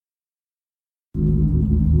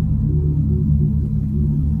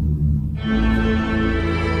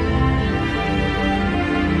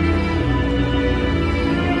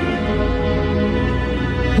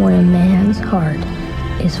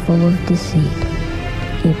full of deceit.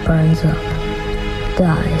 He burns up,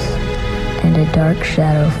 dies, and a dark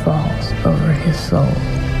shadow falls over his soul.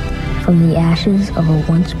 From the ashes of a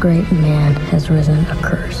once great man has risen a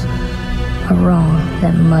curse, a wrong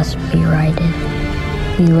that must be righted.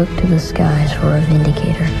 He looked to the skies for a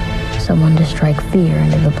vindicator, someone to strike fear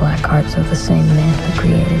into the black hearts of the same man who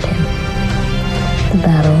created him. The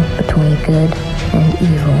battle between good and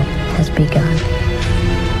evil has begun.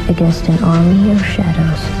 Against an army of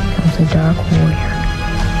shadows comes a dark warrior,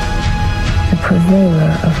 the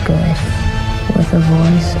purveyor of good, with a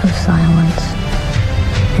voice of silence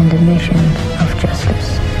and a mission of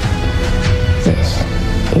justice. This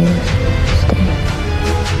is Sting.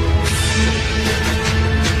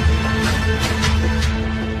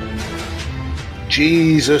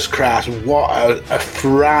 Jesus Christ, what a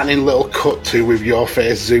frightening little cut to with your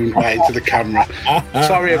face zoomed right into the camera.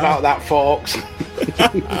 Sorry about that, folks.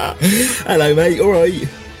 Hello, mate. All right.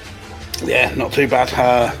 Yeah, not too bad.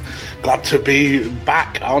 Glad to be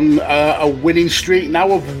back on a winning streak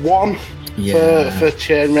now of one for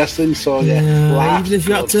chain wrestling. So, even if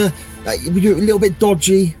you had to, you're a little bit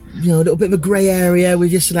dodgy, a little bit of a grey area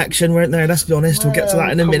with your selection, weren't there? Let's be honest. We'll get to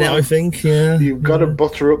that in a minute, I think. Yeah, you've got to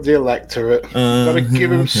butter up the electorate. You've got to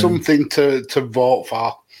give them something to vote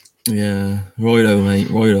for. Yeah, righto,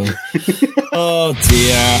 mate. Righto. Oh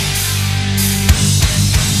dear.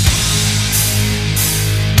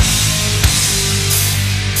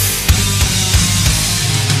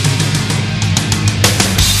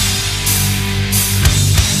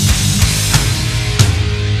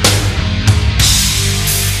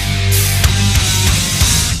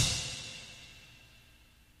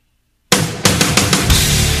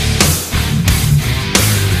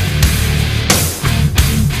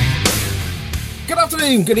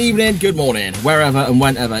 Good evening, good morning, wherever and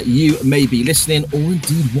whenever you may be listening or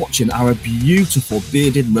indeed watching our beautiful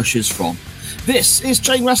bearded mushes from. This is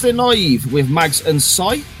Chain Wrestling Live with Mags and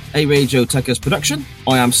Cy, a Radio Techers production.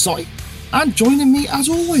 I am Cy, and joining me as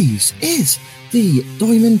always is the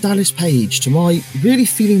Diamond Dallas Page to my really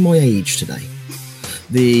feeling my age today.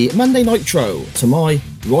 The Monday Nitro to my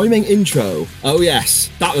rhyming intro. Oh yes,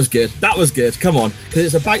 that was good. That was good. Come on,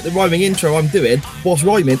 because it's about the rhyming intro I'm doing whilst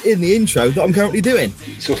rhyming in the intro that I'm currently doing.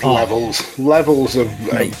 It's just levels of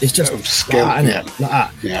it's just of skill, like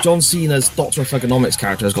that. Yeah. John Cena's Doctor of Thugonomics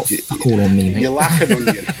character has got fuck all on me, mate. You're lacking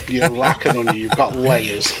onion. You're lacking onion. You've got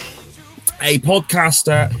layers. A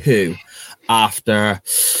podcaster who, after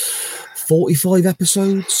 45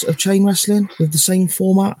 episodes of chain wrestling with the same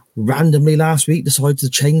format, randomly last week decided to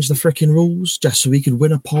change the frickin' rules just so we could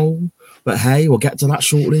win a poll. But hey, we'll get to that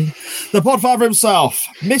shortly. The podfather himself,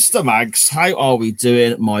 Mr. Mags, how are we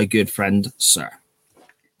doing, my good friend, sir?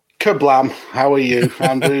 Kablam, how are you?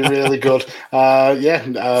 I'm doing really good.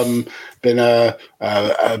 Been a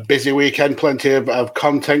busy weekend, plenty of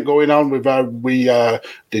content going on. We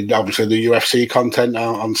did obviously the UFC content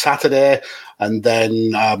on Saturday, and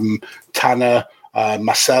then Tanner,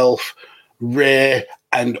 myself, Ray,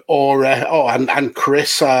 and Ora, and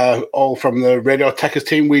Chris, all from the Radio Techers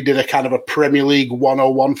team. We did a kind of a Premier League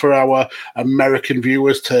 101 for our American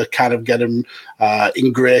viewers to kind of get them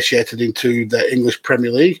ingratiated into the English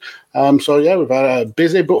Premier League. We've had a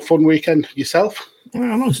busy but fun weekend. Yourself?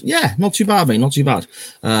 Well, nice. Yeah, not too bad, mate. Not too bad.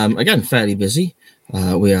 Again, fairly busy.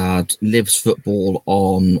 We had Liv's football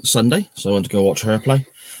on Sunday, so I went to go watch her play.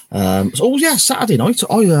 Saturday night,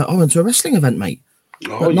 I went to a wrestling event, mate.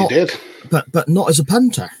 Oh, you did? But not as a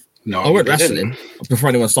punter. No, I went wrestling before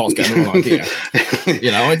anyone starts getting the wrong idea.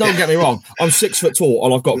 Don't get me wrong. I'm 6 foot tall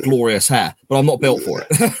and I've got glorious hair, but I'm not built for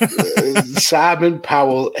it. Simon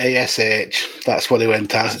Powell, ASH. That's what he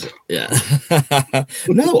went as. Yeah.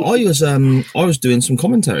 No, I was doing some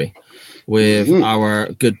commentary with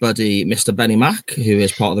our good buddy, Mr. Benny Mack, who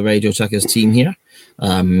is part of the Radio Techers team here.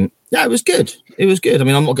 It was good. It was good. I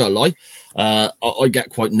mean, I'm not going to lie. I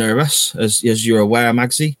get quite nervous, as you're aware,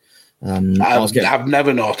 Magsy. I've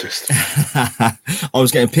never noticed. I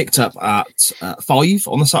was getting picked up at 5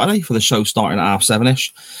 on the Saturday for the show starting at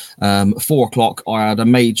 7:30ish. 4 o'clock, I had a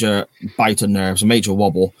major bout of nerves, a major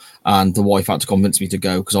wobble, and the wife had to convince me to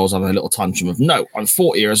go because I was having a little tantrum of, no, I'm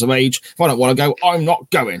 40 years of age. If I don't want to go, I'm not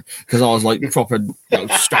going, because I was like proper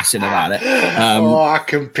stressing about it. I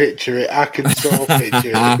can picture it. I can so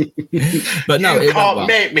picture it. But no, you can't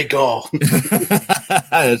make me go.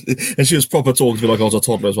 And she was proper talking to me like I was a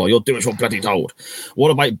toddler as well. You'll do as you're bloody told.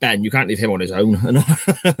 What about Ben? You can't leave him on his own, and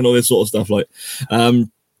all this sort of stuff.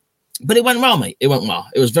 But it went well, mate. It went well.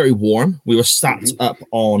 It was very warm. We were sat up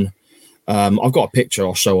on. I've got a picture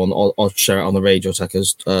I'll show on. I'll share it on the Radio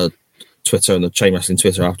Techers Twitter and the Chain Wrestling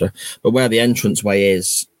Twitter after. But where the entranceway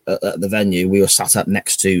is at the venue, we were sat up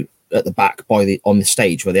next to at the back on the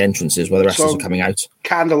stage where the entrance is, where the wrestlers are coming out.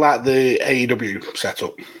 Kind of like the AEW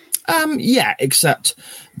setup. Yeah, except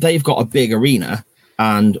they've got a big arena.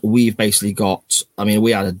 And we've basically got, I mean,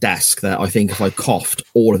 we had a desk that I think if I coughed,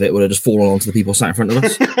 all of it would have just fallen onto the people sat in front of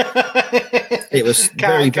us. It was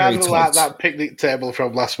very tight. Like that picnic table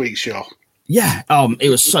from last week's show. Yeah, it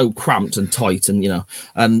was so cramped and tight, and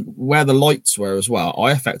and where the lights were as well,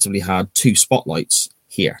 I effectively had 2 spotlights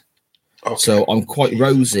here. Okay. So I'm quite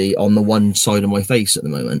rosy on the one side of my face at the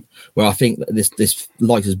moment, where I think that this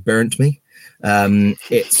light has burnt me.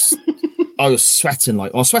 I was sweating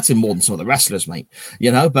more than some of the wrestlers, mate.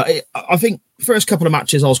 But I think first couple of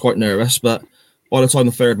matches I was quite nervous, but by the time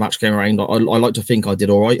the third match came around, I like to think I did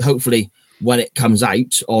all right. Hopefully, when it comes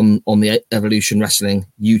out on the Evolution Wrestling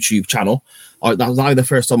YouTube channel, that's now the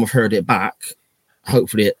first time I've heard it back.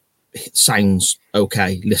 Hopefully, it sounds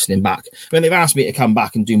okay listening back. I mean, they've asked me to come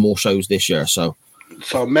back and do more shows this year, so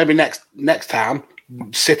maybe next time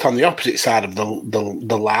sit on the opposite side of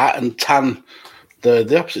the light and tan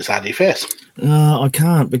the opposite side of your face. I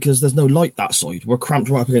can't because there's no light that side. We're cramped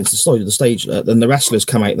right up against the side of the stage. Then the wrestlers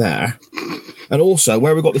come out there. And also,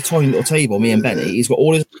 where we've got the tiny little table, me and Benny, he's got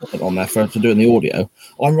all his equipment on there for doing the audio.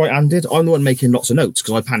 I'm right-handed. I'm the one making lots of notes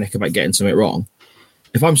because I panic about getting something wrong.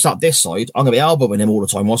 If I'm sat this side, I'm going to be elbowing him all the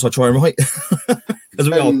time whilst I try and write. Because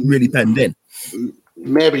we are really penned in.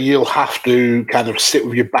 Maybe you'll have to kind of sit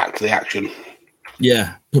with your back to the action.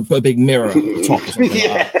 Yeah, put a big mirror at the top or something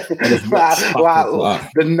like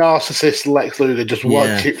that. The narcissist Lex Luger just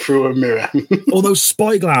watch it through a mirror. All those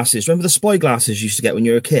spy glasses. Remember the spy glasses you used to get when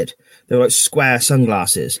you were a kid? They were like square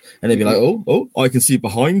sunglasses. And they'd be like, oh, I can see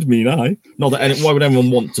behind me now. Not that. Why would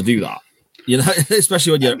anyone want to do that?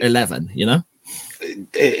 Especially when you're 11,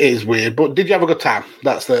 It is weird, but did you have a good time?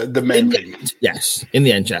 That's the main thing. Yes, in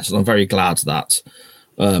the end, yes. And I'm very glad that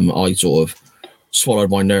I sort of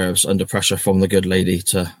swallowed my nerves under pressure from the good lady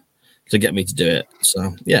to get me to do it.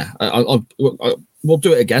 So yeah, we'll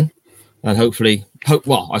do it again, and hopefully,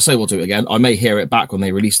 I say we'll do it again. I may hear it back when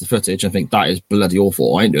they release the footage and think that is bloody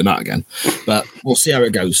awful. I ain't doing that again, but we'll see how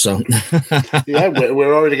it goes. So yeah,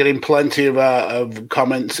 we're already getting plenty of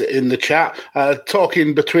comments in the chat,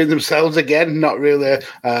 talking between themselves again. Not really.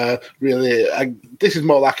 This is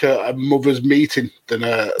more like a mother's meeting than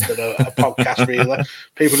a podcast. Really,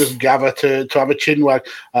 people just gather to have a chinwag.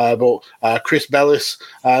 But Chris Bellis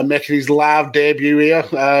making his live debut here,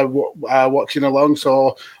 watching along.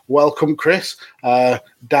 So welcome, Chris.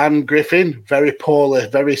 Dan Griffin, very poorly,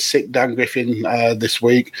 very sick Dan Griffin this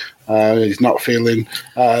week. He's not feeling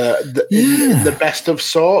the best of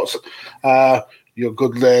sorts. Your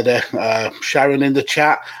good lady, Sharon in the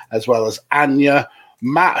chat, as well as Anya.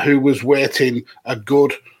 Matt, who was waiting a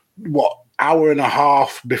good, hour and a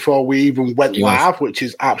half before we even went live, which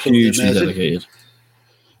is absolutely amazing. Dedicated.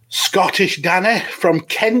 Scottish Danny from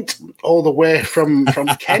Kent, all the way from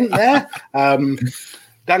Kent there.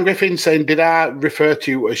 Dan Griffin saying, did I refer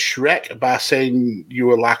to you as Shrek by saying you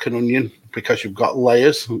were like an onion because you've got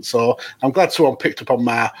layers? So I'm glad someone picked up on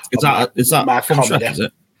my Is that my from comedy. Shrek, is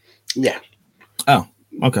it? Yeah. Oh,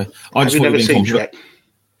 okay. Have you never seen Shrek?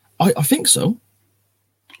 I think so.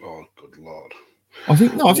 Oh, good Lord. I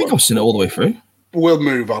think I've seen it all the way through. We'll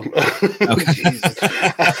move on. Okay.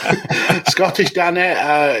 Scottish Danny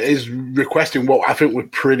is requesting what I think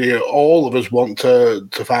all of us want to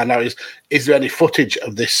find out is there any footage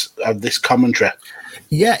of this commentary?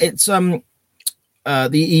 Yeah, it's the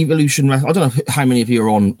Evolution. I don't know how many of you are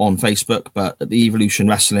on Facebook, but the Evolution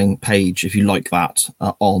Wrestling page, if you like that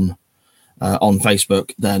on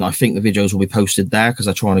Facebook, then I think the videos will be posted there because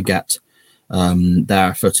they're trying to get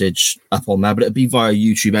their footage up on there, but it'll be via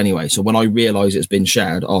YouTube anyway. So when I realise it's been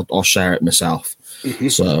shared, I'll share it myself. Mm-hmm.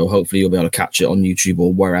 So hopefully you'll be able to catch it on YouTube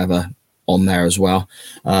or wherever on there as well.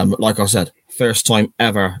 Like I said, first time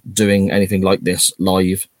ever doing anything like this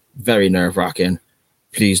live. Very nerve-wracking.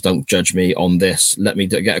 Please don't judge me on this. Let me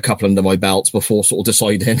get a couple under my belts before sort of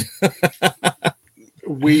deciding.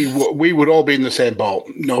 We would all be in the same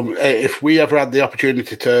boat. No, if we ever had the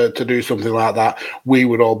opportunity to do something like that, we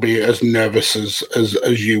would all be as nervous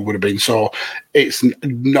as you would have been. So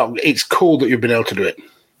it's cool that you've been able to do it.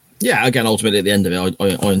 Yeah, again, ultimately at the end of it,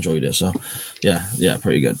 I enjoyed it. So yeah,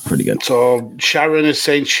 pretty good. So Sharon is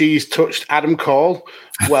saying she's touched Adam Cole.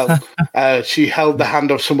 Well, she held the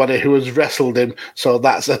hand of somebody who has wrestled him, so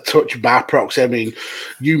that's a touch by proxy. I mean,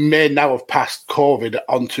 you may now have passed COVID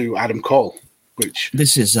onto Adam Cole. Which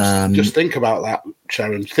this is just think about that,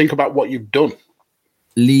 Sharon. Think about what you've done.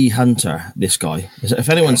 Lee Hunter, this guy. If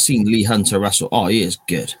anyone's seen Lee Hunter wrestle, he is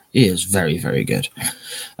good. He is very, very good.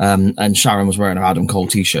 And Sharon was wearing an Adam Cole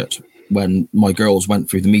t-shirt. when my girls went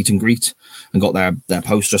through the meet and greet and got their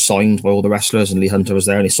poster signed by all the wrestlers, and Lee Hunter was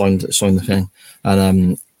there and he signed the thing.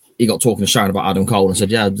 And he got talking to Sharon about Adam Cole and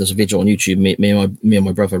said, yeah, there's a video on YouTube. Me and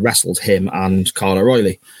my brother wrestled him and Kyle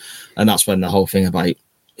O'Reilly. And that's when the whole thing about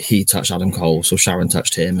he touched Adam Cole, so Sharon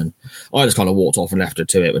touched him, and I just kind of walked off and left her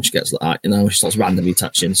to it when she gets like that, she starts randomly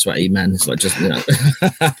touching sweaty men. It's like, just,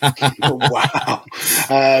 Wow.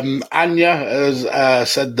 Anya has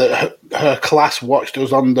said that her class watched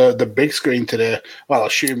us on the big screen today. Well,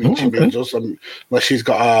 assuming she means us, unless she's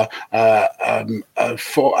got a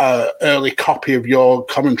early copy of your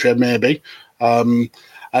commentary, maybe.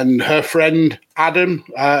 And her friend Adam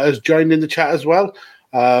has joined in the chat as well.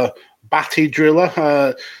 Batty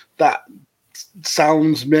Driller. That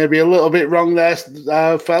sounds maybe a little bit wrong there,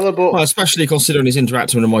 fella. But especially considering he's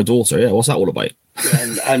interacting with my daughter. Yeah, what's that all about?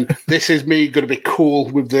 and this is me going to be cool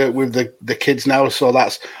with the kids now. So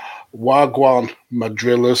that's Wagwan, my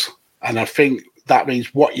drillers, and I think that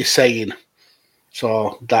means what you're saying.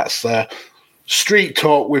 So that's Street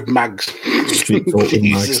Talk with Mags. Street Talk with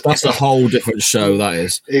Mags. That's a whole different show, that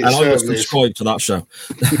is. And I was subscribed to that show.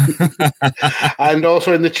 And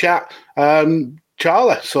also in the chat,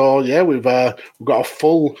 Charlie. So, yeah, we've got a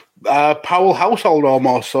full Powell household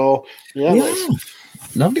almost. So, yeah.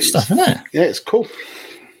 Lovely stuff, isn't it? Yeah, it's cool.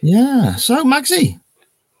 Yeah. So, Magsy,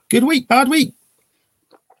 good week, bad week?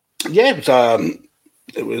 Yeah,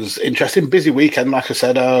 it was interesting. Busy weekend, like I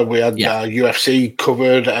said. We had UFC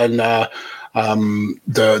covered and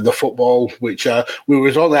the football, which we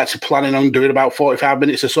was only actually planning on doing about 45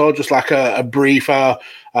 minutes or so, just like a brief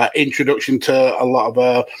introduction to a lot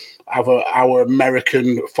of our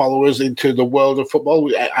American followers into the world of football.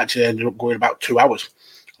 We actually ended up going about 2 hours.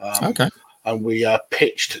 Okay. And we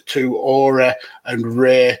pitched to Ora and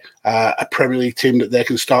Ray a Premier League team that they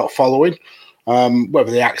can start following.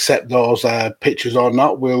 Whether they accept those pictures or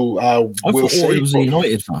not, we'll see. Ora was a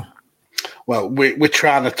United fan. Well, we're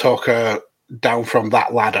trying to talk down from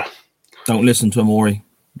that ladder. Don't listen to him, Ori.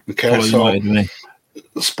 Okay, so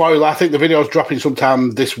spoiler. I think the video is dropping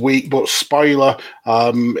sometime this week, but spoiler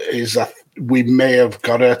is we may have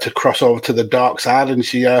got her to cross over to the dark side, and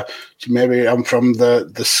she maybe I'm from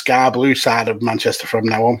the sky blue side of Manchester from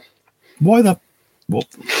now on. Why the? What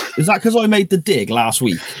is that? Because I made the dig last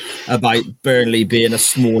week about Burnley being a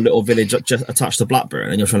small little village just attached to Blackburn,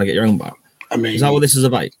 and you're trying to get your own back. I mean, is that what this is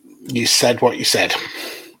about? You said what you said.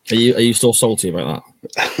 Are you still salty about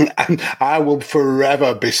that? And I will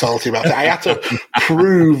forever be salty about it. I had to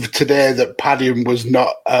prove today that Padiham was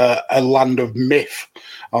not a land of myth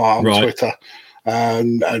on Twitter,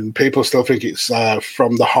 and people still think it's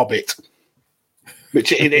from The Hobbit,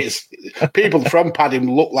 which it is. People from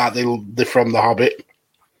Padiham look like they're from The Hobbit.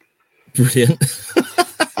 Brilliant.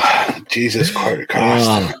 Jesus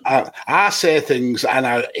Christ. I say things and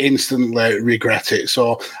I instantly regret it.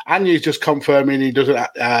 So Anya's just confirming he doesn't,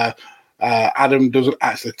 Adam doesn't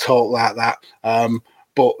actually talk like that.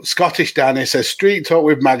 But Scottish Danny says, Street Talk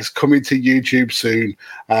with Mags coming to YouTube soon.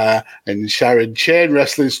 And Sharon, Chain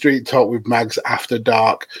Wrestling Street Talk with Mags after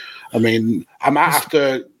dark. I mean, I might have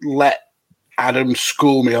to let Adam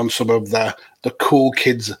school me on some of the cool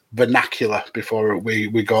kids vernacular before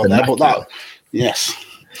we go there. But that, yes.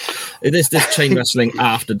 This Chain Wrestling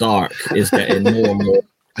After Dark is getting more and more.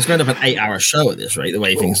 It's going to have an 8-hour show at this rate, the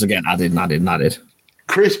way things are getting added.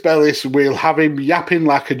 Chris Bellis will have him yapping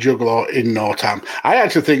like a juggler in no time. I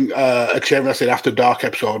actually think a Chain Wrestling After Dark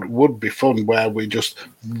episode would be fun, where we just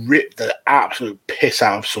rip the absolute piss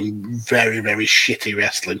out of some very, very shitty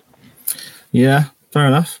wrestling. Yeah, fair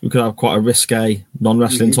enough. We could have quite a risque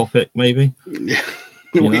non-wrestling topic, maybe. Yeah.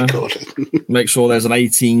 We could. Make sure there's an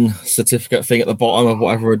 18 certificate thing at the bottom of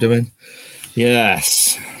whatever we're doing.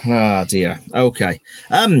 Yes. Ah, dear. Okay.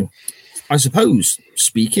 I suppose,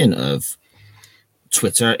 speaking of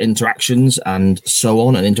Twitter interactions and so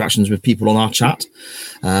on, and interactions with people on our chat,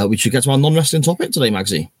 we should get to our non-wrestling topic today,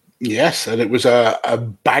 Magsy. Yes, and it was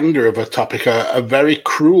a banger of a topic, a very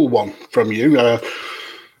cruel one from you. A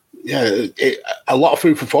lot of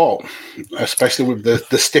food for thought, especially with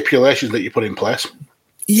the stipulations that you put in place.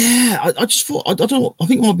 Yeah, I just thought, I don't know, I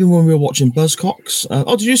think it might be when we were watching Buzzcocks.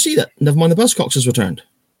 Did you see that? Never mind, the Buzzcocks has returned.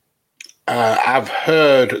 I've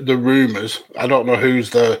heard the rumours. I don't know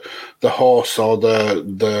who's the horse or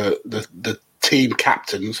the team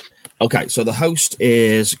captains. Okay, so the host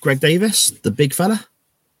is Greg Davis, the big fella.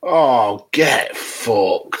 Oh, get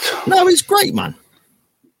fucked. No, he's great, man.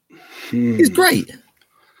 He's great.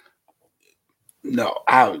 No,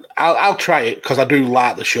 I'll try it because I do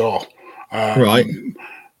like the show. Right.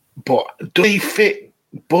 But do he fit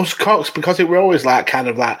Buzzcocks? Because it were always like kind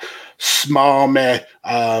of like smarmy,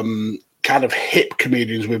 kind of hip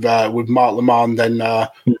comedians with Mark Lamont and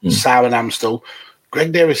Simon Amstel.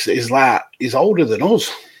 Greg Davies is he's older than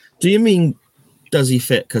us. Do you mean, does he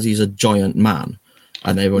fit because he's a giant man?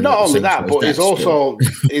 And they not only that, but he's also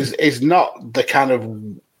is not the kind of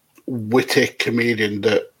witty comedian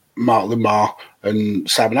that Mark Lamar and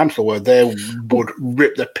Simon Amstel were. They would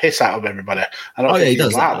rip the piss out of everybody. I don't think he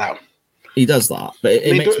does like that. He does that, but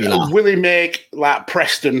it makes me laugh. Will he make like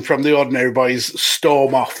Preston from the Ordinary Boys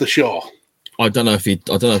storm off the show? I don't know if we'll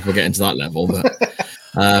get into that level,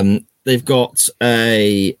 but they've got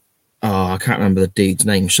I can't remember the dude's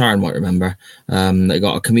name. Sharon might remember. They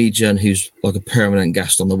got a comedian who's like a permanent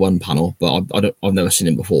guest on the one panel, but I've never seen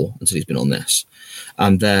him before until he's been on this.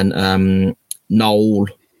 And then Noel,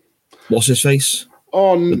 what's his face?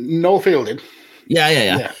 Oh, Noel Fielding.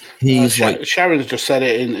 Yeah. He's Sharon's just said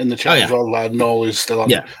it in the chat as well. Noel is still on.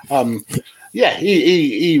 Yeah.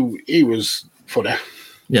 He was funny.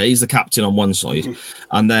 Yeah, he's the captain on one side,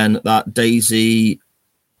 and then that Daisy.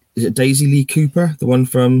 Is it Daisy Lee Cooper, the one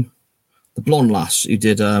from the blonde lass who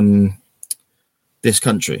did This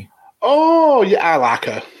Country? Oh, yeah, I like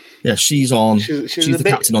her. Yeah, she's on. She's the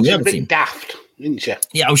captain on the other team. Daft, isn't she?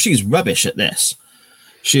 Yeah, she's rubbish at this.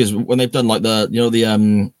 She is when they've done like the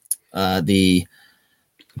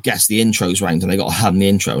guess the intros round and they got to hum the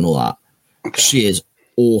intro and all that. Okay. She is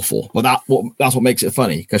awful, but that's what makes it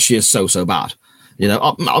funny because she is so bad. You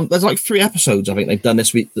know, there's like 3 episodes I think they've done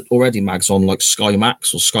this week already, Mags, on like Sky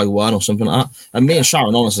Max or Sky One or something like that. And me and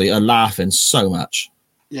Sharon, honestly, are laughing so much.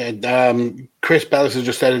 Yeah, Chris Bellis has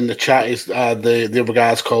just said in the chat is the other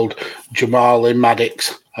guy's called Jamali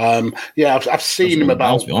Maddox. I've seen him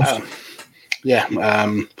about. I'll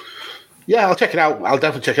check it out. I'll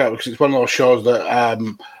definitely check it out because it's one of those shows that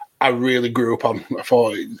I really grew up on. I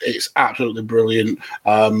thought it's absolutely brilliant.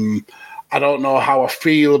 I don't know how I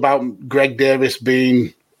feel about Greg Davies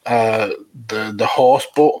being the host,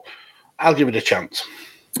 but I'll give it a chance.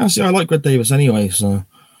 I like Greg Davies anyway, so.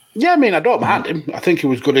 Yeah, I mean, I don't mind him. I think he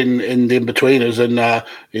was good in the In-Betweeners and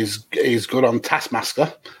he's good on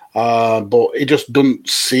Taskmaster, but he just doesn't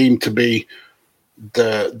seem to be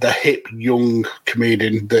the hip young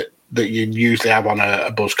comedian that you usually have on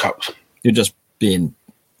a Buzzcocks. You're just being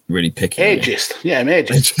really picky. Ageist. Yeah, I'm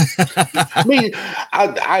ageist. I mean,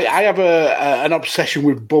 I have an obsession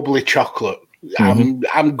with bubbly chocolate.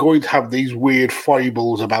 I'm going to have these weird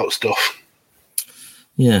foibles about stuff.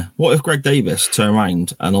 Yeah. What if Greg Davies turned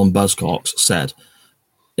around and on Buzzcocks said,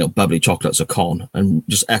 you know, bubbly chocolate's a con and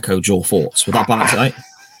just echoed your thoughts? Would that balance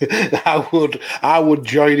it out? I would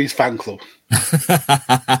join his fan club.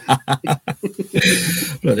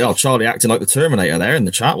 Bloody hell, Charlie acting like the Terminator there in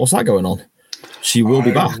the chat. What's that going on? She will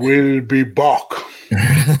be back. Will be back.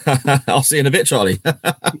 I'll see you in a bit, Charlie.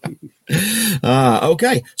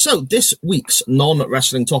 Okay, so this week's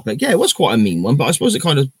non-wrestling topic, it was quite a mean one, but I suppose it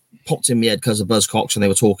kind of popped in my head because of Buzzcocks and they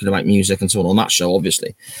were talking about music and so on that show,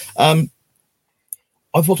 obviously. I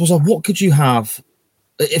thought to myself, what could you have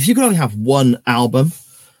if you could only have one album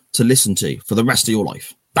to listen to for the rest of your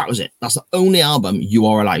life? That was it. That's the only album you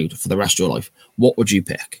are allowed for the rest of your life. What would you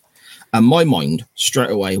pick? And my mind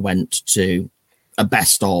straight away went to a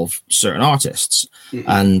best of certain artists.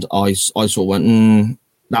 And I sort of went,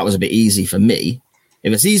 that was a bit easy for me.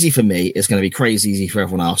 If it's easy for me, it's going to be crazy easy for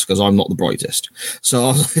everyone else because I'm not the brightest.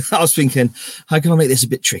 So I was thinking, how can I make this a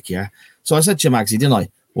bit trickier? So I said to you, Magsy, didn't I?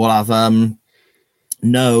 We'll have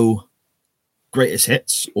no greatest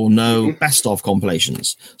hits or no best of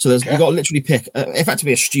compilations. So you've got to literally pick, if had to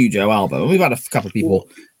be a studio album. And we've had a couple of people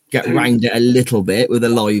get around it a little bit with the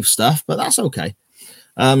live stuff, but that's okay.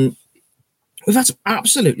 We've had some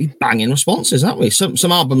absolutely banging responses, haven't we?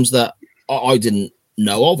 Some albums that I didn't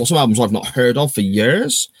know of, or some albums I've not heard of for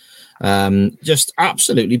years. Just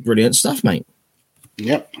absolutely brilliant stuff, mate.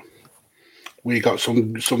 Yep. We got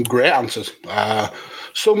some great answers.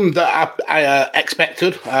 Some that I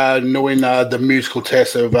expected, knowing the musical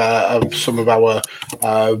taste of some of our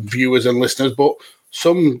viewers and listeners, but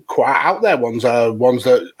some quite out there ones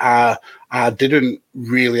that I didn't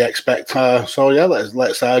really expect. So yeah,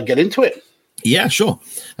 let's get into it. Yeah, sure.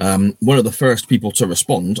 One of the first people to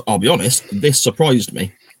respond, I'll be honest, this surprised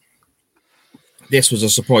me. This was a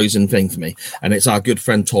surprising thing for me, and it's our good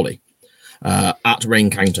friend Tolly at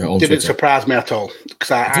Rain Counter on Twitter. Didn't surprise me at all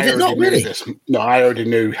because I already knew this. No, I already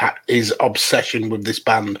knew his obsession with this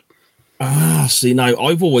band. See, now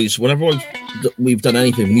whenever we've done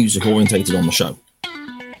anything music orientated on the show,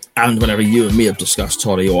 and whenever you and me have discussed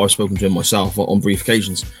Tolly, or I've spoken to him myself on brief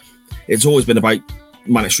occasions, it's always been about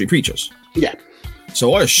Manic Street Preachers. Yeah.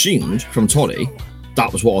 So I assumed from Tolly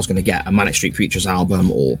that was what I was going to get, a Manic Street Preachers album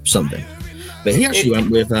or something. But he actually went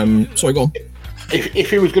with... sorry, go on. if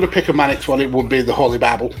he was going to pick a Mannix one, it would be the Holy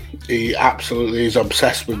Bible. He absolutely is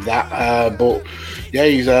obsessed with that. But yeah,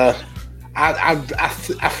 he's I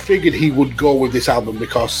figured he would go with this album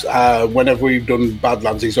because whenever we've done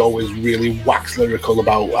Badlands, he's always really waxed lyrical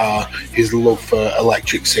about his love for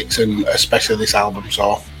Electric Six and especially this album.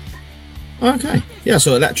 So, okay, yeah.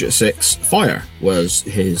 So Electric Six, Fire was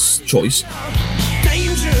his choice.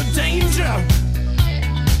 Danger, danger,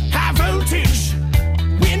 high voltage.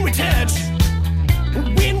 When we touch,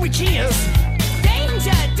 when we kiss.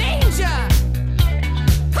 Danger, danger,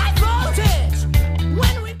 high voltage.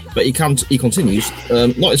 When we. But he continues.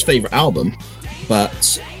 Not his favourite album,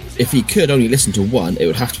 but if he could only listen to one, it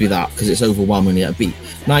would have to be that because it's overwhelmingly upbeat.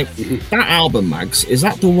 Now, that album, Mags, is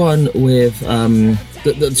that the one with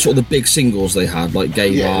the sort of the big singles they had, like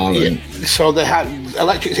Gay Bar? Yeah. So they had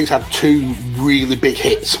Electric Six had two really big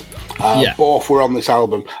hits. Both were on this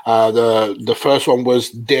album. The first one was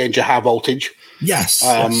Danger High Voltage. Yes.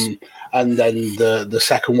 And then the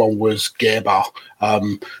second one was Gay Bar.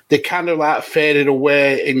 They kind of like faded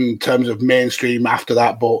away in terms of mainstream after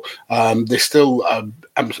that, but they're still.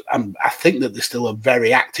 I think that they're still a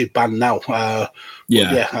very active band now.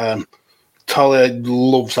 Tolly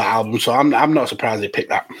loves that album, so I'm not surprised they picked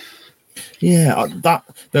that. Yeah,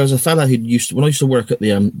 there was a fella who when I used to work at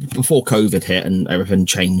the before COVID hit and everything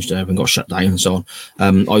changed, everything got shut down and so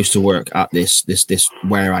on. I used to work at this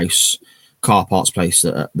warehouse car parts place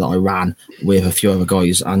that I ran with a few other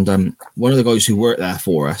guys, and one of the guys who worked there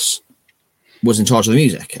for us was in charge of the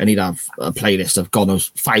music, and he'd have a playlist of God knows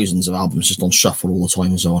thousands of albums just on shuffle all the time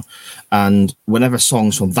and so on. And whenever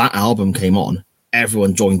songs from that album came on,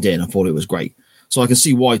 everyone joined in. I thought it was great, so I can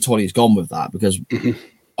see why Tolly's gone with that because.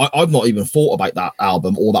 I've not even thought about that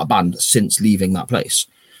album or that band since leaving that place.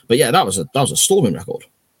 But yeah, that was a storming record.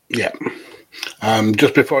 Yeah.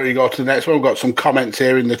 Just before you go to the next one, we've got some comments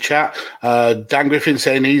here in the chat. Dan Griffin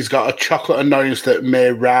saying he's got a chocolate annoyance that may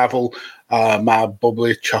rival my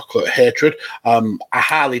bubbly chocolate hatred. I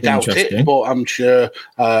highly doubt it, but I'm sure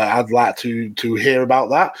I'd like to hear about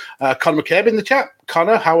that. Connor McCabe in the chat.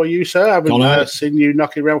 Connor, how are you, sir? I haven't seen you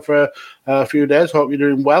knocking around for a few days. Hope you're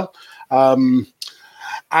doing well.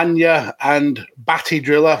 Anya and Batty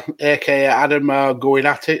Driller, aka Adam, are going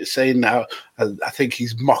at it, saying I think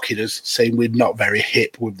he's mocking us, saying we're not very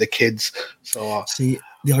hip with the kids. So see,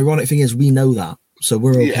 the ironic thing is we know that, so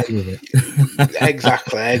we're okay with it.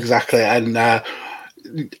 exactly. And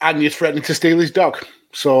Anya's threatening to steal his dog.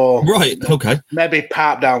 So right, okay, maybe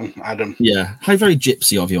pipe down, Adam. Yeah, how very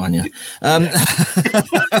gypsy of you, Anya. And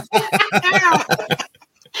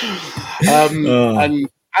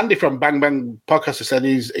Andy from Bang Bang Podcast has said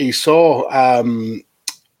he saw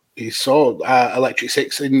Electric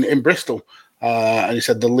Six in Bristol, and he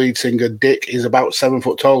said the lead singer Dick is about 7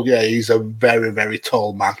 foot tall. Yeah, he's a very, very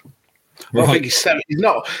tall man. Right. I think he's 7. He's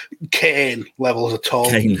not Kane levels of tall.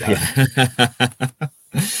 Kane, he's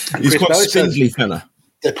quite a spindly fella.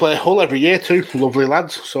 They play Hull every year too. Lovely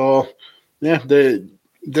lads. So yeah, they're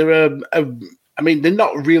I mean, they're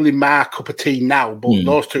not really my cup of tea now, but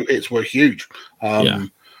those two hits were huge.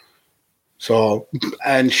 So,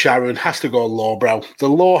 and Sharon has to go lowbrow. The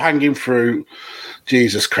low-hanging fruit.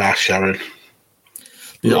 Jesus Christ, Sharon.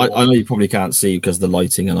 Yeah, I know you probably can't see because of the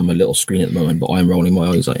lighting and I'm a little screen at the moment, but I'm rolling my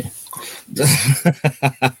eyes at you.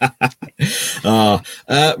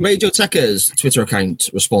 Radio Techers Twitter account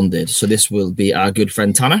responded. So this will be our good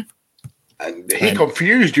friend Tanner. And he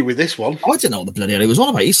confused you with this one. I didn't know what the bloody hell he was on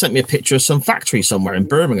about. He sent me a picture of some factory somewhere in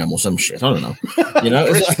Birmingham or some shit. I don't know. You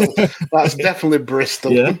know, that's definitely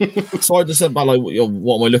Bristol. Yeah. So I just said, "About like,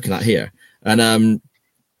 what am I looking at here?" And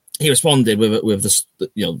he responded with this,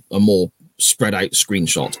 a more spread out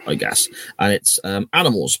screenshot, I guess, and it's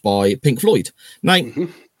 "Animals" by Pink Floyd. Now,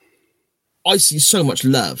 I see so much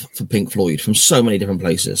love for Pink Floyd from so many different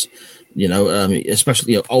places.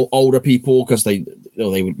 Especially older people because they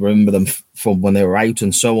would remember them from when they were out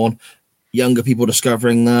and so on. Younger people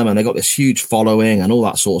discovering them, and they got this huge following and all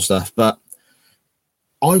that sort of stuff. But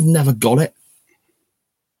I've never got it.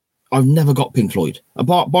 I've never got Pink Floyd,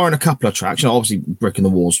 barring a couple of tracks. Obviously, "Brick in the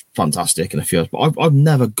Wall's fantastic and a few others, but I've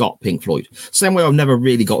never got Pink Floyd. Same way I've never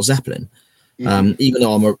really got Zeppelin. Even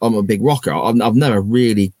though I'm a big rocker, I've never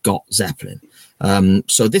really got Zeppelin.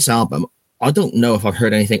 So this album, I don't know if I've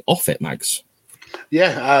heard anything off it, Mags.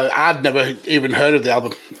 Yeah, I'd never even heard of the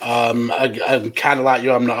album. I'm kind of like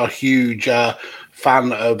you. I'm not a huge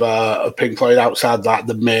fan of Pink Floyd outside like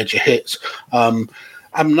the major hits.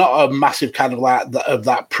 I'm not a massive kind of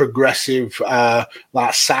that progressive, like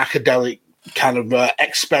psychedelic kind of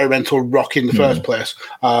experimental rock in the first place.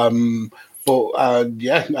 But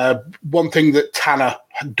one thing that Tanner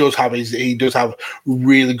does have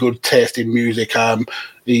really good taste in music.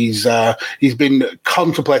 He's been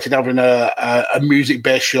contemplating having a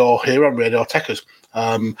music-based show here on Radio Techers.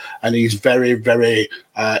 And he's very, very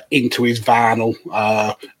into his vinyl,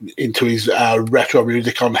 into his retro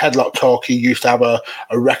music. On Headlock Talk, he used to have a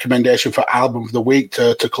recommendation for album of the week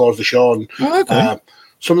to close the show. And,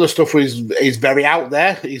 some of the stuff is very out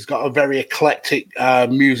there. He's got a very eclectic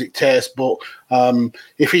music taste, but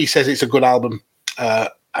if he says it's a good album, I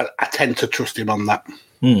tend to trust him on that.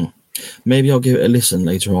 Maybe I'll give it a listen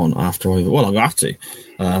later on after I'm going to have to.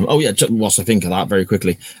 Whilst I think of that very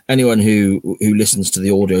quickly, anyone who listens to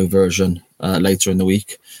the audio version later in the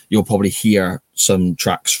week, you'll probably hear some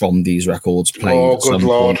tracks from these records played. Oh, good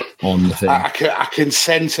Lord. On the thing. I can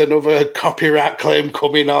sense another copyright claim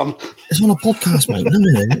coming on. It's on a podcast, mate.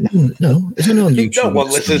 No, it's only on YouTube. No one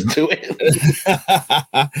listens to it.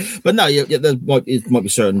 But no, there might be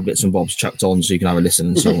certain bits and bobs chucked on so you can have a listen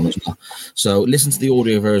and so on as well. So listen to the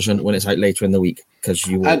audio version when it's out later in the week, because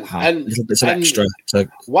you will have little bits of extra.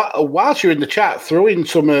 Whilst you're in the chat, throw in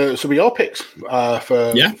some of your picks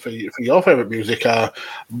for your favourite music.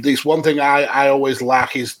 It's one thing I always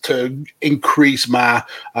like is to increase my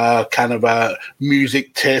kind of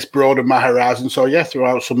music taste, broaden my horizon. So yeah, throw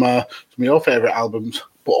out some of your favourite albums,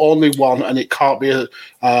 but only one, and it can't be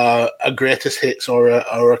a greatest hits or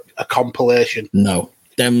a compilation. No,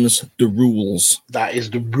 them's the rules. That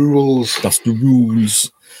is the rules. That's the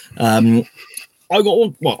rules. I got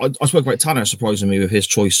one. Well, I spoke about Tanner surprising me with his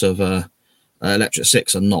choice of Electric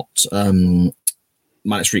Six and not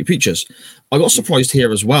Manic Street Preachers. I got surprised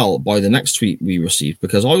here as well by the next tweet we received,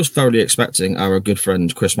 because I was thoroughly expecting our good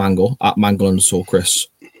friend Chris Mangle at Mangle_Chris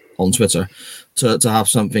on Twitter to have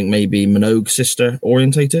something maybe Minogue sister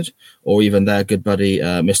orientated, or even their good buddy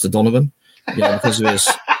Mr. Donovan, because of his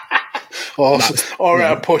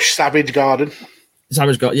a push Savage Garden.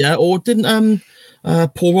 Or didn't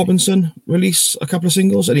Paul Robinson release a couple of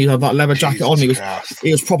singles, and he had that leather jacket on.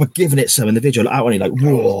 He was proper giving it some in the video out, and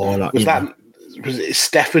he was it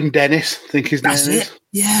Stephen Dennis? I think his name is.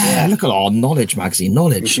 Yeah, look at our knowledge, magazine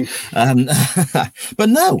knowledge. But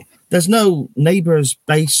no, there's no Neighbours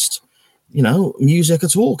based, music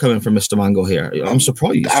at all coming from Mr. Mangle here. I'm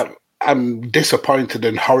surprised. I'm disappointed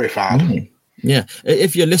and horrified. Yeah,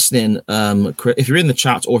 if you're listening, Chris, if you're in the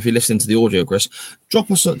chat or if you're listening to the audio, Chris, drop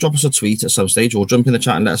us a tweet at some stage, or jump in the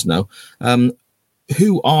chat and let us know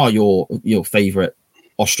who are your favourite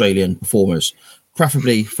Australian performers,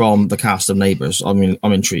 preferably from the cast of Neighbours. I'm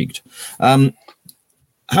intrigued.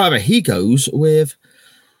 However, he goes with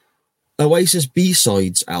Oasis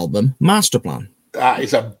B-Sides album, Masterplan. That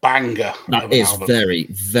is a banger. That is very,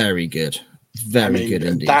 very good. Very good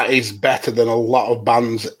indeed. That is better than a lot of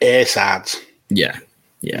bands' A-sides. Yeah.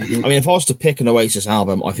 Mm-hmm. I mean, if I was to pick an Oasis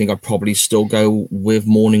album, I think I'd probably still go with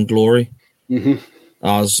Morning Glory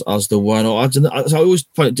as the one. I always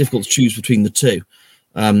find it difficult to choose between the two.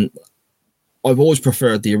 I've always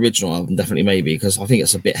preferred the original album, definitely, maybe, because I think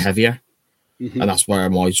it's a bit heavier, and that's where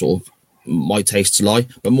my tastes lie.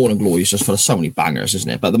 But Morning Glory is just full of so many bangers, isn't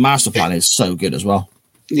it? But the Masterplan is so good as well.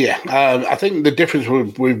 Yeah, I think the difference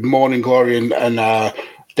with Morning Glory and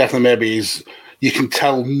definitely maybe is you can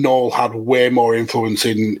tell Noel had way more influence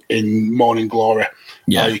in Morning Glory.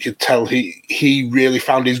 Yeah, you could tell he really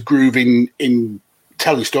found his groove in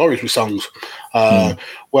telling stories with songs.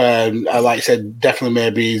 Where, like I said, definitely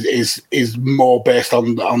maybe is more based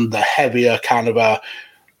on the heavier kind of a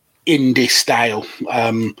indie style.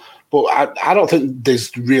 But I don't think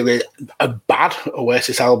there's really a bad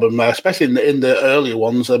Oasis album, especially in the earlier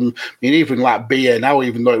ones. I mean, even like BA now,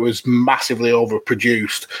 even though it was massively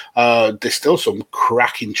overproduced, there's still some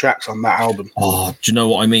cracking tracks on that album. Oh, do you know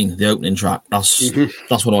what I mean? The opening track, that's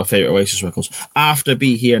one of my favourite Oasis records. After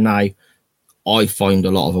Be Here Now, I find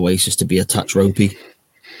a lot of Oasis to be a touch ropey.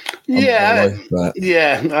 When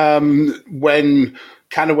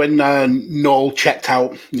Noel checked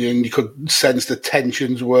out, and you could sense the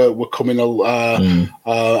tensions were coming a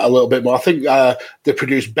little bit more. I think they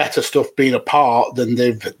produced better stuff being apart than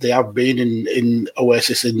they have been in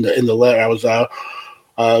Oasis in the later hours.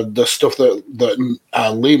 The stuff that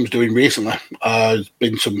Liam's doing recently has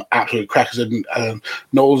been some absolute crackers. And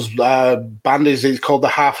Noel's band is called the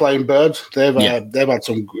Half-Flying Birds. They've had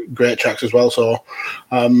some great tracks as well. So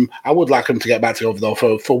I would like them to get back together though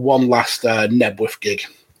for one last Nebworth gig.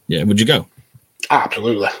 Yeah, would you go?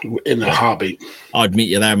 Absolutely, in a heartbeat. I'd meet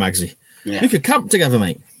you there, Magsy. Yeah. We could camp together,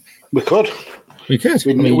 mate. We could. We could.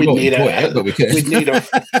 We'd need a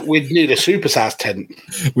supersize tent.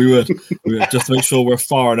 We would just to make sure we're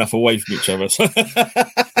far enough away from each other.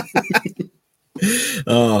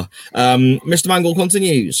 Mr. Mangle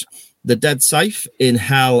continues. The Dead Safe, in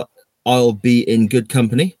Hell, I'll Be in Good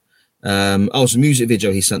Company. It's a music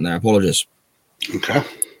video he sent there. Apologies. Okay.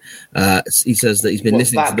 He says that he's been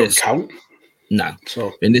listening to this. Count. No.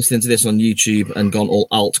 So been listening to this on YouTube and gone all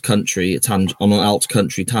alt country on an alt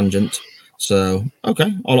country tangent. So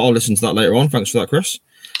okay, I'll listen to that later on. Thanks for that, Chris.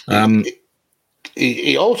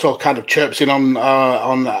 He also kind of chirps in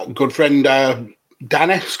on good friend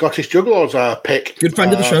Danny, Scottish Juggler's pick. Good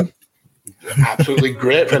friend of the show. Absolutely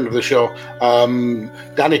great friend of the show.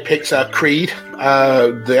 Danny picks Creed,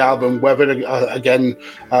 the album Weather. Again,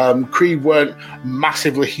 Creed weren't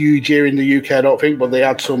massively huge here in the UK, I don't think, but they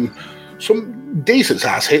had some decent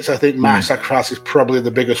ass hits. I think My Sacrifice is probably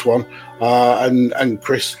the biggest one. And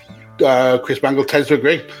Chris Mangle tends to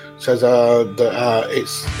agree. Says that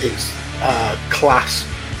it's class.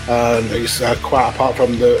 It's quite apart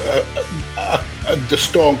from the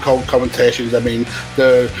Stone Cold commentations. I mean,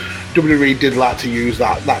 the WWE did like to use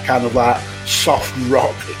that kind of like soft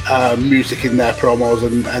rock music in their promos,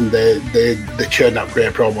 and they churned out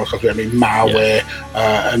great promos. Because I mean, My Way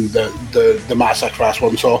and the My Sacrifice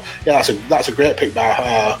one. So yeah, that's a great pick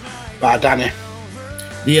by Danny.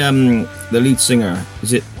 The lead singer,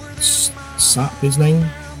 is it Sapp? His name?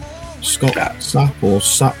 Scott Sapp or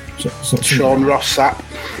Sapp? Sean Ross Sapp.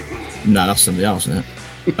 No, that's somebody else, isn't it?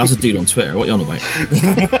 That's a dude on Twitter. What are you on about?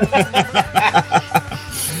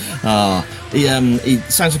 He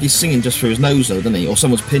sounds like he's singing just through his nose, though, doesn't he? Or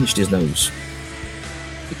someone's pinched his nose.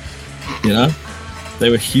 You know, they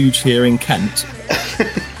were huge here in Kent.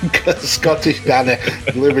 Scottish Danny,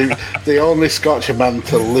 the only Scotchman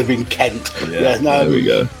to live in Kent. There we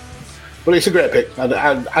go. But it's a great pick.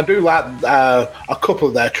 I do like a couple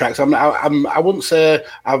of their tracks. I wouldn't say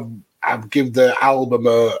I've given the album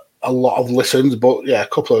a lot of listens, but yeah, a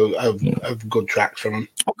couple of good tracks from them.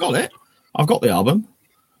 I've got it. I've got the album.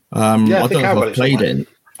 I don't know if I've played it.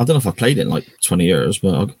 I don't know if I've played it in like 20 years,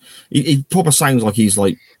 but he probably sounds like he's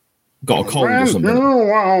like got a cold or something.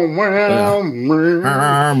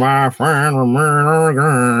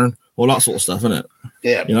 All that sort of stuff, isn't it?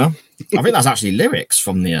 Yeah. You know, I think that's actually lyrics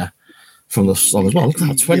from the song as well. Look at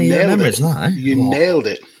that 20-year memories, that. Eh? You nailed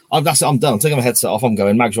it. I'm done. I'm taking my headset off. I'm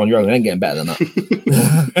going. Mags, you're on your own. It ain't getting better than that.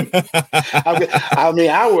 I mean,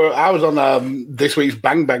 I was on this week's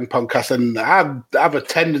Bang Bang podcast, and I have a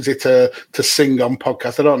tendency to sing on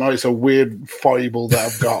podcasts. I don't know. It's a weird foible that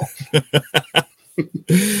I've got.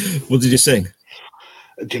 What did you sing?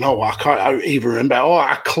 Do you know what? I can't even remember.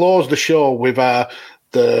 I closed the show with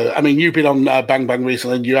you've been on Bang Bang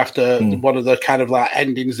recently, and you have to, one of the kind of like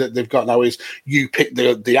endings that they've got now is you pick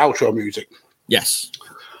the outro music. Yes.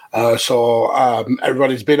 So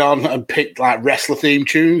everybody's been on and picked like wrestler theme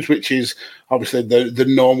tunes, which is obviously the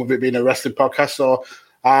norm of it being a wrestling podcast. So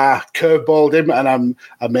I curveballed him, and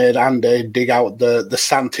I made Andy dig out the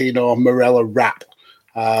Santino Morella rap.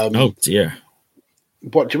 Oh dear.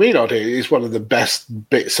 What do you mean, Oddie? It's one of the best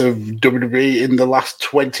bits of WWE in the last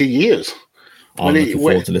 20 years. I'm looking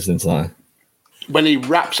forward to listening to that. When he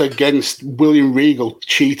raps against William Regal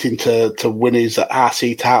cheating to win his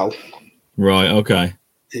RC title. Right, okay.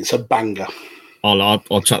 It's a banger. I'll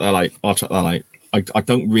check that out. I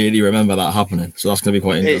don't really remember that happening, so that's going to be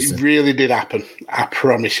quite interesting. It really did happen. I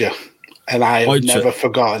promise you. And I have never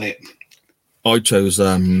forgotten it. I chose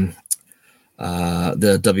the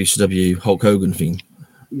WCW Hulk Hogan theme.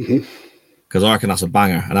 Because I reckon that's a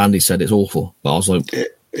banger, and Andy said it's awful. But I was like...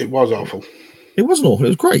 It was awful. It wasn't awful. It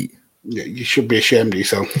was great. Yeah, you should be ashamed of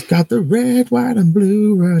yourself. It's got the red, white, and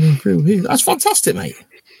blue running through here. That's fantastic, mate.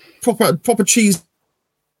 Proper cheese.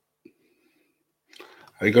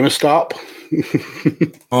 Are you going to stop?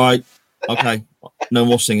 All right. Okay. No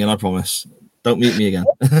more singing, I promise. Don't mute me again.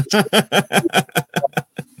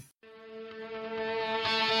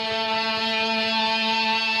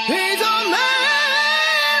 He's American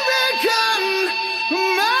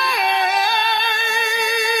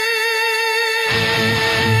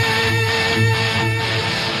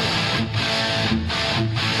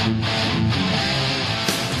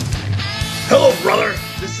Hello, brother.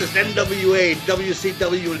 This is NWA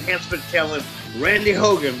WCW enhancement talent Randy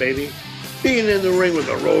Hogan, baby. Being in the ring with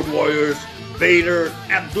the Road Warriors, Vader,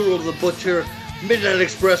 Abdullah the Butcher, Midnight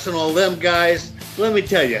Express, and all them guys. Let me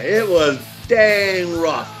tell you, it was dang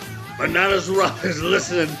rough, but not as rough as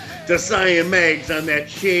listening to Cy and Mags on that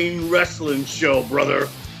chain wrestling show, brother.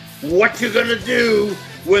 What you gonna do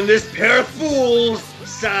when this pair of fools,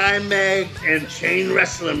 Cy, Mag, and chain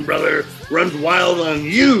wrestling, brother, runs wild on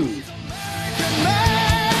you?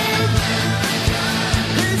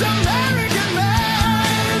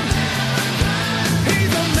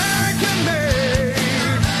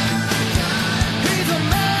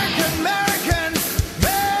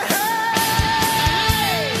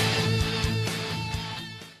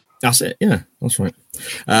 That's it. Yeah, that's right.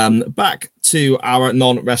 Back to our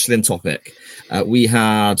non-wrestling topic. We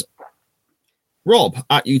had Rob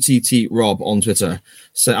at UTT Rob on Twitter.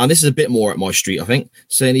 So, and this is a bit more at my street, I think,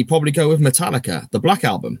 saying he'd probably go with Metallica, the Black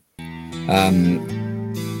Album.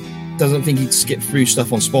 Doesn't think he'd skip through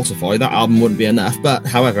stuff on Spotify. That album wouldn't be enough. But,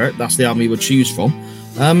 however, that's the album he would choose from.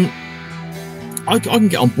 I can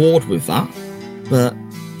get on board with that. But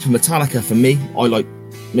for Metallica, for me, I like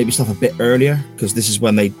maybe stuff a bit earlier, because this is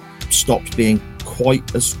when they stopped being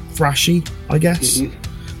quite as thrashy, I guess.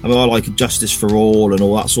 I mean, I like Justice for All and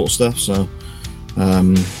all that sort of stuff. So,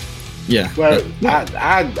 yeah. Well,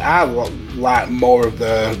 I like more of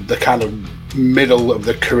the kind of middle of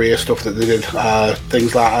the career stuff that they did.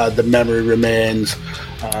 Things like The Memory Remains.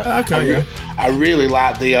 I really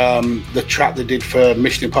like the track they did for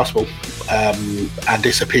Mission Impossible, I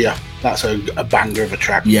Disappear. That's a banger of a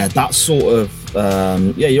track. Yeah, that's sort of...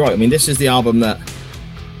 yeah, you're right. I mean, this is the album that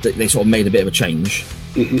they sort of made a bit of a change.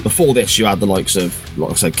 Before this, you had the likes of,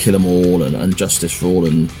 like I said, Kill 'Em All and Justice for All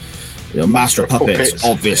and Master of Puppets,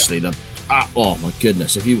 obviously. Yeah. Oh my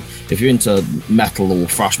goodness! If you're into metal or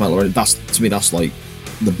thrash metal, that's, to me, that's like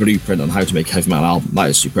the blueprint on how to make a heavy metal album. That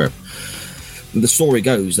is superb. The story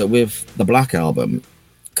goes that with the Black Album,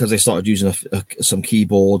 because they started using some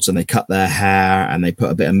keyboards and they cut their hair and they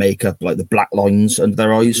put a bit of makeup, like the black lines under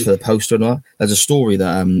their eyes for the poster and all that. There's a story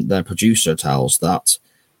that their producer tells that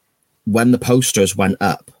when the posters went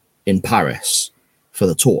up in Paris for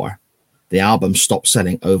the tour, the album stopped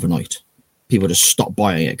selling overnight. People just stopped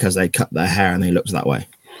buying it because they cut their hair and they looked that way.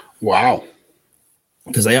 Wow.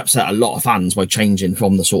 Because they upset a lot of fans by changing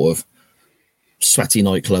from the sort of sweaty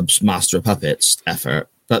nightclubs, Master of Puppets effort.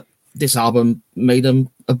 But this album made them,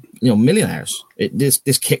 millionaires. This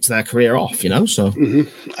kicked their career off, So,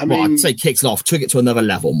 I mean, I'd say kicked it off, took it to another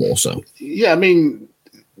level more so. Yeah, I mean,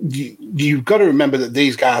 you've got to remember that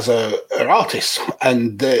these guys are artists,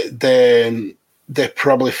 and they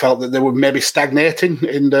probably felt that they were maybe stagnating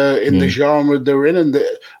in the genre they're in, and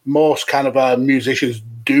that most kind of musicians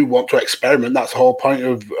do want to experiment. That's the whole point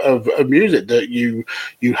of music, that you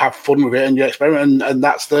have fun with it and you experiment, and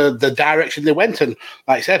that's the direction they went. And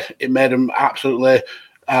like I said, it made them absolutely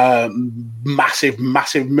massive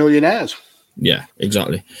millionaires. Yeah,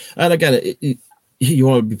 exactly. And again, you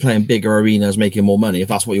want to be playing bigger arenas, making more money. If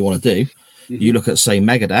that's what you want to do, you look at, say,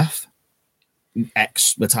 Megadeth.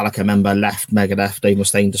 Ex-Metallica member left Megadeth. Dave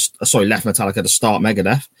Mustaine left Metallica to start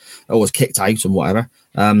Megadeth. Or was kicked out and whatever.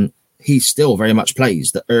 He still very much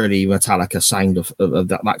plays the early Metallica sound of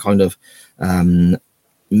that kind of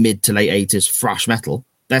mid to late 80s thrash metal.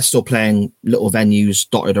 They're still playing little venues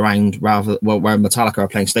dotted around where Metallica are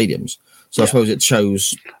playing stadiums. So I suppose it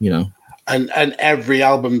shows, And every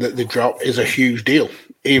album that they drop is a huge deal,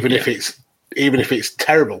 even if it's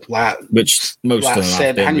terrible, which most of them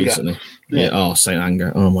have been recently. Yeah. Oh, Saint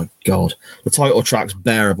Anger. Oh my God. The title track's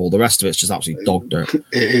bearable. The rest of it's just absolutely dog dirt. It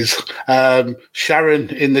is. Sharon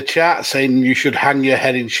in the chat saying you should hang your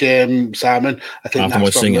head in shame, Simon. I think after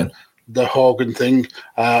that's from singing. The Hogan thing.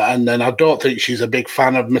 And then I don't think she's a big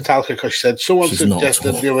fan of Metallica, because she said someone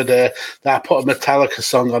suggested the other day that I put a Metallica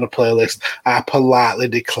song on a playlist. I politely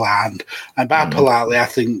declined. And by politely, I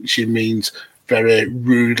think she means very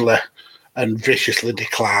rudely and viciously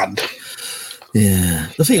declined. Yeah.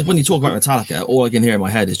 The thing is, when you talk about Metallica, all I can hear in my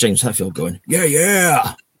head is James Hetfield going, yeah,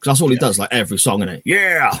 yeah. Because that's all he does, like every song in it.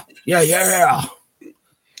 Yeah, yeah, yeah.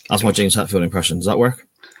 That's my James Hetfield impression. Does that work?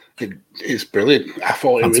 It's brilliant. I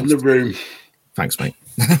thought you were in the room. Thanks, mate.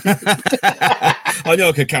 I know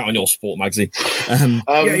I could count on your support, Magsy.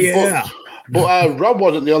 Yeah. But Rob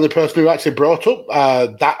wasn't the only person who actually brought up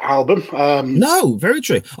that album. No, very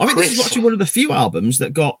true. I think this is actually one of the few albums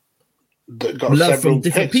that got love from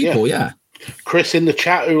different people, yeah. Chris in the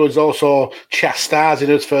chat, who was also chastising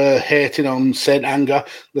us for hating on Saint Anger.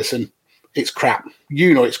 Listen, it's crap.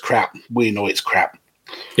 You know it's crap. We know it's crap.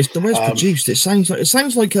 It's the way it's produced. It sounds like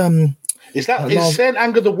is Saint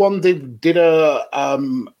Anger the one that did a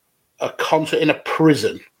concert in a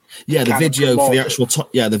prison? Yeah, the video for the actual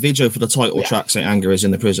the video for the title track, Saint Anger, is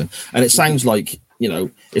in the prison, and it sounds like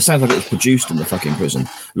it sounds like it's produced in the fucking prison.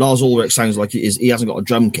 Lars Ulrich sounds like he hasn't got a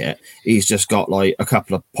drum kit. He's just got like a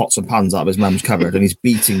couple of pots and pans out of his mum's cupboard, and he's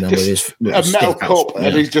beating them with his a metal cup,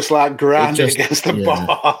 and he's just like grinding against the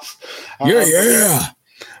bars. Yeah.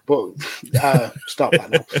 But stop that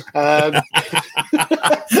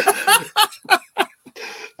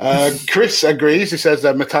now. Chris agrees. He says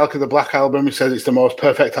that Metallica, the Black Album, he says it's the most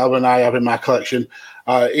perfect album I have in my collection.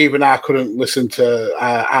 Even I couldn't listen to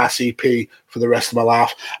RCP for the rest of my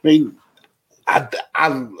life. I mean,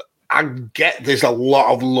 I get there's a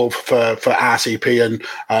lot of love for RCP, and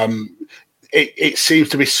it seems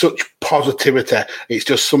to be such positivity. It's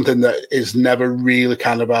just something that is never really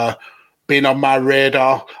kind of been on my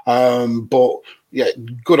radar. But yeah,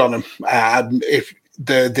 good on him. If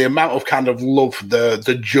the amount of kind of love the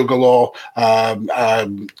Juggalo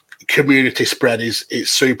community spread is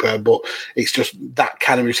super, but it's just that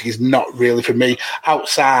kind of music is not really for me.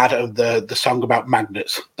 Outside of the song about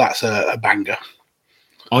magnets, that's a banger.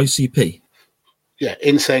 ICP. Yeah,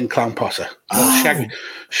 Insane Clown Posse.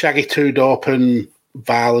 Shaggy Two Dope and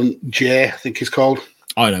Violent J, I think he's called.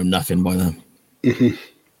 I know nothing by them. Mm-hmm.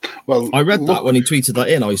 Well, I read that when he tweeted that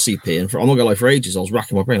in ICP, and I'm not gonna lie, for ages I was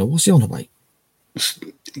racking my brain. Like, what's he on about?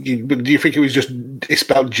 Do you think it was just he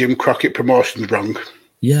spelled Jim Crockett Promotions wrong?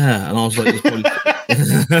 Yeah, and I was like,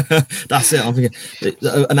 that's it. I'm thinking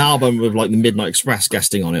an album with like the Midnight Express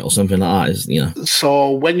guesting on it or something like that is, you know.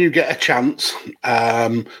 So when you get a chance,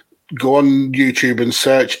 go on YouTube and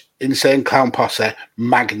search Insane Clown Posse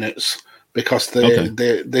Magnets, because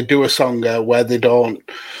they do a song where they don't.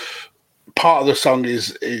 Part of the song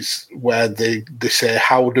is where they say,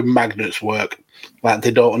 how do magnets work? Like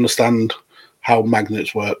they don't understand how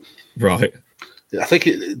magnets work. Right. I think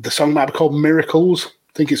the song might be called Miracles.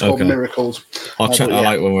 I think it's called Miracles. I'll check that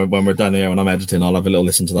out when we're done here and I'm editing. I'll have a little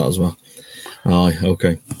listen to that as well. Oh,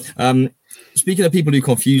 okay. Speaking of people who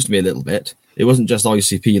confused me a little bit, it wasn't just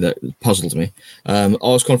ICP that puzzled me. I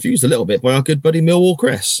was confused a little bit by our good buddy Millwall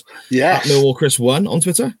Chris. Yes. At Millwall Chris 1 on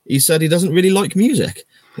Twitter. He said he doesn't really like music.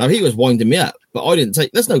 Now he was winding me up, but I didn't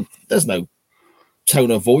take. There's no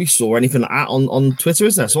tone of voice or anything like that on Twitter,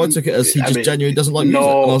 is there? So I took it as he genuinely doesn't like music.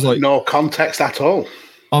 And I was like, no context at all.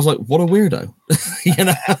 I was like, what a weirdo. You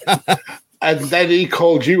know? And then he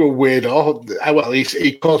called you a weirdo. Well,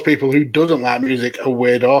 he calls people who doesn't like music a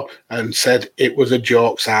weirdo and said it was a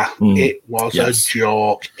joke, sir. It was a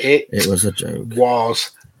joke. It was a joke.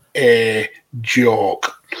 Was a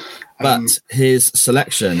joke. But his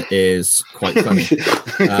selection is quite funny.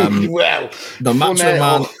 Well, the Macho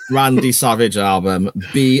Man Randy Savage album,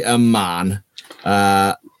 Be a Man.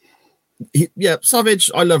 Savage.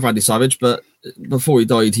 I love Randy Savage, but before he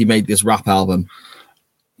died, he made this rap album.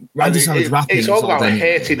 Randy Savage rapping. It's all about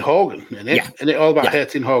hating Hogan, isn't it? Yeah. Isn't it all about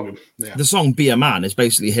hating Hogan? Yeah. The song Be a Man is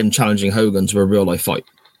basically him challenging Hogan to a real life fight.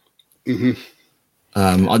 Mm-hmm.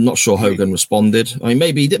 I'm not sure Hogan responded. I mean,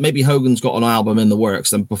 maybe Hogan's got an album in the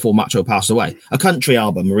works then before Macho passed away. A country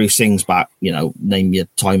album where he sings back, you know, name your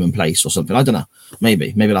time and place or something. I don't know.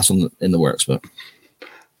 Maybe that's in the works, but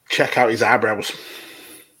check out his eyebrows.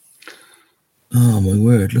 Oh my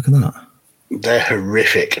word, look at that. They're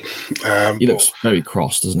horrific. He looks very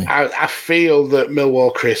cross, doesn't he? I feel that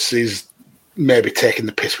Millwall Chris is maybe taking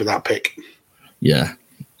the piss with that pick. Yeah.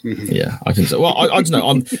 Mm-hmm. Yeah, I think so. Well, I don't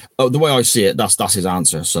know. The way I see it, that's his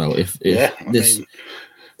answer. So if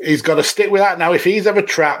he's got to stick with that now. If he's ever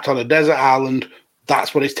trapped on a desert island,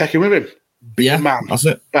 that's what he's taking with him. Be a man. That's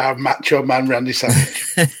it. Macho Man Randy Savage.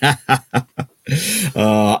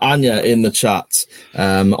 Anya in the chat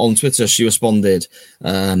on Twitter, she responded,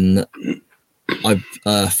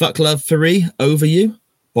 "Fuck Love Free Over You"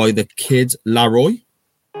 by the Kid Laroi.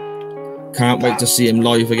 Can't wait to see him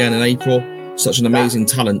live again in April. Such an amazing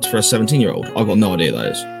talent for a 17-year-old. I've got no idea who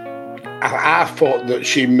that is. I thought that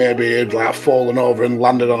she maybe had fallen over and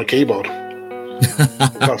landed on a keyboard.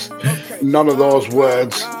 Because none of those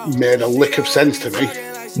words made a lick of sense to me.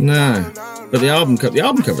 No. But the album cover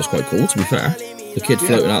is quite cool, to be fair. The kid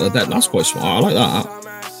floating out of the bed, that's quite smart. I like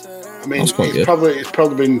that. I mean, it's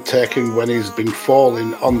probably been taken when he's been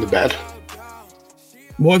falling on the bed.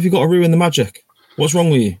 Why have you got to ruin the magic? What's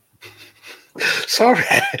wrong with you? Sorry,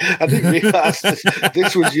 I didn't realise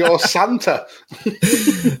this was your Santa.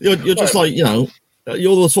 You're just like, you know,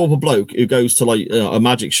 you're the sort of bloke who goes to like a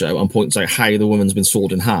magic show and points out how the woman's been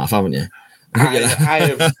sawed in half, haven't you?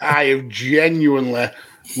 I have genuinely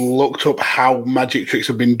looked up how magic tricks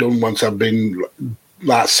have been done once I've been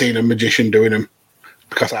like seen a magician doing them.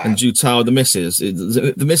 And you tell the missus?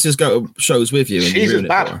 The missus go to shows with you. And she's as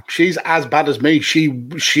bad. She's as bad as me.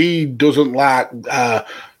 She doesn't like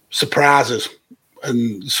surprises,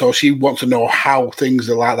 and so she wants to know how things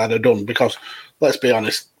like that are done. Because let's be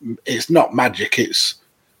honest, it's not magic. It's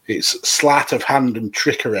sleight of hand and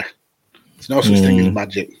trickery. There's no such thing as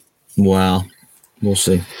magic. Wow, we'll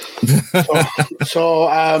see. so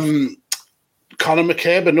Conor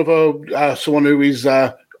McCabe, another someone who is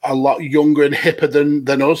a lot younger and hipper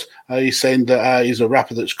than us. He's saying that he's a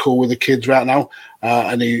rapper that's cool with the kids right now,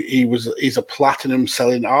 and he's a platinum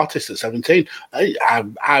selling artist at 17.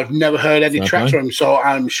 I've never heard any tracks from him, so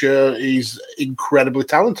I'm sure he's incredibly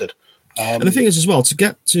talented. And the thing is, as well, to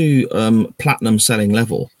get to platinum selling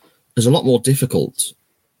level is a lot more difficult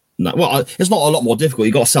No, well, it's not a lot more difficult.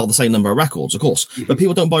 You've got to sell the same number of records, of course, but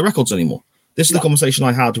people don't buy records anymore. This is the conversation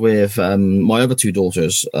I had with my other two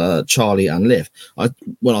daughters, Charlie and Liv.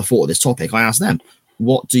 When I thought of this topic, I asked them,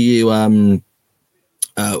 "What do you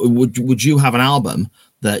would you have an album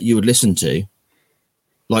that you would listen to,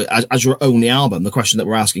 like as your only album?" The question that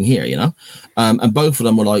we're asking here, you know, and both of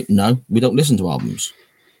them were like, "No, we don't listen to albums.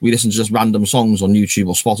 We listen to just random songs on YouTube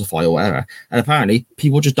or Spotify or whatever." And apparently,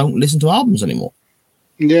 people just don't listen to albums anymore.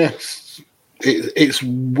 Yes, it's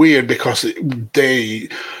weird because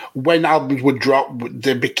when albums would drop,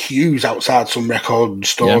 there'd be queues outside some record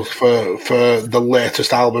stores for the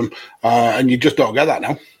latest album, and you just don't get that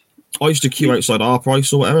now. I used to queue outside Our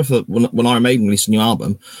Price or whatever for when Iron Maiden released a new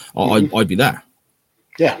album. I'd be there.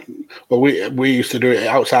 Yeah, well, we used to do it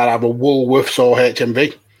outside either Woolworths or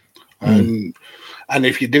HMV, and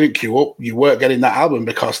if you didn't queue up, you weren't getting that album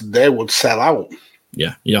because they would sell out.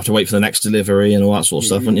 Yeah, you have to wait for the next delivery and all that sort of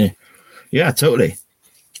stuff, wouldn't you? Yeah, totally.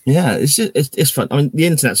 Yeah, it's fun. I mean, the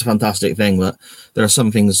internet's a fantastic thing, but there are some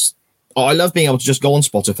things. I love being able to just go on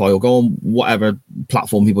Spotify or go on whatever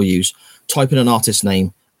platform people use, type in an artist's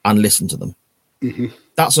name, and listen to them.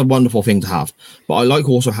 That's a wonderful thing to have. But I like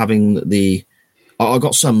also having I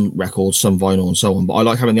got some records, some vinyl, and so on. But I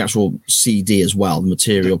like having the actual CD as well, the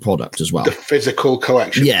material product as well, the physical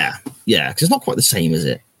collection. Yeah, because it's not quite the same, is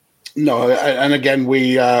it? No, and again,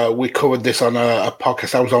 we covered this on a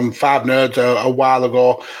podcast. I was on Five Nerds a while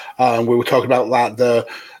ago, and we were talking about like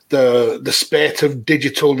the spate of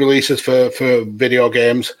digital releases for video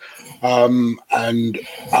games. And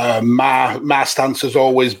my stance has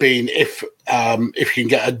always been if you can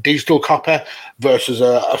get a digital copy versus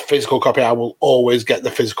a physical copy, I will always get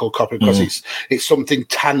the physical copy because it's something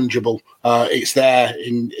tangible. It's there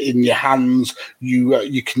in your hands.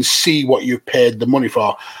 You can see what you've paid the money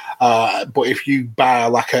for. But if you buy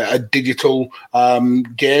like a digital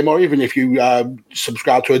game, or even if you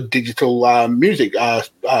subscribe to a digital music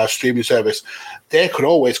streaming service, they could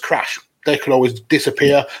always crash. They could always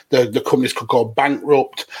disappear. The companies could go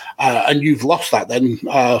bankrupt, and you've lost that then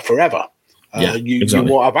forever. You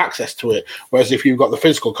won't have access to it. Whereas if you've got the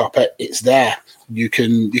physical copy, it's there. You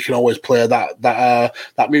can always play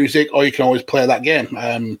that music, or you can always play that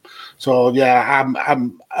game. So yeah,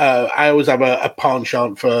 I always have a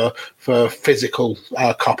penchant for physical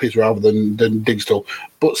copies rather than digital.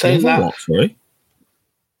 But saying that, sorry,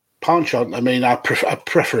 penchant, I mean a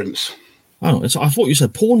preference. Oh, I thought you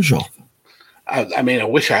said pawn shop. I mean, I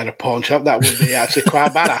wish I had a pawn shop. That would be actually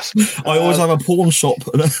quite badass. I always have a pawn shop.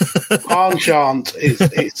 Penchant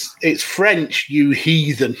it's French, you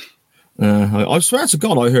heathen. I swear to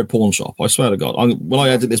God, I heard pawn shop. I swear to God. When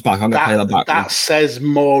I edit this back, I'm going to play that back. That says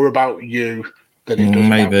more about you than it does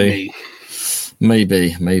about me.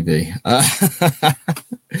 Maybe.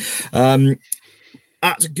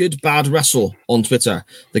 At Good Bad Wrestle on Twitter,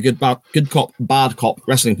 the Good Cop Bad Cop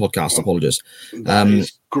Wrestling Podcast. Apologies. That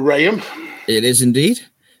is Graham. It is indeed.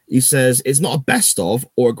 He says it's not a best of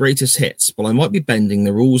or a greatest hits, but I might be bending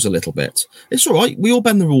the rules a little bit. It's all right. We all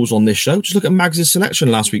bend the rules on this show. Just look at Mags'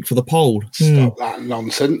 selection last week for the poll. Stop that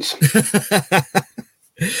nonsense.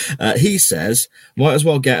 He says, might as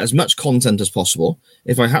well get as much content as possible.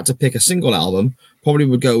 If I had to pick a single album, probably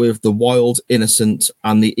would go with The Wild, Innocent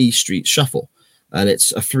and the E Street Shuffle. And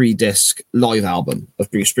it's a 3-disc live album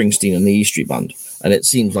of Bruce Springsteen and the E Street Band. And it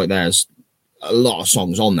seems like there's a lot of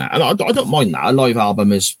songs on there. And I don't mind that. A live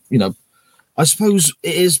album is, I suppose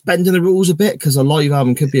it is bending the rules a bit because a live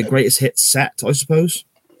album could be a greatest hit set, I suppose.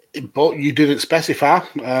 But you didn't specify.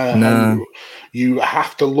 No. You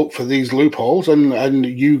have to look for these loopholes, and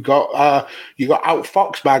you got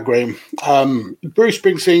outfoxed by Graham. Bruce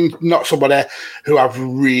Springsteen, not somebody who I've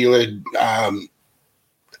really...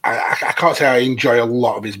 I can't say I enjoy a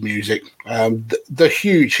lot of his music. The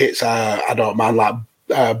huge hits I don't mind, like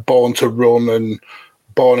Born to Run and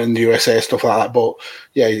Born in the USA, stuff like that. But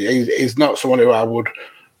yeah, he's not someone who I would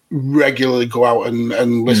regularly go out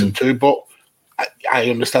and listen to. But I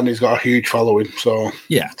understand he's got a huge following. So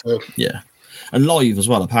yeah. And live as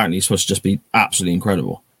well, apparently he's supposed to just be absolutely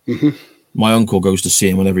incredible. Mm-hmm. My uncle goes to see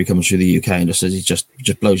him whenever he comes through the UK and just says he just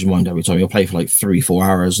blows your mind every time. He'll play for like 3-4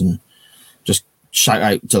 hours and just shout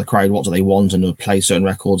out to the crowd what do they want and play certain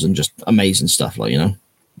records and just amazing stuff,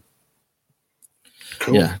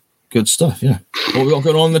 Cool. Yeah, good stuff. Yeah, what we got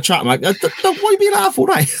going on in the chat, Mike? Why are you being laughing,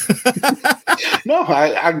 right? No,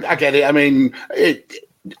 I get it. I mean,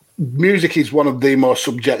 music is one of the most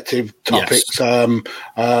subjective topics. Yes.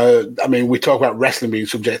 I mean, we talk about wrestling being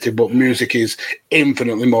subjective, but music is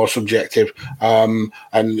infinitely more subjective. And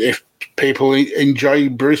if people enjoy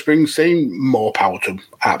Bruce Springsteen, more power to them.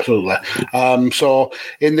 Absolutely. So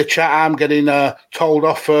in the chat, I'm getting told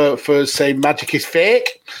off for saying magic is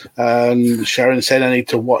fake. And Sharon said I need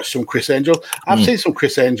to watch some Chris Angel. I've seen some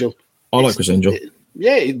Chris Angel. I like Chris Angel.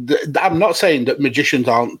 I'm not saying that magicians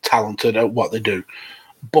aren't talented at what they do,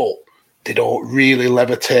 but they don't really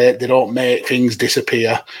levitate. They don't make things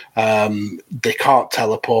disappear. They can't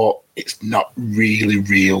teleport. It's not really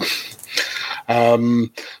real.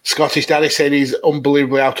 Scottish Daddy saying he's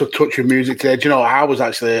unbelievably out of touch with music today. Do you know, I was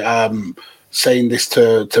actually saying this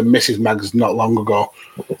to Mrs. Mags not long ago.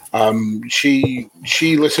 She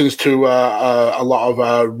listens to a lot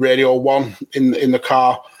of Radio 1 in the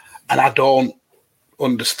car, and I don't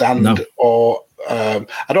understand or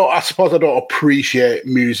I suppose I don't appreciate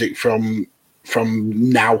music from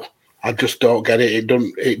now. I just don't get it.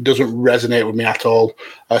 It doesn't resonate with me at all,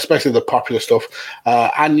 especially the popular stuff.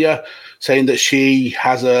 Anya saying that she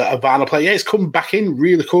has a vinyl player. Yeah, it's come back in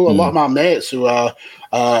really cool. A lot of my mates who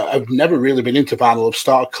have never really been into vinyl have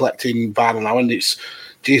started collecting vinyl now, and it's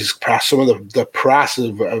Jesus Christ. Some of the prices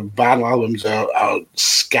of vinyl albums are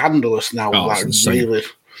scandalous now. Really.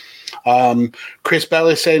 Chris Bell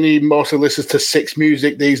is saying he mostly listens to Six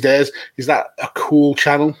Music these days. Is that a cool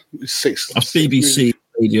channel? Six. That's BBC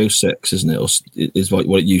Radio 6, isn't it? Or is what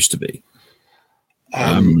it used to be.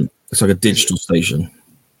 It's like a digital station.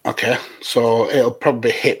 Okay, so it'll probably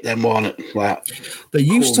hit them, won't it? Like, they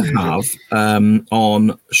used to have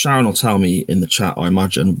on, Sharon will tell me in the chat, I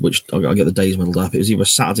imagine, which I get the days muddled up. It was either a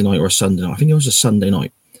Saturday night or a Sunday night. I think it was a Sunday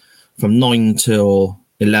night from 9 till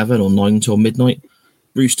 11 or 9 till midnight.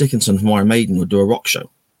 Bruce Dickinson from Iron Maiden would do a rock show.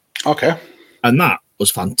 Okay. And that was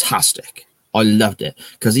fantastic. I loved it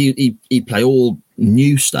because he'd play all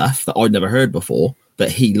new stuff that I'd never heard before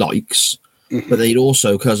that he likes. Mm-hmm. But they'd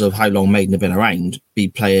also, because of how long Maiden have been around, be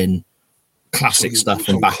playing classic stuff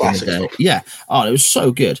from back in the day. Stuff. Yeah. Oh, it was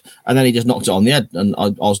so good. And then he just knocked it on the head, and I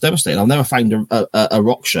was devastated. I've never found a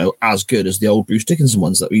rock show as good as the old Bruce Dickinson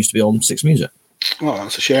ones that used to be on Six Music. Oh,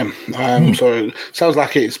 that's a shame. So it sounds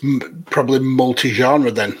like it's probably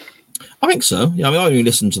multi-genre then. I think so. Yeah, I mean, I only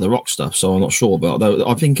listen to the rock stuff, so I'm not sure. But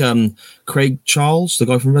I think Craig Charles, the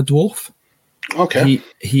guy from Red Dwarf,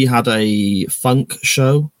 he had a funk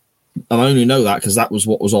show. And I only know that because that was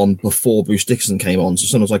what was on before Bruce Dickinson came on. So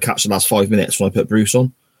sometimes I catch the last 5 minutes when I put Bruce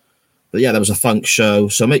on. But yeah, there was a funk show.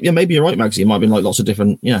 So maybe you're right, Magsy. It might have been like lots of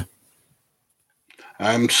different,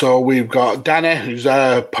 So we've got Danny, who's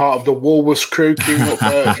part of the Woolworths crew, queuing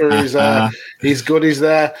up for his goodies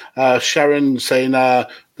there. Sharon saying that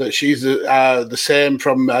she's the same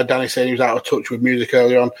from Danny saying he was out of touch with music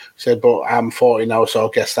earlier on. Said, but I'm 40 now, so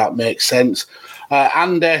I guess that makes sense.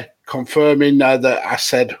 Andy confirming that I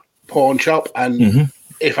said pawn shop, and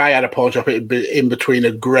if I had a pawn shop, it'd be in between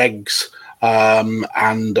a Greg's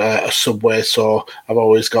and a Subway. So I've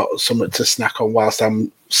always got something to snack on whilst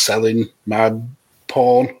I'm selling my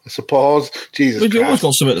porn, I suppose. Jesus Christ. You always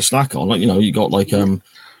got something to snack on, like you got like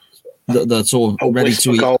the sort of ready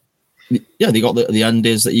to eat. Gold. Yeah, they got the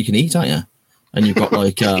undies that you can eat, haven't you? And you've got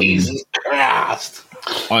like Jesus Christ.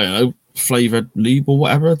 I don't know, flavoured lube or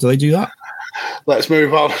whatever. Do they do that? Let's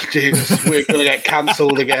move on. Jesus, we're going to get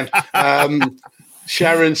cancelled again.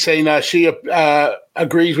 Sharon saying she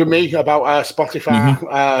agrees with me about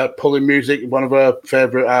Spotify pulling music. One of her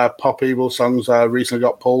favourite Pop Evil songs recently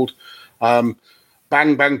got pulled. Bang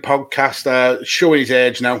Bang Podcast showing his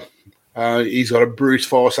age now. He's got a Bruce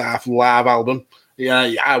Forsyth live album.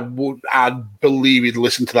 Yeah, I'd believe he'd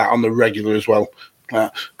listen to that on the regular as well.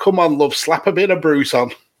 Come on, love, slap a bit of Bruce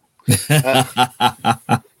on.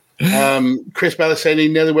 Chris Bell saying he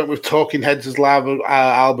nearly went with Talking Heads' live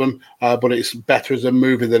album, but it's better as a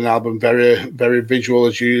movie than an album. Very, very visual,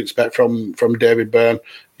 as you expect from David Byrne.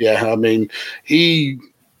 Yeah, I mean, he,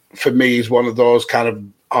 for me, is one of those kind of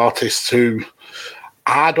artists who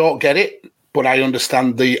I don't get it, but I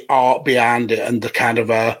understand the art behind it and the kind of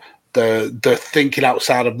the thinking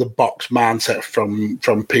outside of the box mindset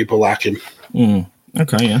from people like him.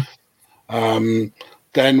 Okay, yeah.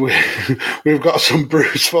 Then we've got some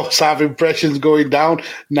Bruce Forsyth impressions going down.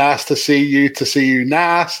 Nice to see you,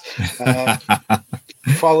 nice.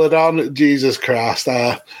 Followed on, Jesus Christ.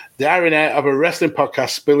 The irony of a wrestling podcast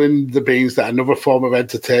spilling the beans that another form of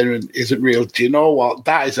entertainment isn't real. Do you know what?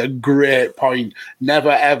 That is a great point.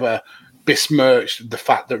 Never, ever besmirch the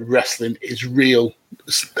fact that wrestling is real.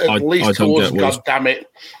 At least to us, God damn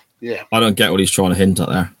it. Yeah. I don't get what he's trying to hint at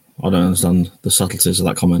there. I don't understand the subtleties of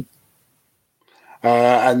that comment.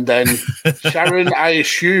 And then Sharon, I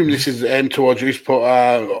assume this is aimed towards you, but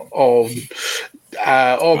oh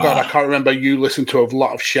God, I can't remember. You listen to a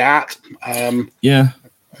lot of Shart.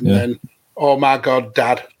 Then "Oh my God,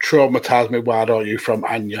 Dad, traumatise me, why don't you?" from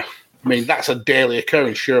Anya. I mean, that's a daily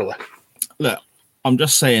occurrence, surely. Look, I'm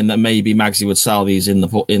just saying that maybe Magsy would sell these in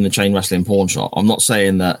the chain wrestling pawn shop. I'm not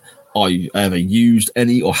saying that I ever used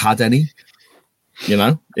any or had any. You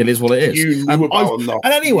know, it is what it is. You knew about them, though.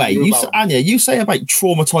 And anyway, Anya, you say about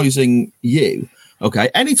traumatizing you. Okay,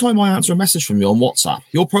 anytime I answer a message from you on WhatsApp,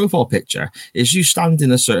 your profile picture is you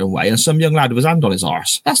standing a certain way and some young lad with his hand on his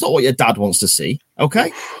arse. That's not what your dad wants to see.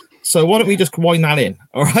 Okay, so why don't we just wind that in?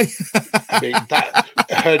 All right. I mean,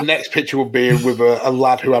 her next picture would be with a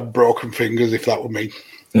lad who had broken fingers, if that were me.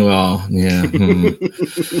 Well, yeah.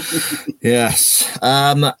 Yes.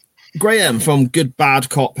 Graham from Good Bad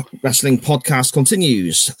Cop Wrestling Podcast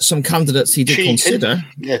continues. Some candidates he did consider.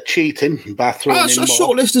 Yeah, cheating by throwing in a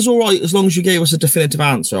short list is all right as long as you gave us a definitive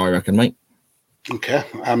answer, I reckon, mate. Okay.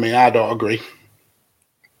 I mean, I don't agree.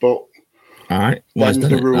 But all right. Well,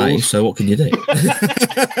 the rules. So what can you do?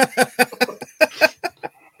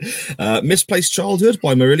 Misplaced Childhood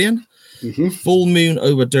by Marillion. Mm-hmm. Full Moon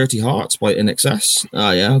Over Dirty Hearts by InXS.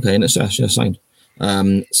 Oh, yeah, okay, InXS, yeah, signed.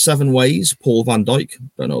 7 Ways, Paul Van Dyke.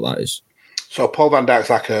 Don't know what that is. So Paul Van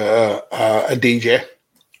Dyke's like a DJ.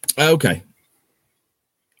 Okay.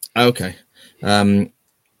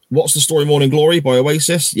 What's the Story Morning Glory by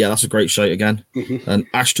Oasis? Yeah, that's a great shout again. Mm-hmm.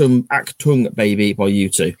 And Achtung Baby by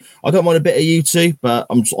U2. I don't mind a bit of U2, but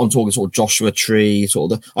I'm talking sort of Joshua Tree,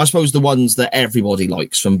 sort of I suppose the ones that everybody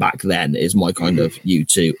likes from back then is my kind of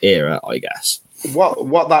U2 era, I guess.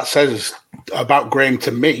 What that says about Graham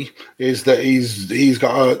to me is that he's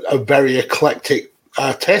got a very eclectic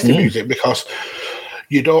taste in music, because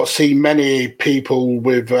you don't see many people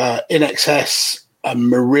with InXS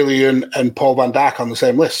and Marillion and Paul Van Dyke on the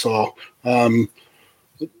same list. So, I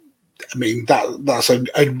mean, that's a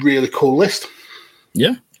really cool list.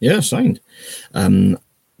 Yeah, signed.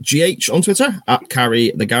 GH on Twitter, @Carry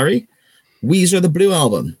the Gary. Weezer, the Blue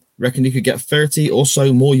Album. Reckon you could get 30 or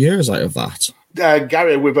so more years out of that.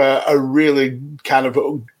 Gary, with a really kind of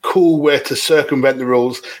cool way to circumvent the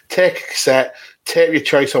rules, take a cassette, take your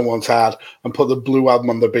choice on one side, and put the Blue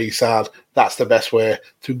Album on the B side. That's the best way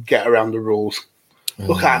to get around the rules.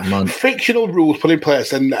 Look at fictional rules put in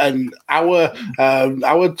place, and our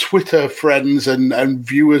Twitter friends and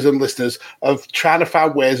viewers and listeners are trying to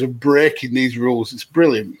find ways of breaking these rules. It's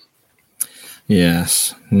brilliant.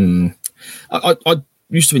 Yes. I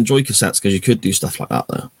used to enjoy cassettes because you could do stuff like that,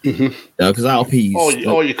 though. Mm-hmm. Because LPs,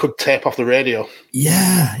 or you could tape off the radio.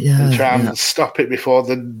 Yeah, and try and stop it before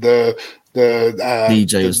the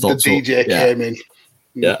DJ came in.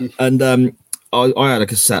 Yeah, and I had a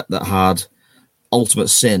cassette that had Ultimate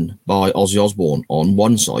Sin by Ozzy Osbourne on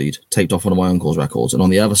one side, taped off one of my uncle's records, and on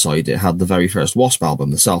the other side it had the very first Wasp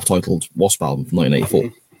album, the self-titled Wasp album from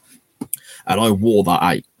 1984. And I wore that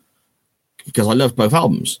out because I loved both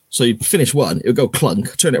albums. So you finish one, it would go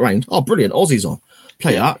clunk, turn it around, oh brilliant, Ozzy's on.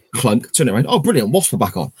 Play that, clunk, turn it around, oh brilliant, Wasp are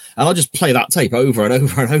back on. And I just play that tape over and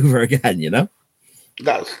over and over again, you know?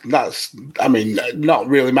 That's I mean, not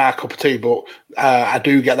really my cup of tea, but I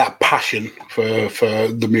do get that passion for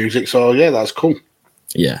the music. So yeah, that's cool.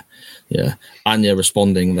 Yeah. Anya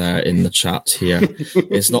responding there in the chat here.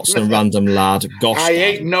 It's not some random lad. Gosh, I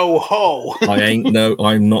ain't no hoe.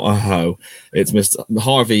 I'm not a hoe. It's Mr.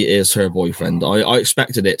 Harvey is her boyfriend. I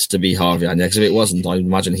expected it to be Harvey, Anya, because if it wasn't, I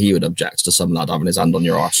imagine he would object to some lad having his hand on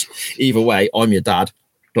your arse. Either way, I'm your dad.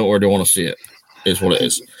 Don't really want to see it. It's what it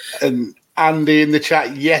is. And Andy in the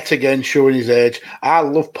chat yet again showing his age. I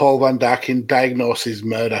love Paul Van Dyke in Diagnosis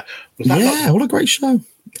Murder. What a great show.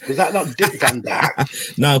 Was that not Dick Van Dyke?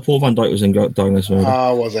 No, Paul Van Dyke was in Diagnosis Murder.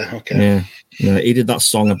 Oh, was it? Okay. Yeah. He did that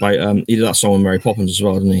song about he did that song with Mary Poppins as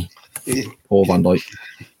well, didn't he? Paul Van Dyke.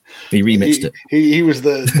 He remixed it. He was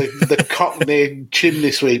the Cockney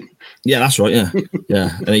chimney sweep. Yeah, that's right.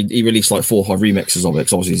 Yeah. And he released like 4 or 5 remixes of it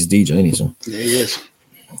because obviously he's a DJ, isn't he? So. Yeah, he is.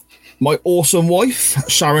 My awesome wife,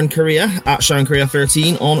 Sharon Correa,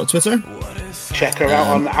 @SharonCorrea13 on Twitter. Check her out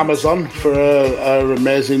on Amazon for her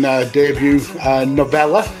amazing debut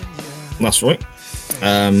novella. That's right.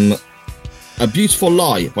 A Beautiful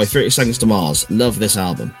Lie by 30 Seconds to Mars. Love this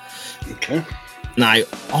album. Okay. Now,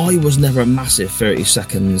 I was never a massive 30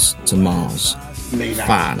 Seconds to Mars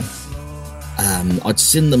fan. I'd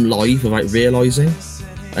seen them live without realising.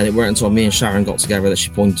 And it weren't until me and Sharon got together that she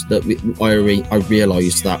pointed that I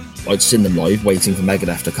realised that I'd seen them live, waiting for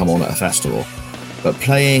Megadeth to come on at a festival. But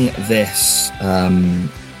playing this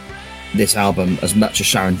this album as much as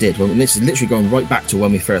Sharon did, this is literally going right back to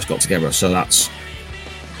when we first got together. So that's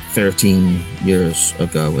 13 years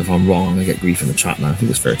ago. If I'm wrong, I'm gonna get grief in the chat now. I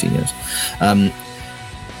think it's 13 years.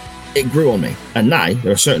 It grew on me, and now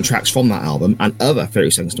there are certain tracks from that album and other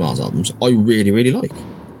 30 Seconds to Mars albums I really, really like.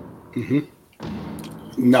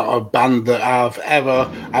 Not a band that I've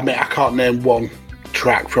ever. I mean, I can't name one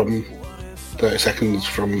track from 30 Seconds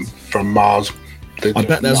from Mars. I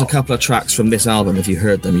bet there's a couple of tracks from this album. If you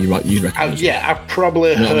heard them, you recognise. Yeah, I've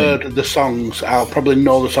probably heard the songs. I'll probably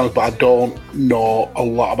know the songs, but I don't know a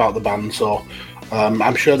lot about the band. So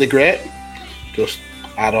I'm sure they're great. Just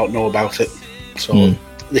I don't know about it. So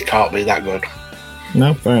they can't be that good.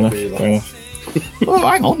 No, fair enough. Fair enough. Oh,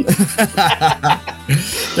 hang on.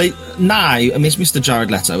 Now, I mean, it's Mr.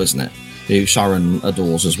 Jared Leto, isn't it? Who Sharon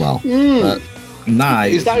adores as well. But now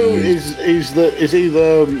is he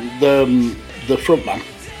the front man?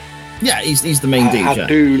 Yeah, he's the main DJ.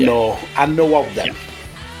 I know of them.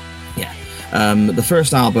 Yeah. The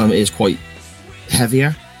first album is quite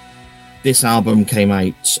heavier. This album came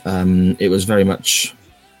out. It was very much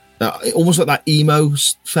almost like that emo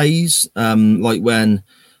phase, like when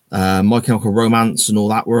My Chemical Romance and all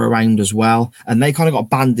that were around as well, and they kind of got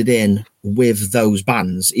banded in with those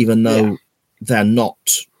bands, even though they're not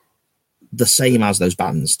the same as those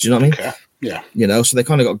bands. Do you know what I mean? Okay. Yeah. You know, so they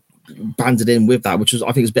kind of got banded in with that, which is,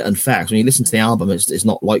 I think, is a bit unfair. Because when you listen to the album, it's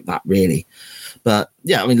not like that really. But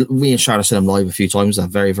yeah, I mean, me and Sharon have seen him live a few times. They're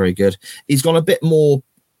very, very good. He's gone a bit more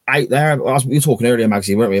out there. As we were talking earlier,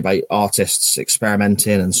 Magsy, weren't we, about artists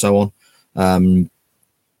experimenting and so on.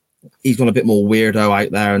 He's gone a bit more weirdo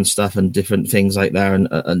out there and stuff, and different things out there,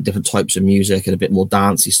 and different types of music, and a bit more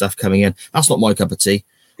dancey stuff coming in. That's not my cup of tea.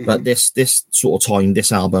 But this sort of time,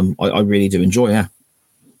 this album, I really do enjoy. Yeah.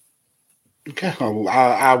 Okay,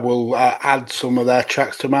 I will add some of their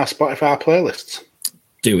tracks to my Spotify playlists.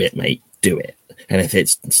 Do it, mate. Do it. And if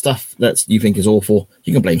it's stuff that you think is awful,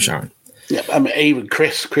 you can blame Sharon. Yeah, I mean, even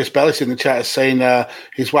Chris Bellis in the chat is saying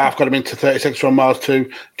his wife got him into 30 Seconds from Mars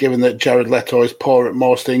too, given that Jared Leto is poor at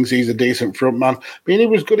most things. He's a decent frontman. I mean, he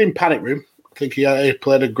was good in Panic Room. I think he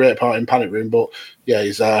played a great part in Panic Room, but yeah,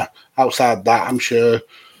 he's outside that, I'm sure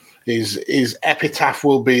his epitaph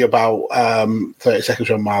will be about 30 Seconds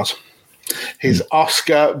from Mars. His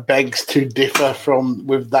Oscar begs to differ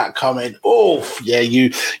with that comment. Oh, yeah,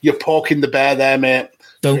 you're poking the bear there, mate.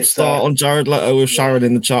 Don't start on Jared Leto with Sharon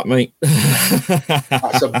in the chat, mate.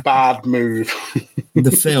 That's a bad move.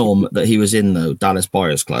 The film that he was in, though, Dallas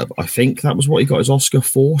Buyers Club, I think that was what he got his Oscar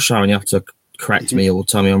for. Sharon, you have to correct me or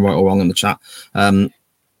tell me I'm right or wrong in the chat.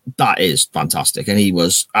 That is fantastic. And he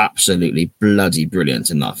was absolutely bloody brilliant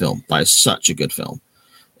in that film. That is such a good film.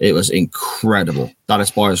 It was incredible.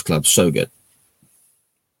 Dallas Buyers Club, so good.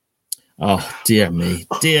 Oh, dear me.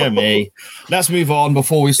 Dear me. Let's move on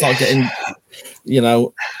before we start getting, you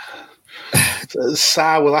know.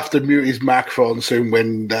 Sar will have to mute his microphone soon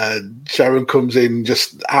when Sharon comes in,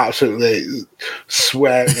 just absolutely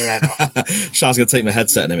swearing her head off. Sharon's going to take my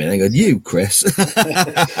headset in a minute and go, you, Chris.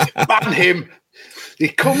 Ban him. He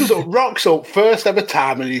comes up, rocks up, first ever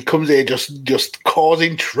time, and he comes here just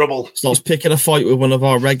causing trouble. Starts picking a fight with one of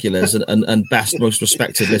our regulars and best, most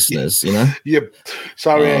respected listeners, you know? You're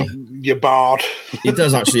barred. He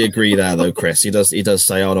does actually agree there, though, Chris. He does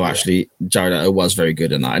say, oh, no, actually, Jared Leto was very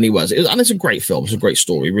good in that. And he was. And it's a great film. It's a great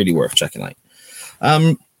story. Really worth checking out.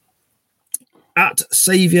 At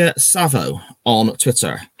Saviour Savo on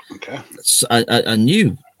Twitter. Okay. It's a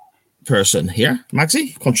new person here,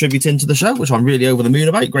 Magsy, contributing to the show, which I'm really over the moon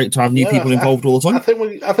about. Great to have new people involved all the time. I think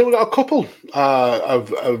we got a couple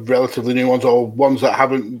of relatively new ones, or ones that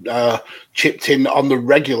haven't chipped in on the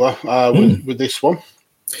regular with this one.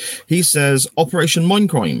 He says Operation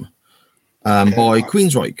Mindcrime by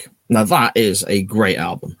Queensryche. Now that is a great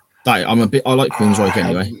album. I like Queensryche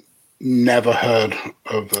anyway. Never heard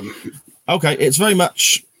of them. Okay, it's very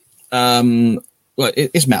much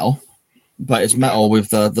it's metal. But it's metal with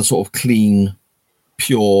the sort of clean,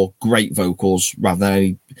 pure, great vocals rather than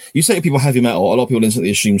any. You say to people heavy metal, a lot of people instantly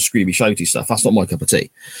assume screamy, shouty stuff. That's not my cup of tea.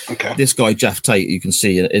 Okay. This guy, Jeff Tate, you can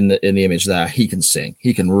see in the image there, he can sing.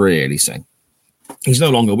 He can really sing. He's no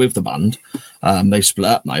longer with the band. They split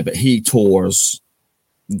up now, but he tours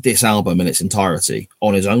this album in its entirety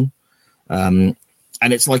on his own. And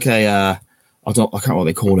it's like I can't remember what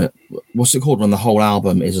they call it. What's it called when the whole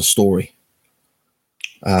album is a story?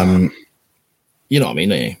 You know what I mean,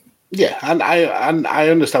 don't you? Yeah, and I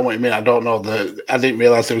understand what you mean. I don't know I didn't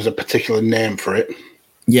realise there was a particular name for it.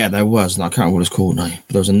 Yeah, there was. And I can't remember what it's called now. But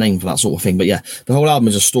there was a name for that sort of thing. But yeah, the whole album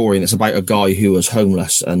is a story, and it's about a guy who was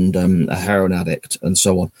homeless and a heroin addict and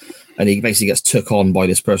so on. And he basically gets took on by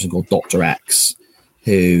this person called Dr. X,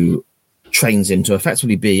 who trains him to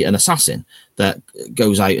effectively be an assassin that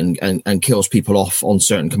goes out and kills people off on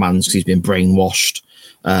certain commands because he's been brainwashed.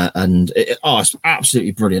 It's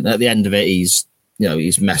absolutely brilliant. At the end of it, he's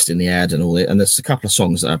messed in the head and all that. And there's a couple of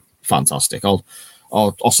songs that are fantastic. I'll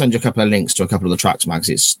I'll send you a couple of links to a couple of the tracks, Mags.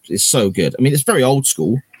 It's so good. I mean, it's very old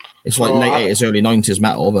school. It's like late 80s, early 90s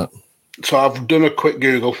metal, but... So I've done a quick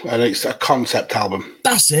Google, and it's a concept album.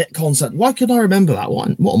 That's it, concept. Why couldn't I remember that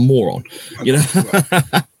one? What a moron. You know?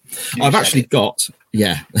 I've actually got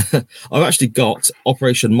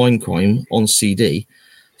Operation Mindcrime on CD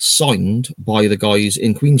signed by the guys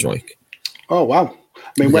in Queensryche. Oh, wow.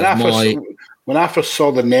 I mean, when I first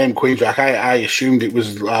saw the name Queensryche, I assumed it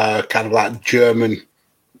was kind of like German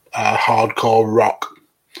hardcore rock.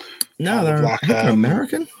 No, they're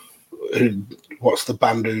American. What's the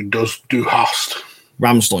band who does Du Hast?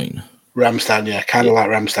 Rammstein, yeah, kind of like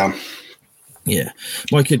Rammstein. Yeah,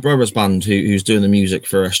 my kid brother's band who's doing the music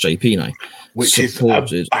for SJP now, which is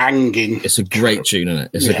banging. It's a great tune, isn't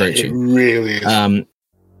it? It's a great tune. It really is.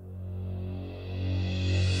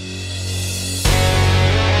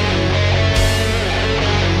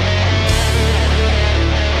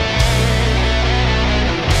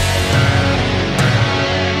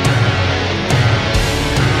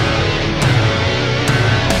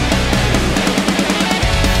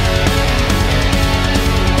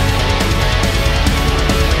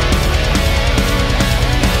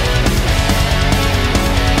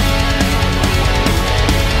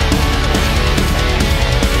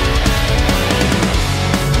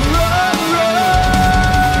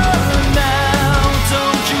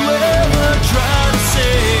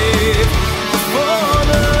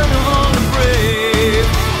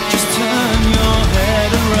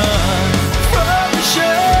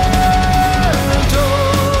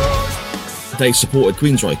 They supported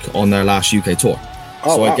Queensryche on their last UK tour.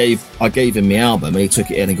 Oh, so wow. I gave him the album, and he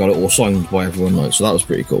took it in and got it all signed by everyone. Like, so that was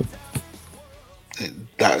pretty cool.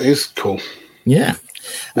 That is cool. Yeah.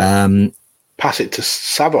 Pass it to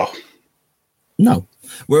Sabo. No.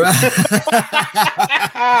 We're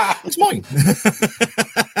it's mine.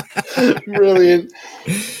 Brilliant.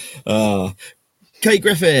 K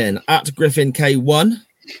Griffin at Griffin K1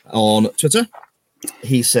 on Twitter.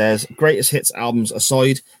 He says, greatest hits albums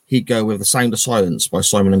aside, he'd go with The Sound of Silence by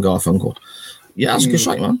Simon and Garfunkel. Yeah, that's a good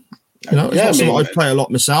shot, man. You know, it's not something I'd play a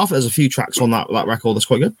lot myself. There's a few tracks on that record that's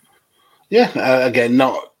quite good. Yeah, again,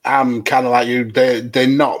 I'm kind of like you. They're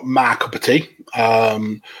not my cup of tea,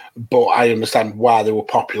 but I understand why they were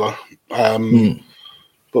popular.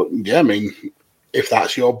 But yeah, I mean, if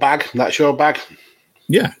that's your bag, that's your bag.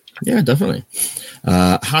 Yeah, definitely.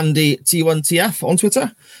 Handy T1TF on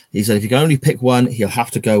Twitter. He said if you can only pick one, he'll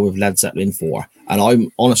have to go with Led Zeppelin 4. And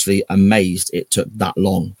I'm honestly amazed it took that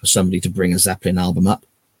long for somebody to bring a Zeppelin album up.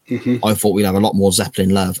 Mm-hmm. I thought we'd have a lot more Zeppelin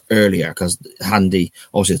love earlier because Handy,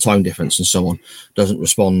 obviously the time difference and so on, doesn't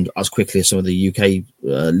respond as quickly as some of the UK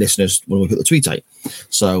listeners when we put the tweet out.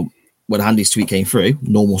 So when Handy's tweet came through,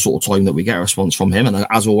 normal sort of time that we get a response from him. And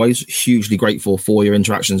as always, hugely grateful for your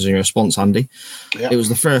interactions and your response, Handy. Yeah. It was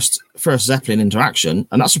the first Zeppelin interaction,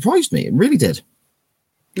 and that surprised me. It really did.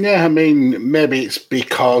 Yeah, I mean, maybe it's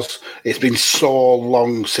because it's been so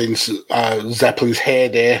long since Zeppelin's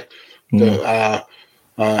heyday that,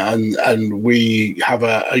 and we have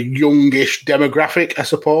a youngish demographic, I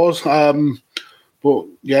suppose. But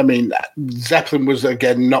yeah, I mean, Zeppelin was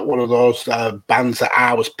again not one of those bands that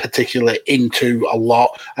I was particularly into a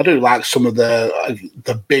lot. I do like some of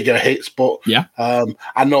the bigger hits, but yeah,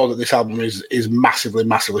 I know that this album is massively,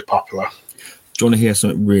 massively popular. Do you want to hear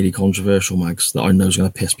something really controversial, Mags, that I know is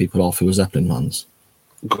going to piss people off who are Zeppelin fans?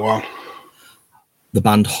 Go on. The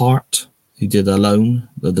band Heart, who did Alone,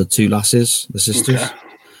 the two lasses, the sisters,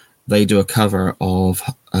 they do a cover of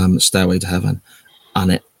Stairway to Heaven,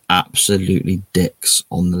 and it absolutely dicks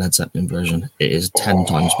on the Led Zeppelin version. It is 10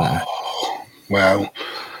 times better. Well,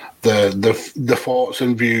 the thoughts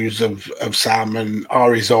and views of Sam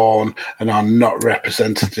are his own and are not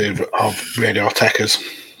representative of Radiotheca's.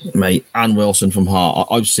 Mate, Ann Wilson from Heart.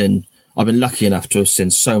 I've been lucky enough to have seen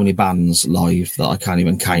so many bands live that I can't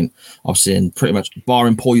even count. I've seen pretty much,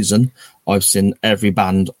 barring Poison, I've seen every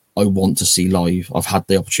band I want to see live. I've had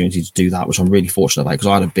the opportunity to do that, which I'm really fortunate about because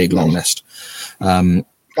I had a big long list.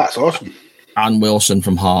 That's awesome. Ann Wilson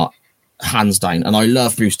from Heart, hands down. And I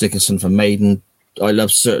love Bruce Dickinson from Maiden. I love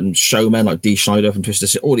certain showmen like Dee Schneider from Twisted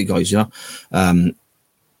Sister, all the guys, you know.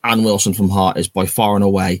 Ann Wilson from Heart is by far and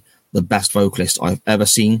away the best vocalist I've ever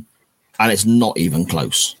seen, and it's not even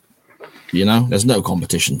close. You know, there's no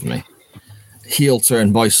competition for me. Heel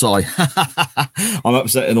turn by Psy. I'm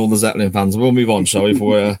upsetting all the Zeppelin fans. We'll move on, shall we?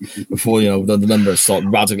 Before you know the numbers start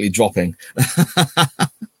radically dropping.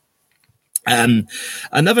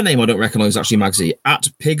 Another name I don't recognise actually, Magsy, at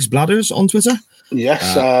Pigs Bladders on Twitter.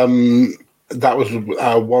 Yes, that was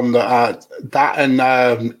one that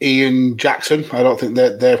and Ian Jackson. I don't think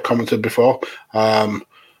they've commented before.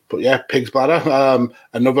 yeah, Pig's Bladder,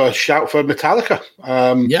 another shout for Metallica.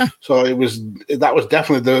 So that was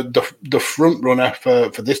definitely the front runner for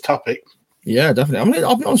this topic. Yeah, definitely. I mean,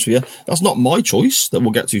 I'll be honest with you, that's not my choice that we'll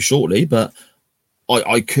get to shortly, but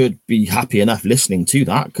I could be happy enough listening to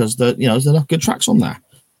that because there's enough good tracks on there.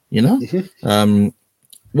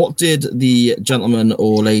 What did the gentleman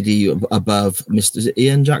or lady above Mr.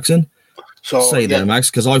 Ian Jackson say there, Max?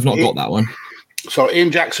 Because I've not got that one. So Ian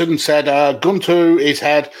Jackson said, gun to his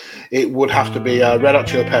head, it would have to be Red Hot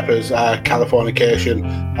Chili Peppers, Californication.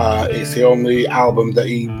 It's the only album that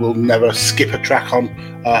he will never skip a track on,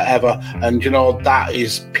 ever. And, that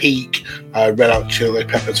is peak Red Hot Chili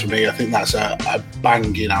Peppers for me. I think that's a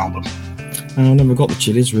banging album. I never got the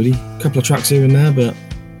Chili's, really. A couple of tracks here and there, but...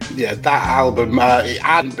 Yeah, that album,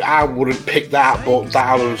 I wouldn't pick that, but that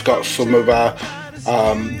album's got some of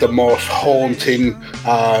the most haunting...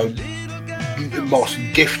 most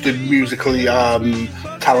gifted, musically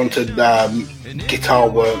talented guitar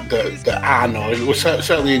work that I know. It was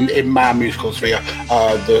certainly in my musical sphere.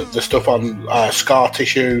 The stuff on Scar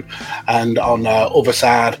Tissue and on Other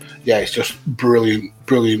Side, yeah, it's just brilliant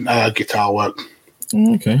guitar work.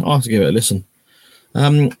 Okay, I'll have to give it a listen.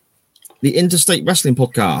 The Interstate Wrestling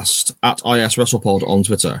Podcast at IS WrestlePod on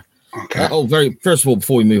Twitter. Okay. First of all,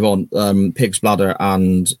 before we move on, Pig's Bladder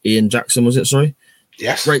and Ian Jackson, was it? Sorry.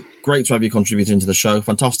 Yes. Great to have you contributing to the show.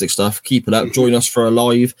 Fantastic stuff. Keep it up. Join us for a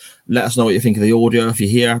live. Let us know what you think of the audio. If you're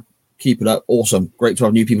here, keep it up. Awesome. Great to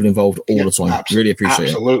have new people involved all the time. Really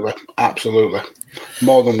appreciate it. Absolutely.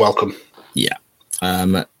 More than welcome. Yeah.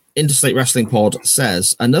 Interstate Wrestling Pod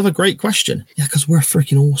says, another great question. Yeah, because we're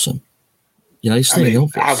freaking awesome.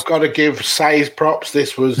 I've got to give Si's props.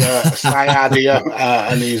 This was Si idea,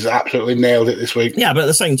 and he's absolutely nailed it this week. Yeah, but at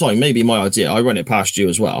the same time, maybe my idea. I run it past you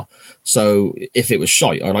as well. So if it was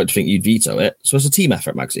shite, I'd like to think you'd veto it. So it's a team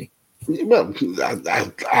effort, Magsy. Well,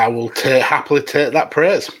 I will happily take that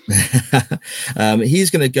praise.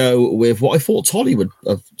 He's going to go with what I thought Tolly would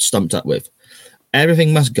have stumped up with.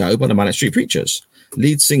 Everything Must Go by the Manic Street Preachers.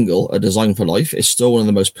 Lead single, A Design for Life, is still one of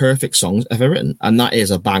the most perfect songs ever written. And that is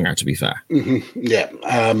a banger, to be fair. Mm-hmm. Yeah.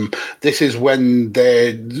 This is when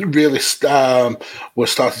they really were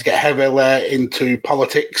starting to get heavily into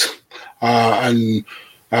politics.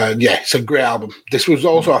 It's a great album. This was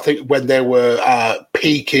also, I think, when they were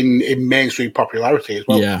peaking in mainstream popularity as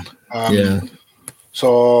well. Yeah.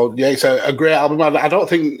 So, yeah, it's a great album. I don't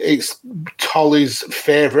think it's Tolly's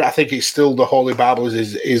favourite. I think it's still The Holy Bible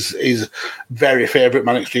is his very favourite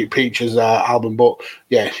Manic Street Preachers album. But,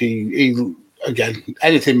 yeah, he again,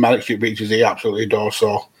 anything Manic Street Preachers he absolutely adores.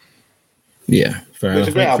 So, yeah, fair enough.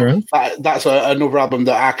 It's a great album. That's another album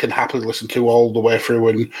that I can happily listen to all the way through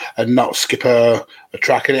and not skip a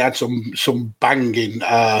track. And it had some banging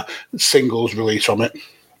singles released from it.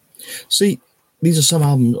 See, these are some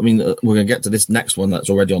albums. I mean, we're going to get to this next one that's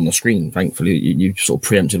already on the screen. Thankfully, you sort of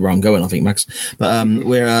preempted where I'm going, I think, Max. But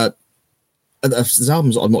there's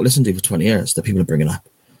albums that I've not listened to for 20 years that people are bringing up.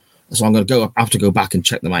 So I'm going to have to go back and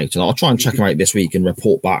check them out. And I'll try and check them out this week and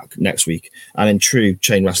report back next week. And in true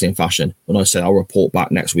chain wrestling fashion, when I say I'll report back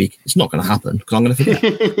next week, it's not going to happen because I'm going to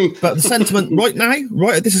forget. But the sentiment right now,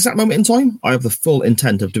 right at this exact moment in time, I have the full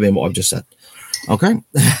intent of doing what I've just said. Okay.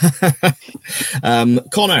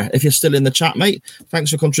 Connor, if you're still in the chat, mate, thanks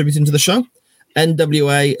for contributing to the show.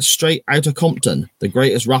 NWA Straight Outta Compton, the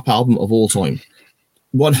greatest rap album of all time.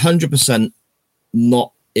 100%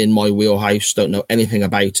 not in my wheelhouse. Don't know anything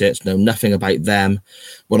about it. Know nothing about them.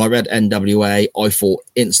 When I read NWA, I thought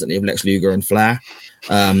instantly of Lex Luger and Flair.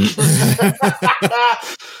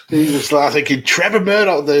 He was like thinking Trevor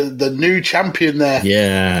Murdoch, the new champion there.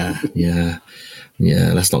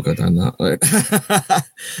 Yeah, let's not go down that.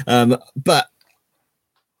 But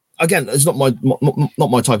again, it's not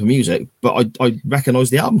my type of music. But I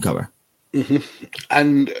recognise the album cover. Mm-hmm.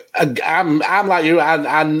 And I'm like you,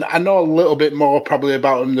 and I know a little bit more probably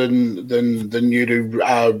about them than you do.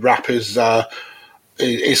 Rappers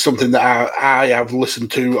is something that I have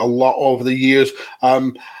listened to a lot over the years.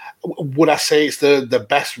 Would I say it's the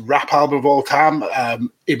best rap album of all time?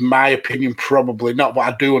 In my opinion, probably not. But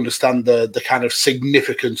I do understand the kind of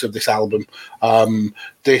significance of this album.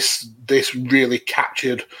 This really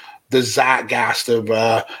captured the zeitgeist of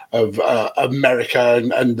America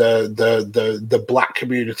and the black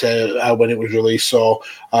community when it was released. So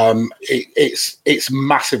it's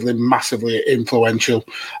massively influential.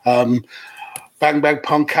 Bang Bang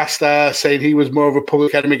Podcaster saying he was more of a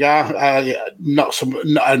Public Enemy guy. Not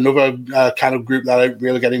another kind of group that I don't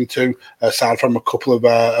really get into, aside from a couple of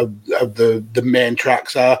the main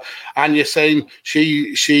tracks. And you're saying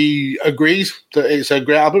she agrees that it's a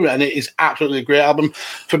great album, and it is absolutely a great album.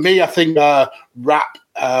 For me, I think rap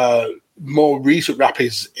more recent rap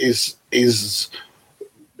is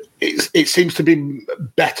it seems to be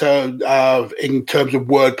better in terms of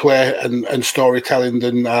wordplay and storytelling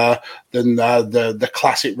than the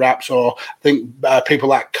classic rap. So I think people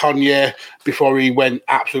like Kanye, before he went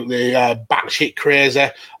absolutely batshit crazy,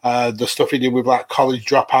 the stuff he did with like College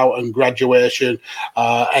Dropout and Graduation,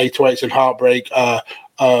 808s and Heartbreak, are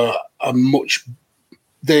much.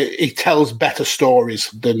 He tells better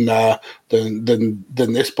stories than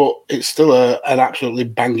this, but it's still an absolutely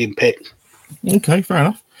banging pick. Okay, fair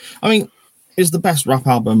enough. I mean, is the best rap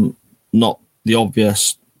album not the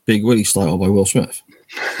obvious Big Willie style by Will Smith?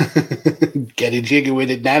 Getting jiggy with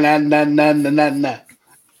it, na na na na na na na.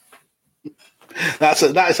 That's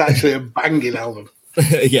actually a banging album.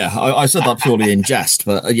 Yeah, I said that purely in jest,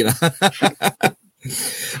 but you know,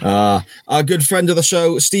 our good friend of the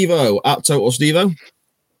show, Steve-O, at Total Steve-O,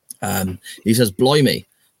 he says, "Blimey,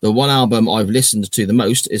 the one album I've listened to the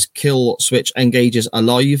most is Kill Switch Engage's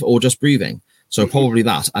Alive or Just Breathing." So probably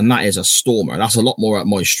that, and that is a stormer. That's a lot more up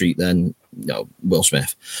my street than Will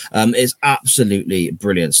Smith. It's absolutely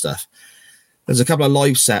brilliant stuff. There's a couple of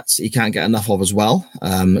live sets you can't get enough of as well.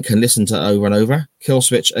 Can listen to over and over. Kill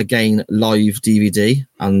Switch Again live DVD,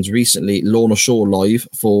 and recently Lorna Shore live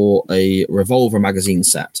for a Revolver magazine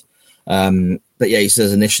set. But yeah, he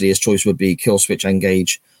says initially his choice would be Kill Switch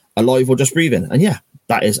Engage, Alive or Just Breathing. And yeah,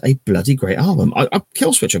 that is a bloody great album.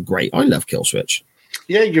 Kill Switch are great. I love Kill Switch.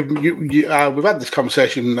 Yeah, we've had this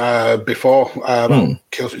conversation before about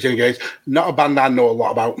Kill Switch Engage. Not a band I know a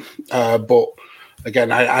lot about, but again,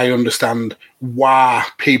 I understand why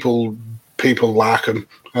people like them.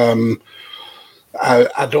 I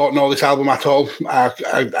don't know this album at all,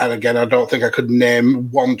 and again, I don't think I could name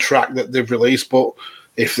one track that they've released, but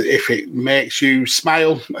if it makes you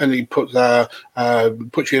smile and it puts you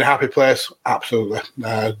in a happy place, absolutely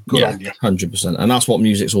good on you. 100%. And that's what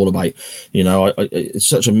music's all about. You know, it's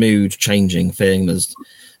such a mood changing thing. There's,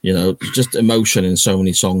 just emotion in so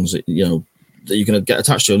many songs that, that you're going to get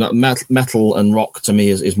attached to. And that metal and rock to me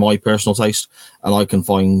is my personal taste. And I can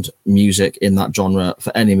find music in that genre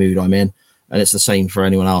for any mood I'm in. And it's the same for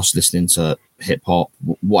anyone else listening to hip hop,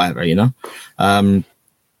 whatever,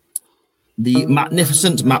 The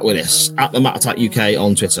magnificent Matt Willis at the Matt Attack UK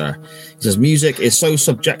on Twitter. He says, music is so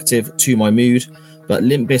subjective to my mood, but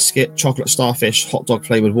Limp Bizkit, Chocolate Starfish, Hot Dog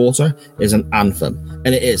Flavoured Water is an anthem.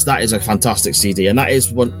 And it is. That is a fantastic CD. And that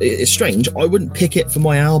is one. It's strange. I wouldn't pick it for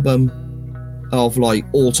my album of like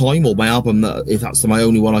all time, or my album that if that's my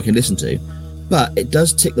only one I can listen to. But it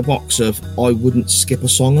does tick the box of I wouldn't skip a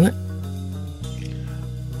song on it.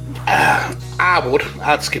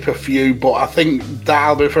 I'd skip a few, but I think that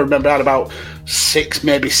album, if I remember, had about 6,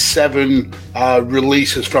 maybe 7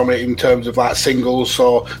 releases from it in terms of like singles.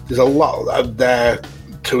 So there's a lot there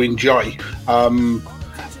to enjoy.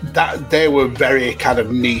 That they were very kind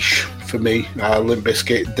of niche for me. Limp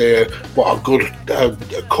Bizkit, they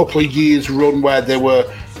a couple of years run where they were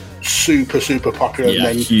super popular, and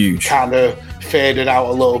then huge. Kind of faded out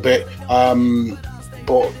a little bit.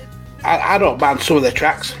 But I don't mind some of their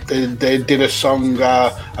tracks. They did a song,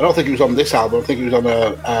 I don't think it was on this album, I think it was on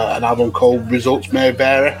an album called Results May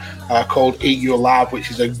Vary, called Eat You Alive, which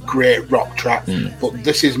is a great rock track. But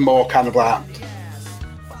this is more kind of like,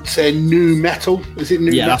 say, new metal. Is it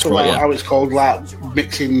new metal? That's right, how it's called, like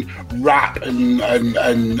mixing rap and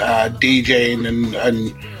DJing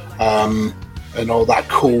and all that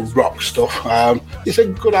cool rock stuff. It's a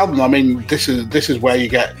good album. I mean, this is where you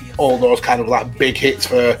get all those kind of like big hits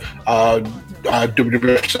for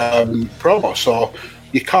WWF's promo. So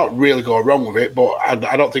you can't really go wrong with it. But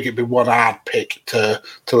I don't think it'd be one I'd pick to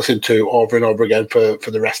listen to over and over again for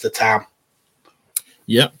the rest of the time.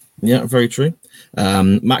 Yeah, very true.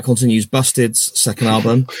 Matt continues. Busted's second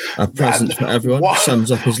album, A Present for Everyone,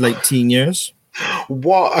 sums up his late teen years.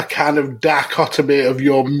 What a kind of dichotomy of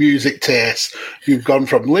your music taste. You've gone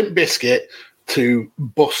from Limp Bizkit to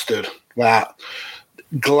Busted. Like,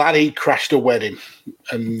 glad he crashed a wedding.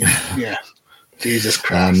 And yeah, Jesus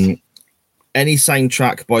Christ. Any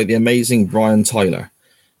soundtrack by the amazing Brian Tyler,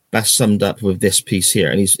 best summed up with this piece here.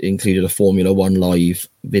 And he's included a Formula One live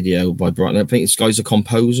video by Brian. I think this guy's a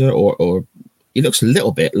composer, or he looks a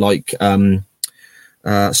little bit like Spud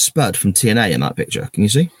from TNA in that picture. Can you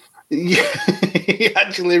see? Yeah, he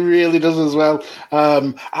actually really does as well.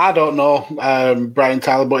 I don't know Brian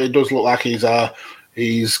Tyler, but it does look like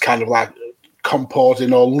he's kind of like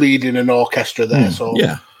composing or leading an orchestra there. So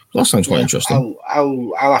yeah, that sounds quite interesting.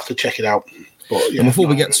 I'll have to check it out. But yeah, and before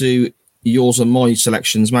we get to yours and my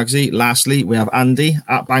selections, Magsy, lastly we have Andy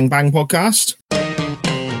at Bang Bang Podcast.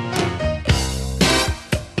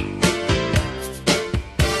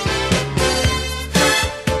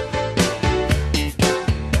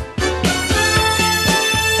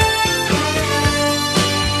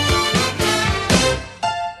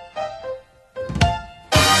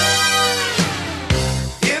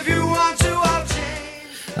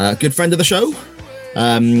 Good friend of the show.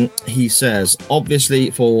 He says,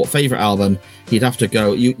 obviously, for favourite album, he'd have to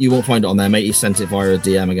go. You won't find it on there, mate. He sent it via a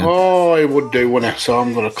DM again. Oh, he would do, wouldn't he? So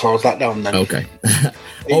I'm going to close that down then. Okay.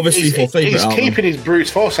 Obviously, for favourite album. He's keeping his Bruce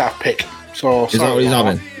Forsyth pick. So is that what he's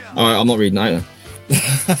having? All right, I'm not reading either.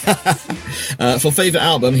 For favourite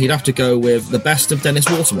album, he'd have to go with The Best of Dennis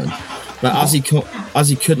Waterman. But as he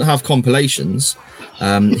couldn't have compilations,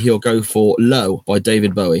 he'll go for Low by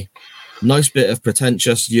David Bowie. Nice bit of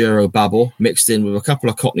pretentious Euro babble mixed in with a couple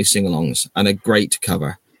of Cockney sing-alongs and a great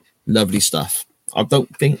cover. Lovely stuff. I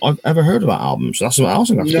don't think I've ever heard of that album, so that's something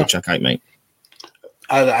else I'm going to have to go check out, mate.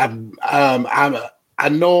 I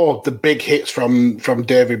know the big hits from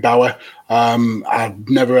David Bowie. I've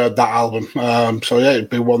never heard that album, so yeah,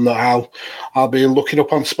 it'd be one that I'll be looking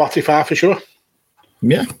up on Spotify for sure.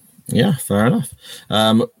 Yeah, fair enough.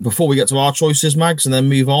 Before we get to our choices, Mags, and then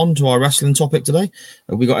move on to our wrestling topic today,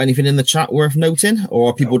 have we got anything in the chat worth noting, or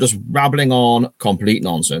are people just rabbling on complete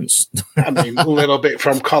nonsense? I mean, a little bit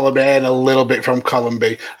from column A and a little bit from column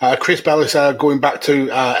B. Chris Bellis, going back to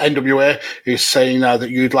NWA, is saying that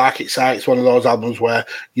you'd like it. It's one of those albums where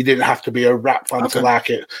you didn't have to be a rap fan to like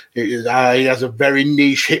it. He has a very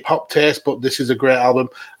niche hip-hop taste, but this is a great album.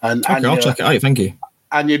 And I'll check it out, thank you.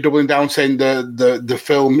 And you're doubling down saying the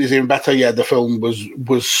film is even better. Yeah, the film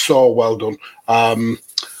was so well done.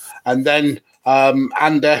 And then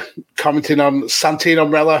Andy commenting on Santino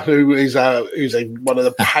Marella, who's one of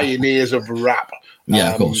the pioneers of rap.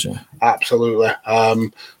 Yeah, of course. Yeah. Absolutely.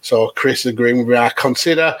 So Chris agreeing with me. I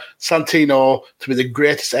consider Santino to be the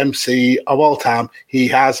greatest MC of all time. He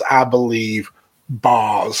has, I believe,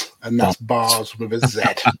 bars, and that's bars with a Z.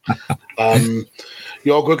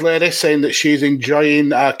 Your good lady saying that she's enjoying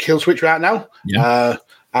Killswitch right now. Yeah.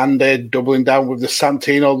 And they're doubling down with the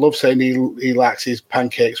Santino love, saying he likes his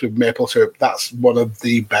pancakes with maple syrup. That's one of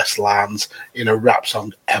the best lines in a rap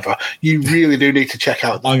song ever. You really do need to check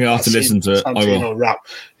out. I'm going to have to listen to it. Santino rap.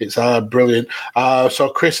 It's brilliant. So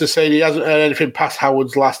Chris is saying he hasn't heard anything past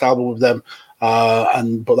Howard's last album with them.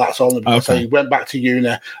 But that's only because he went back to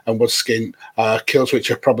uni and was skint. Killswitch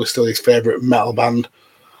are probably still his favourite metal band.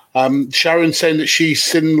 Sharon saying that she's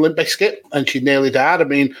seen Limp Bizkit and she nearly died. I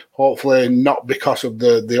mean, hopefully not because of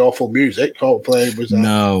the awful music. Hopefully it was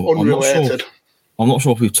unrelated. I'm not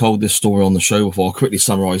sure if we've told this story on the show before. I'll quickly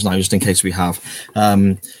summarise now, just in case we have.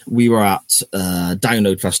 We were at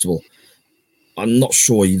Download Festival. I'm not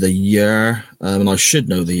sure the year, and I should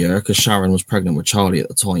know the year because Sharon was pregnant with Charlie at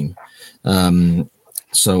the time.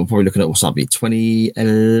 So we're probably looking at, what's that be,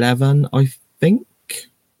 2011, I think.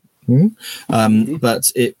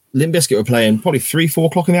 But Limp Bizkit were playing probably 3-4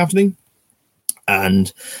 o'clock in the afternoon,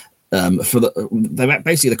 and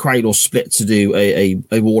basically the crowd all split to do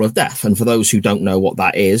a wall of death. And for those who don't know what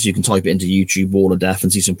that is, you can type it into YouTube, wall of death,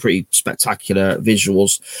 and see some pretty spectacular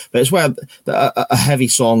visuals. But it's where a heavy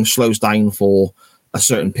song slows down for a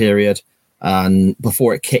certain period, and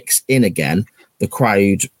before it kicks in again, the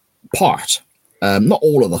crowd part. Not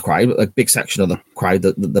all of the crowd, but a big section of the crowd,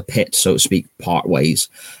 the pit, so to speak, part ways.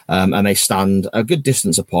 And they stand a good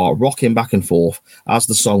distance apart, rocking back and forth as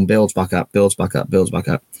the song builds back up, builds back up, builds back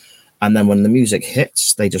up. And then when the music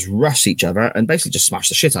hits, they just rush each other and basically just smash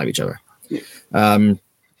the shit out of each other.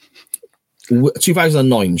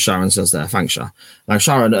 2009, Sharon says there. Thanks, Sharon. Now,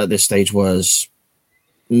 Sharon at this stage was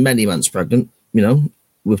many months pregnant,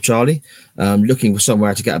 with Charlie, looking for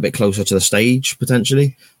somewhere to get a bit closer to the stage,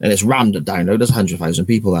 potentially. And it's rammed at Download. There's 100,000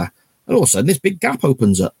 people there. And all of a sudden, this big gap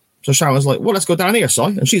opens up. So Sharon's like, well, let's go down here, Si.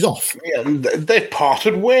 And she's off. Yeah, they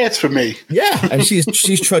parted ways for me. Yeah, and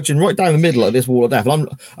she's trudging right down the middle of this wall of death. And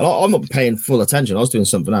I'm not paying full attention. I was doing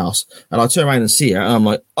something else. And I turn around and see her, and I'm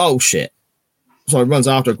like, oh, shit. So I runs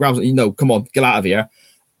after her, grabs it, come on, get out of here.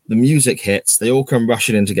 The music hits. They all come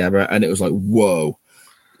rushing in together. And it was like, whoa.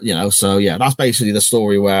 So yeah, that's basically the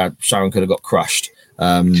story where Sharon could have got crushed.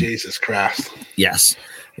 Jesus Christ. Yes.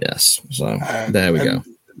 So there we go.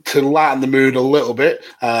 To lighten the mood a little bit,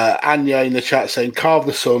 Anya in the chat saying Carve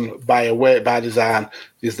the Sun by Await by Design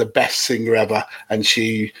is the best singer ever. And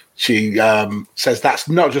she says that's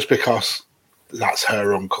not just because that's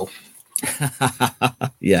her uncle.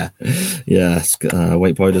 Yes.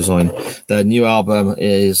 Await by Design. Their new album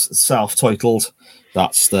is self-titled.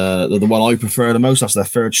 That's the one I prefer the most. That's their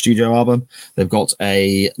third studio album. They've got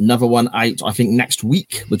another one out, I think, next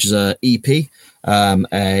week, which is a EP,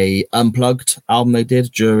 a unplugged album they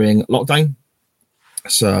did during lockdown.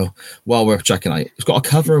 So, well worth checking out. It's got a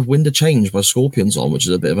cover of Wind of Change by Scorpions on, which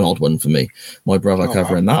is a bit of an odd one for me. My brother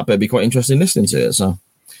covering that, but it'd be quite interesting listening to it. So,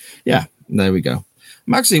 yeah, there we go.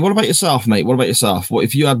 Maxie, what about yourself, mate? What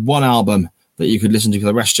if you had one album that you could listen to for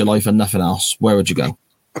the rest of your life and nothing else, where would you go?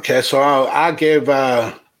 Okay, so I gave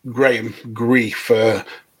Graham grief for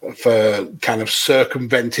kind of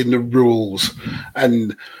circumventing the rules,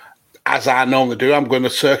 and as I normally do, I'm going to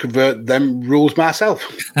circumvent them rules myself.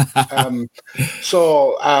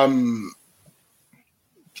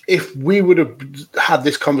 If we would have had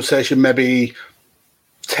this conversation maybe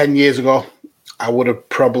 10 years ago, I would have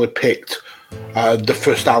probably picked the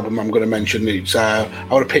first album I'm going to mention. I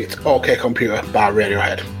would have picked OK Computer by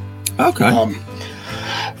Radiohead. Okay.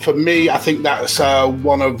 For me, I think that's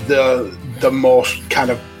one of the most kind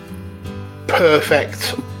of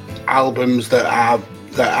perfect albums that I've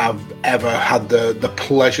ever had the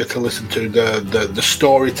pleasure to listen to. The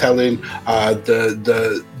storytelling,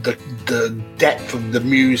 the depth of the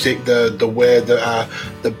music, the way that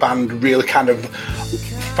the band really kind of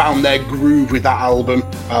found their groove with that album.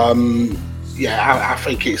 I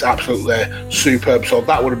think it's absolutely superb. So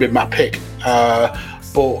that would have been my pick.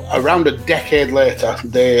 But around a decade later,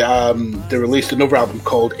 they released another album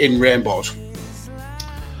called In Rainbows.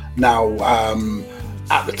 Now,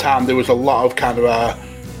 at the time, there was a lot of kind of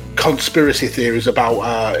conspiracy theories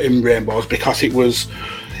about In Rainbows, because it was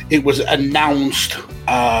announced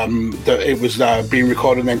that it was being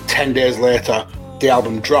recorded, and then 10 days later, the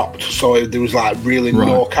album dropped. So there was like really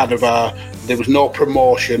no kind of there was no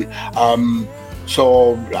promotion.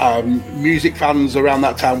 So music fans around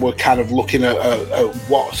that time were kind of looking at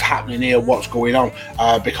what's happening here, what's going on,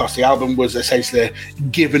 because the album was essentially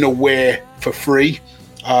given away for free.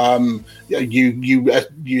 You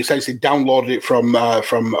essentially downloaded it from a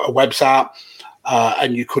website,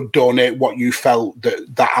 and you could donate what you felt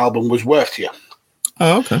that album was worth to you.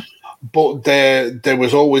 Oh, okay. But there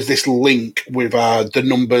was always this link with the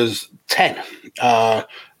numbers 10.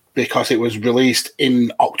 Because it was released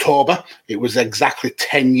in October. It was exactly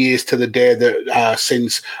 10 years to the day that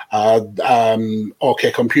since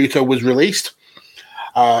OK Computer was released.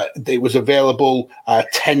 It was available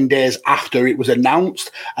 10 days after it was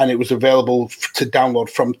announced, and it was available to download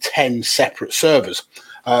from 10 separate servers.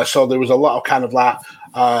 So there was a lot of kind of like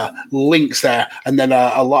links there, and then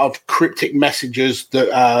a lot of cryptic messages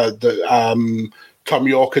that Tom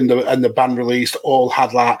York and the band released all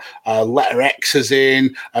had like letter X's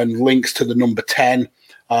in and links to the number 10.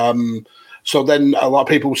 So then a lot of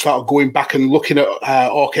people started going back and looking at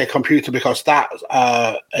OK Computer, because that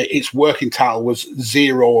its working title was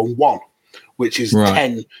 0 and 1, which is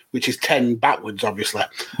 10, which is 10 backwards, obviously.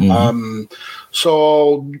 Mm-hmm.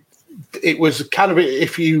 So it was kind of,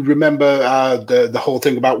 if you remember the whole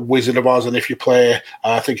thing about Wizard of Oz, and if you play,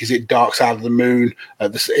 I think, is it Dark Side of the Moon,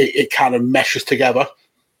 it kind of meshes together.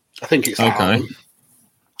 I think it's okay.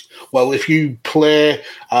 Well, if you play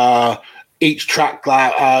each track,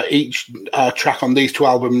 track on these two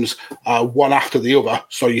albums, one after the other.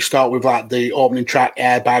 So you start with like the opening track,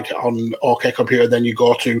 Airbag, on OK Computer, then you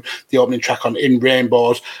go to the opening track on In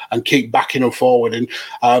Rainbows, and keep backing and forward, and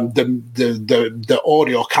the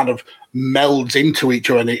audio kind of melds into each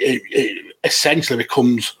other, and it essentially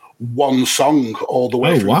becomes one song all the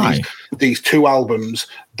way through these two albums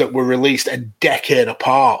that were released a decade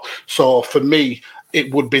apart. So for me,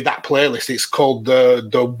 it would be that playlist. It's called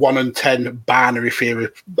the 1 and 10 Binary Theory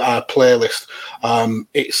playlist.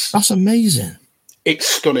 That's amazing. It's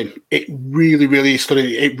stunning. It really, really is stunning.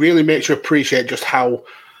 It really makes you appreciate just how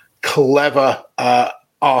clever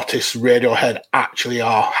artists Radiohead actually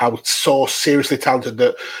are. How so seriously talented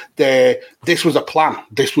that this was a plan.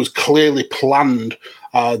 This was clearly planned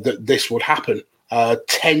that this would happen. A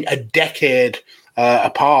decade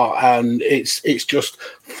apart, and it's just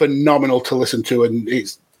phenomenal to listen to, and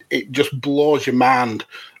it just blows your mind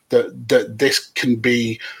that this can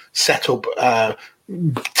be set up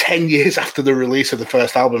 10 years after the release of the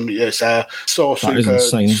first album. It's so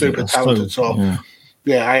super talented.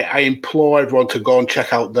 I implore everyone to go and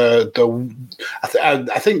check out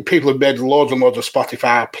I think people have made loads and loads of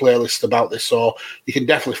Spotify playlists about this, so you can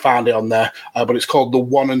definitely find it on there. But it's called the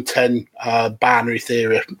 1 and 10 Binary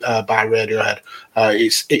Theory by Radiohead.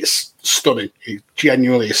 It's stunning. It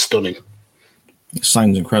genuinely is stunning. It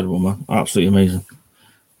sounds incredible, man. Absolutely amazing.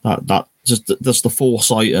 That just the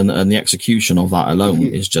foresight and the execution of that alone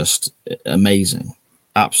is just amazing.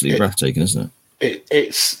 Absolutely breathtaking, isn't it?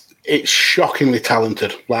 It's shockingly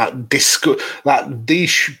talented.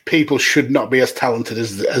 These people should not be as talented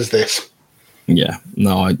as this. Yeah,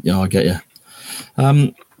 no, I get you.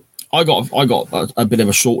 I got a bit of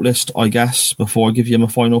a short list, I guess, before I give you my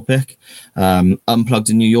final pick.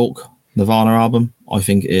 Unplugged in New York, Nirvana album, I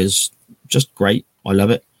think is just great. I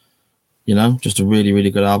love it. Just a really,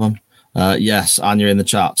 really good album. Yes, and you're in the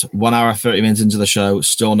chat. 1 hour, 30 minutes into the show,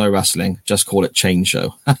 still no wrestling. Just call it Chain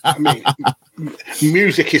Show. I mean,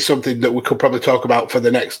 music is something that we could probably talk about for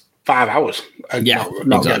the next 5 hours and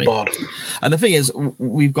not exactly. get bored. And the thing is,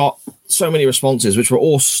 we've got so many responses, which we're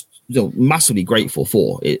all massively grateful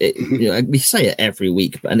for. We say it every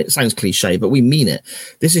week, and it sounds cliche, but we mean it.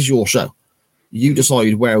 This is your show. You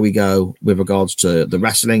decide where we go with regards to the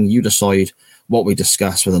wrestling. You decide what we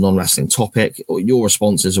discuss with a non-wrestling topic. Your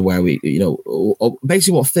responses are where we,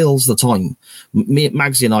 basically what fills the time. Me,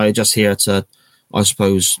 Magsy and I are just here to, I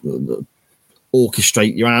suppose,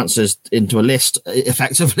 orchestrate your answers into a list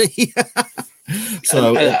effectively.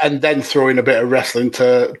 So and then throw in a bit of wrestling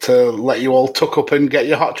to let you all tuck up and get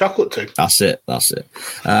your hot chocolate too. That's it.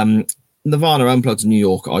 Nirvana Unplugged in New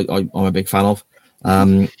York, I'm a big fan of.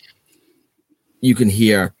 You can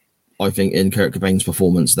hear, I think, in Kurt Cobain's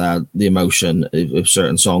performance there, the emotion of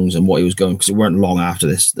certain songs and what he was going, because it weren't long after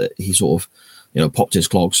this that he sort of, popped his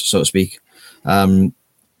clogs, so to speak.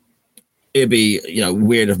 It'd be,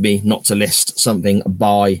 weird of me not to list something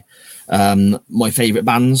by my favourite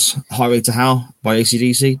bands, Highway to Hell by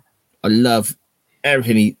AC/DC. I love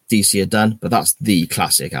everything DC had done, but that's the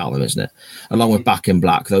classic album, isn't it? Along with Back in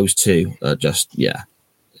Black, those two are just,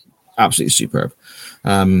 absolutely superb.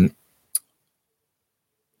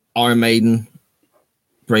 Iron Maiden,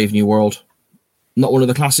 Brave New World. Not one of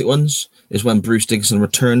the classic ones, is when Bruce Dickinson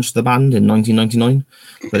returned to the band in 1999,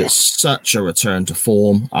 but it's such a return to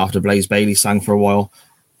form after Blaze Bayley sang for a while.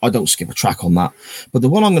 I don't skip a track on that. But the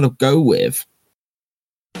one I'm going to go with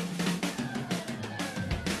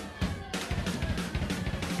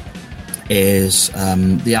is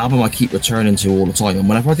the album I keep returning to all the time. And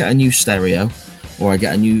whenever I get a new stereo, or I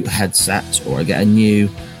get a new headset, or I get a new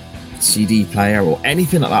CD player, or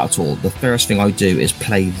anything like that at all, the first thing I do is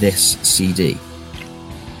play this CD.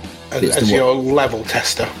 As your level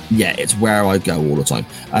tester. Yeah, it's where I go all the time.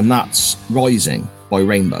 And that's Rising by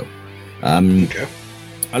Rainbow. Okay.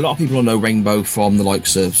 A lot of people know Rainbow from the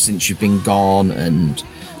likes of Since You've Been Gone and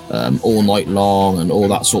All Night Long and all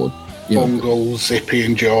that sort of... Bungle, Zippy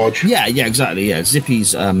and George. Yeah, exactly. Yeah,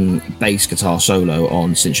 Zippy's bass guitar solo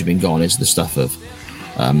on Since You've Been Gone is the stuff of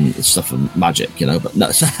magic, but no.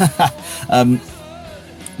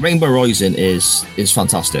 Rainbow Rising is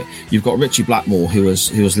fantastic. You've got Richie Blackmore, who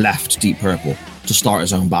has left Deep Purple to start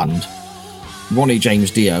his own band. Ronnie James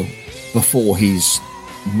Dio, before he's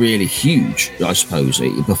really huge, I suppose,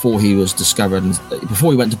 before he was discovered,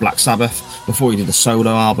 before he went to Black Sabbath, before he did the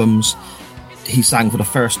solo albums, he sang for the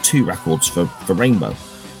first 2 records for Rainbow.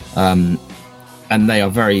 And they are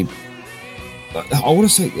very... I want to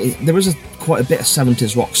say there is quite a bit of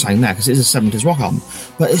 70s rock sound there, because it is a 70s rock album,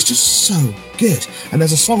 but it's just so good. And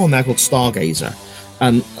there's a song on there called Stargazer,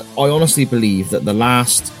 and I honestly believe that the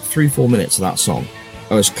last 3-4 minutes of that song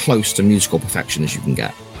are as close to musical perfection as you can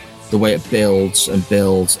get. The way it builds,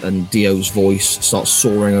 and Dio's voice starts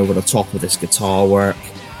soaring over the top of this guitar work,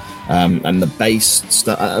 and the bass,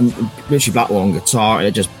 Richie Blackmore on guitar, and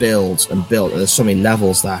it just builds and builds, and there's so many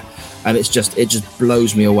levels there. And it just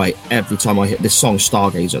blows me away every time I hit this song,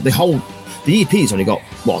 Stargazer. The EP's only got,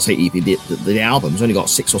 I say EP, the album's only got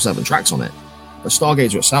 6 or 7 tracks on it. But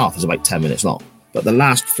Stargazer itself is about 10 minutes long. But the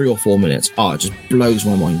last 3 or 4 minutes, it just blows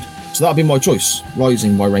my mind. So that'll be my choice,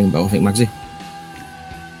 Rising by Rainbow, I think, Magsy.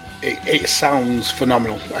 It sounds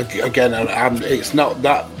phenomenal. Again, it's not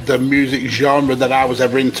the music genre that I was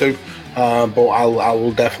ever into, but I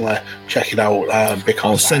will definitely check it out because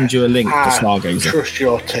I'll send you a link to Stargazer. Trust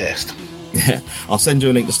your taste. Yeah, I'll send you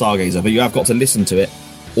a link to Stargazer, but you have got to listen to it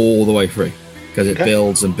all the way through, because it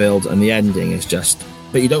builds and builds, and the ending is just...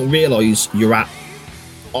 But you don't realise you're at...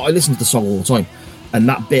 I listen to the song all the time, and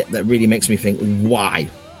that bit that really makes me think, why?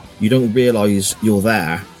 You don't realise you're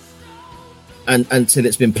there until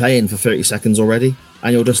it's been playing for 30 seconds already,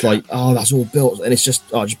 and you're just like, oh, that's all built, and it's just...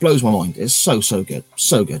 it just blows my mind. It's so good.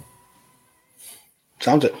 So good.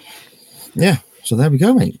 Sounds it. Yeah, so there we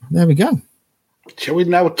go, mate. There we go. Shall we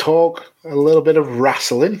now talk a little bit of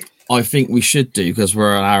wrestling? I think we should do, because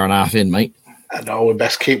we're an hour and a half in, mate. I know we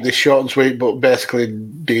best keep this short and sweet, but basically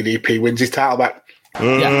DDP wins his title back. Yeah,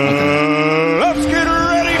 okay. Let's get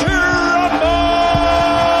ready to rumble!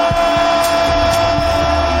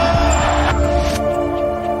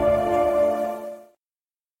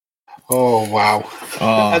 Oh, wow.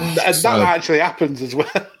 And that actually happens as well.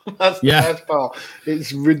 That's the best part.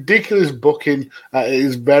 It's ridiculous booking. It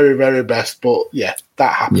is very, very best, but yeah,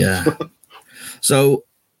 that happens. Yeah. So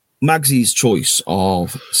Magsy's choice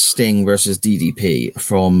of Sting versus DDP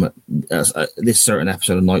from this certain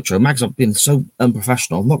episode of Nitro. Mags, I've been so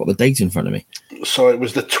unprofessional. I've not got the date in front of me. So it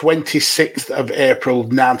was the 26th of April,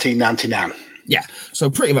 1999. Yeah. So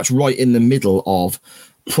pretty much right in the middle of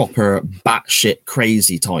proper batshit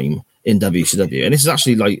crazy time in WCW. And this is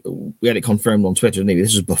actually, like, we had it confirmed on Twitter, didn't we?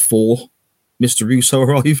 This was before Mr. Russo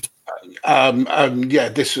arrived? Yeah,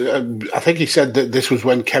 this. I think he said that this was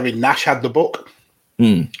when Kevin Nash had the book.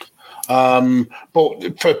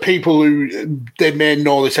 But for people who they may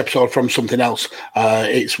know this episode from something else,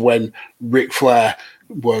 it's when Ric Flair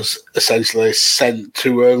was essentially sent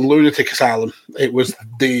to a lunatic asylum. It was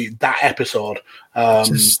that episode.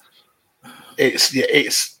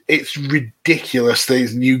 It's ridiculous.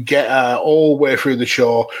 You get all the way through the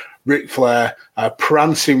show, Ric Flair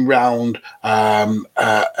prancing round an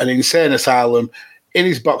insane asylum in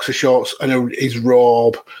his boxer shorts and his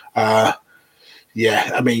robe.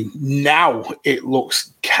 Yeah, I mean, now it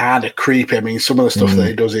looks kind of creepy. I mean, some of the stuff that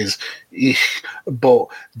he does is, but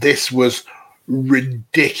this was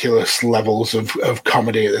ridiculous levels of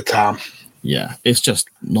comedy at the time. Yeah, it's just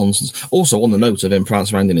nonsense. Also, on the note of him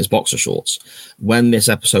prancing around in his boxer shorts, when this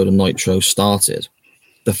episode of Nitro started,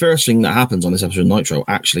 the first thing that happens on this episode of Nitro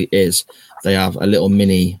actually is they have a little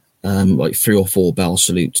mini, like 3 or 4 bell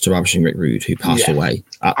salute to Ravishing Rick Rude, who passed away.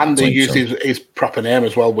 And they used his proper name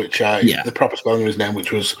as well, which the proper spelling of his name,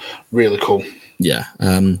 which was really cool. Yeah.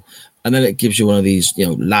 And then it gives you one of these,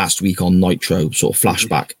 last week on Nitro sort of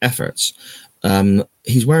flashback efforts.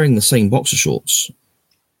 He's wearing the same boxer shorts.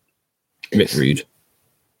 Rick Rude.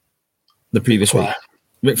 The previous week.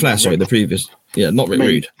 Ric Flair, sorry, the previous. Yeah, not Rick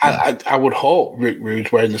Rude. I would hope Rick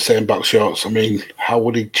Rude's wearing the same boxer shorts. I mean, how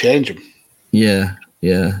would he change them? Yeah.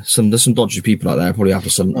 There's some dodgy people out there. Probably after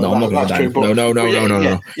some. No, I'm not going to do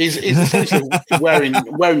No. He's essentially wearing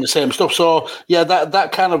the same stuff. So yeah,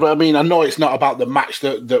 that kind of. I mean, I know it's not about the match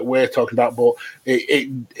that we're talking about, but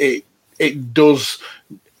it does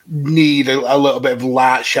need a little bit of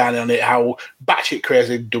light shining on it. How batshit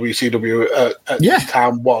crazy WCW at the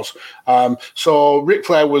time was. So Ric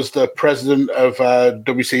Flair was the president of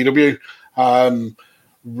WCW.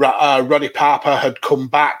 Roddy Piper had come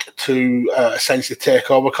back to essentially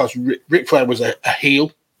take over because Ric Flair was a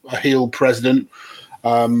heel president.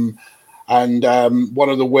 And one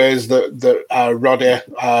of the ways that Roddy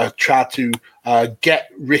tried to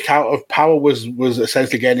get Rick out of power was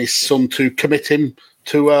essentially getting his son to commit him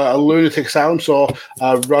to a lunatic asylum. So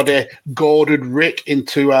Roddy goaded Rick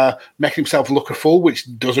into making himself look a fool, which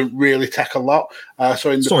doesn't really take a lot.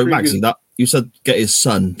 Magsy, that you said get his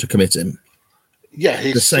son to commit him. Yeah,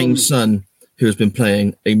 the same son who has been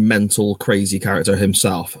playing a mental, crazy character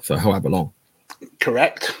himself for however long.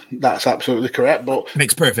 Correct. That's absolutely correct. But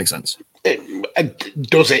makes perfect sense.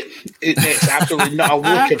 Does it? It makes absolutely not a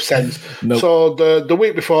lick of sense. Nope. So the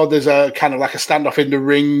week before, there's a kind of like a standoff in the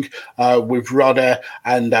ring with Roddy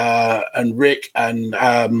and Rick and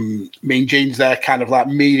Mean Gene's there, kind of like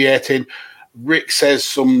mediating. Rick says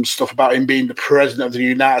some stuff about him being the president of the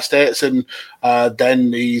United States, and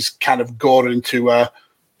then he's kind of goaded into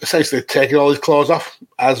essentially taking all his clothes off,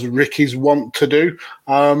 as Rick is wont to do.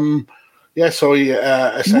 So he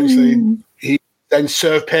essentially he then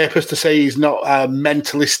served papers to say he's not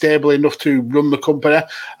mentally stable enough to run the company,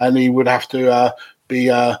 and he would have to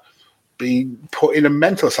be put in a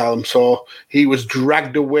mental asylum. So he was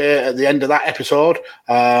dragged away at the end of that episode,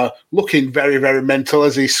 looking very, very mental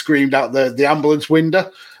as he screamed out the ambulance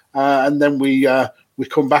window. And then we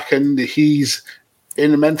come back and he's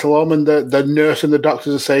in a mental home, and the nurse and the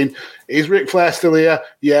doctors are saying, is Ric Flair still here?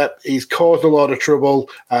 Yeah, he's caused a lot of trouble.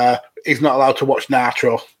 He's not allowed to watch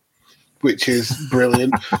Nitro, which is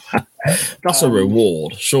brilliant. That's a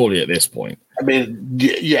reward, surely, at this point. I mean,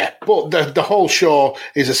 yeah, but the whole show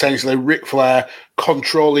is essentially Ric Flair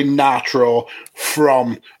controlling Nitro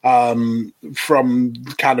from kind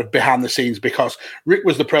of behind the scenes, because Rick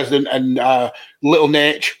was the president and Little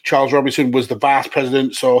Nate, Charles Robinson, was the vice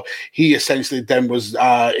president. So he essentially then was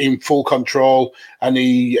in full control, and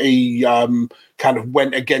he kind of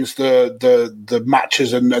went against the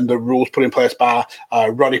matches and the rules put in place by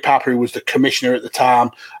Roddy Piper, who was the commissioner at the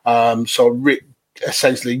time. So Rick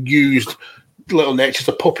essentially used Little Nate as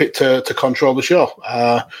a puppet to control the show.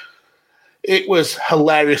 It was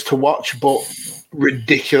hilarious to watch, but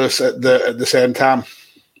ridiculous at the same time.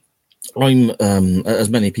 I'm, as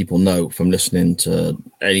many people know from listening to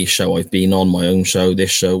any show I've been on, my own show, this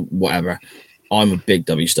show, whatever, I'm a big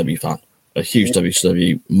WCW fan. A huge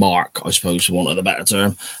WCW mark, I suppose, for want of a better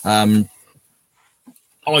term.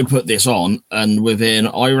 I put this on, and within,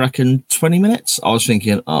 I reckon, 20 minutes, I was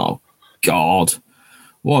thinking, oh, God,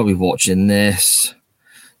 why are we watching this?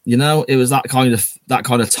 You know, it was that kind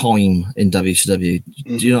of time in WCW.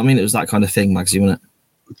 Do you know what I mean? It was that kind of thing, Magsy, wasn't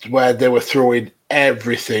it? Where they were throwing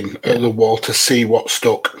everything at the wall to see what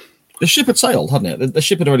stuck. The ship had sailed, hadn't it? The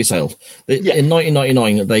ship had already sailed. In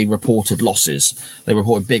 1999, they reported losses. They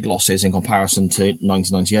reported big losses in comparison to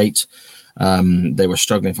 1998. They were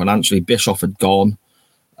struggling financially. Bischoff had gone.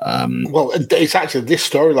 Well, it's actually this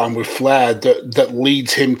storyline with Flair that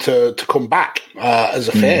leads him to come back as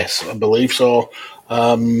a face, I believe. So,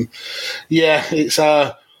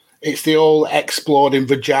 it's the old exploding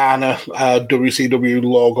vagina WCW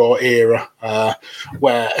logo era,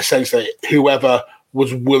 where essentially whoever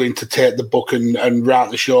was willing to take the book and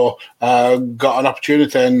write the show got an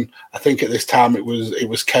opportunity. And I think at this time it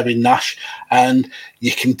was Kevin Nash, and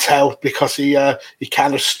you can tell because he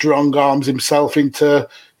kind of strong arms himself into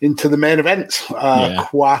the main events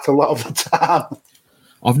quite a lot of the time.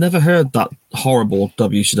 I've never heard that horrible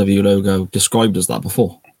WCW logo described as that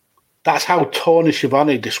before. That's how Tony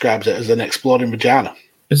Schiavone describes it, as an exploding vagina.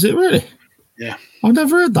 Is it really? Yeah. I've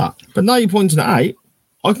never heard that. But now you're pointing it out,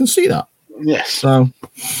 I can see that. Yes. So,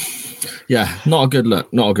 yeah, not a good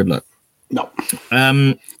look. Not a good look. No.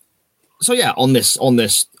 So, yeah, on this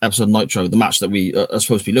episode of Nitro, the match that we are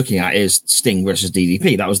supposed to be looking at is Sting versus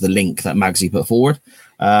DDP. That was the link that Magsy put forward.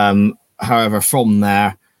 However, from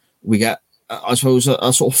there, we get, I suppose,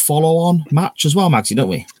 a sort of follow-on match as well, Magsy, don't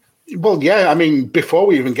we? Well, yeah. I mean, before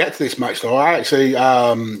we even get to this match, though, I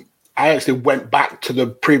actually went back to the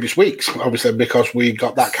previous weeks, obviously, because we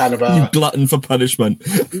got that kind of you glutton for punishment.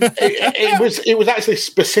 it was actually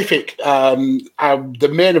specific. The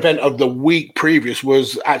main event of the week previous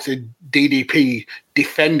was actually DDP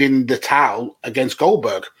defending the title against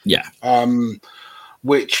Goldberg. Yeah.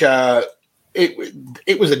 Which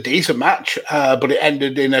it was a decent match, but it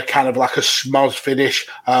ended in a kind of like a schmoz finish.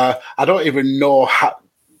 I don't even know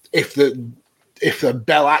if the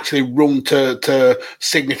bell actually rung to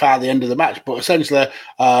signify the end of the match, but essentially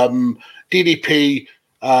DDP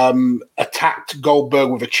attacked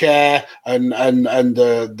Goldberg with a chair and the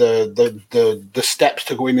steps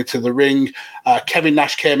to going into the ring. Kevin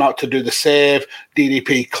Nash came out to do the save.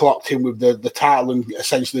 DDP clocked him with the title and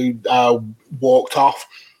essentially walked off.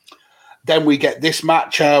 Then we get this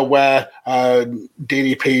match where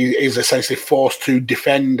DDP is essentially forced to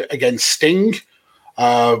defend against Sting.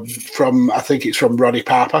 From Roddy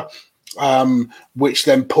Piper, which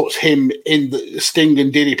then puts him in the Sting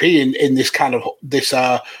and DDP in this kind of this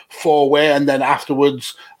four-way, and then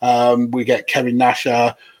afterwards we get Kevin Nash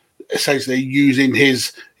essentially using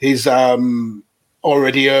his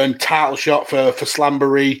already earned title shot for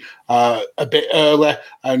Slamboree a bit early,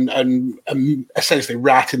 and essentially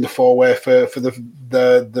right in the four-way for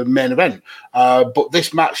the main event. But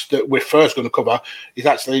this match that we're first going to cover is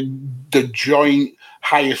actually the joint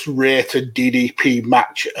highest rated DDP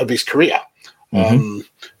match of his career,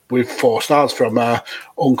 with 4 stars from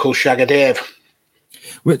Uncle Shagger Dave.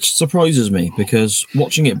 Which surprises me, because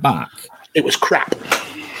watching it back, it was crap.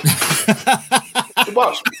 It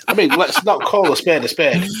was. I mean, let's not call a spade a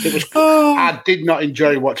spade. It was. I did not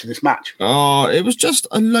enjoy watching this match. It was just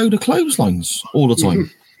a load of clotheslines all the time.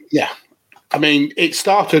 Yeah. I mean, it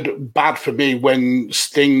started bad for me when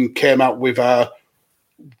Sting came out with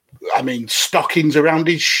stockings around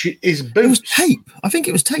his boots. It was tape. I think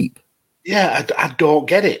it was tape. Yeah, I don't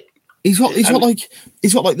get it. He's got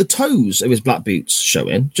like the toes of his black boots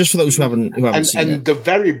showing. Just for those who haven't seen it. And the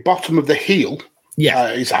very bottom of the heel,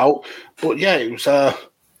 is out. But yeah, it was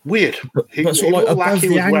weird. But sort of like above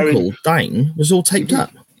the ankle, down was all taped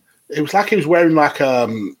up. It was like he was wearing like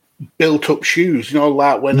built-up shoes,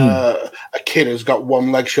 like when a kid has got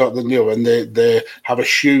one leg shorter than the other, and they have a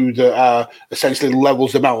shoe that essentially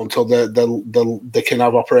levels them out until they can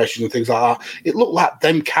have operations and things like that. It looked like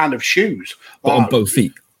them kind of shoes, but on both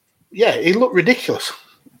feet. Yeah, it looked ridiculous.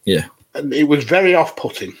 Yeah, and it was very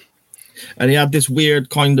off-putting. And he had this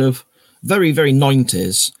weird kind of very, very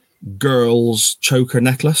 90s girls choker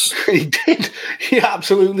necklace. He did. He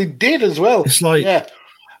absolutely did as well. It's like, yeah.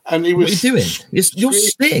 And he was. What are you doing? You're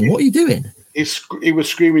Sting. What are you doing? He was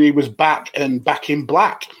screaming he was back and back in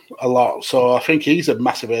black a lot. So I think he's a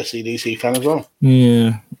massive AC/DC fan as well.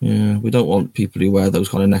 Yeah. We don't want people who wear those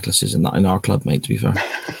kind of necklaces in our club, mate. To be fair.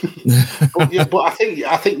 but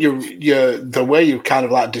I think you're the way you kind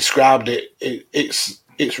of like described it. It's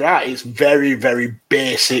right. It's very, very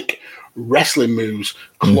basic wrestling moves,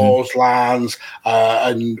 clotheslines,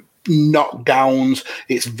 and knockdowns.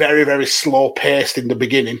 It's very, very slow paced in the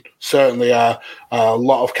beginning. Certainly a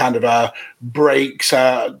lot of kind of breaks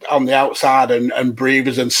on the outside and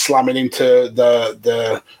breathers and slamming into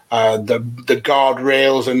the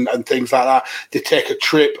guardrails and things like that. They take a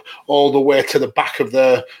trip all the way to the back of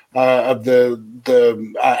the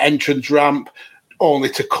entrance ramp, only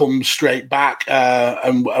to come straight back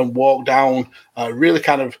and walk down. Really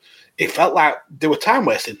kind of, it felt like they were time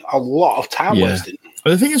wasting, a lot of time wasting. But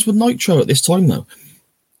the thing is, with Nitro at this time, though,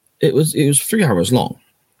 it was 3 hours long.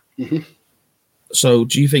 So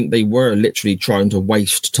do you think they were literally trying to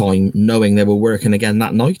waste time knowing they were working again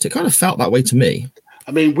that night? It kind of felt that way to me.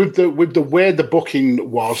 I mean, with the way the booking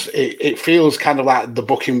was, it feels kind of like the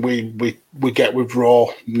booking we get with Raw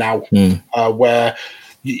now, where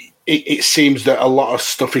it seems that a lot of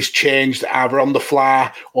stuff is changed either on the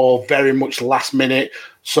fly or very much last minute.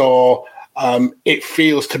 So it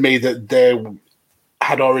feels to me that they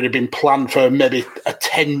had already been planned for maybe a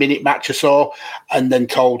 10-minute match or so, and then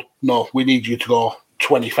told, no, we need you to go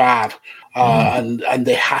 25. And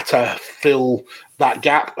they had to fill that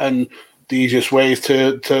gap, and the easiest way is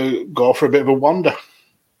to go for a bit of a wander.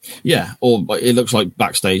 Yeah, or it looks like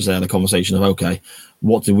backstage there, the conversation of, okay,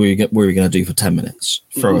 what were we going to do for 10 minutes?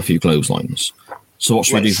 Throw a few clotheslines. So what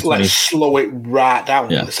should we do for 20? Let's slow it right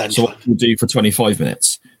down, essentially. So what should we do for 25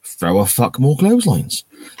 minutes? Throw a fuck more clotheslines.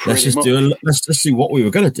 Let's just do what we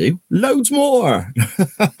were going to do. Loads more.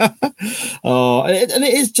 And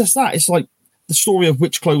it is just that. It's like the story of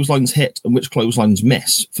which clotheslines hit and which clotheslines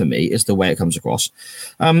miss, for me, is the way it comes across.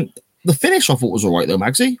 The finish I thought was all right, though,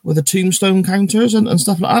 Magsy, with the tombstone counters and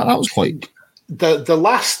stuff like that. That was quite... The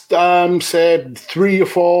last, say, 3 or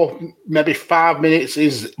 4, maybe 5 minutes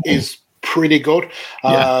is pretty good.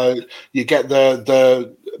 You get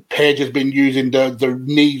the Page has been using the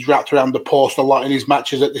knees wrapped around the post a lot in his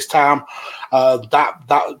matches at this time.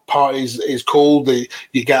 That part is cool.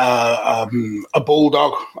 You get a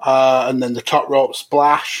bulldog and then the top rope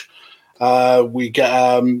splash. We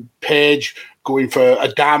get Page going for a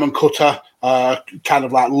diamond cutter, kind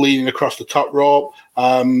of like leaning across the top rope,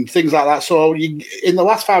 things like that. So in the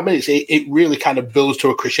last 5 minutes, it really kind of builds to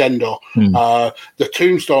a crescendo. The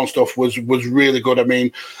tombstone stuff was really good. I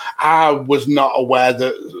mean, I was not aware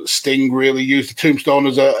that Sting really used the tombstone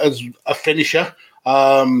as a finisher,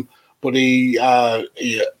 but he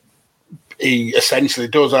essentially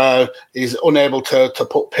does. Is unable to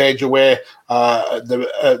put Page away at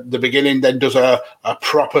the beginning, then does a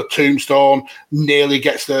proper tombstone, nearly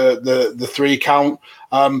gets the 3 count.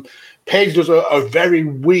 Page does a very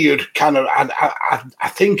weird kind of. I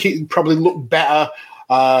think it probably looked better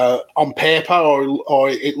on paper, or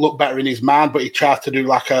it looked better in his mind, but he tried to do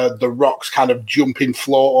like the Rock's kind of jumping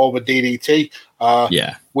floor over DDT,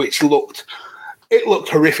 which looked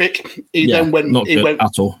horrific. He went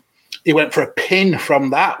at all. He went for a pin from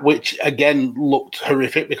that, which again looked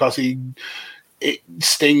horrific because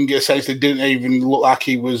Sting essentially didn't even look like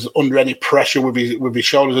he was under any pressure with his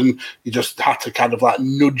shoulders, and he just had to kind of like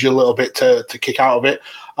nudge a little bit to kick out of it.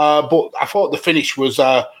 But I thought the finish was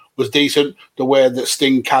decent. The way that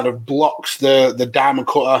Sting kind of blocks the diamond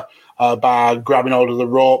cutter by grabbing hold of the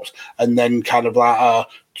ropes and then kind of like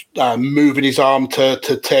moving his arm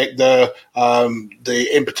to take the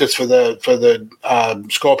impetus for the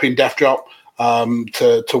Scorpion Death Drop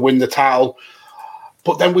to win the title.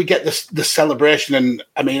 But then we get the celebration, and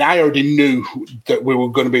I mean, I already knew that we were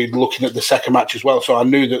going to be looking at the second match as well, so I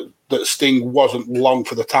knew that Sting wasn't long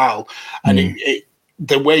for the title, and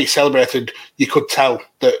the way he celebrated, you could tell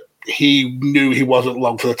that he knew he wasn't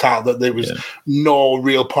long for the title, that there was no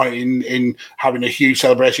real point in having a huge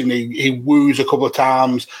celebration. He woos a couple of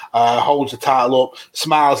times, holds the title up,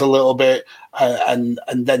 smiles a little bit, and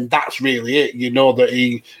then that's really it. You know that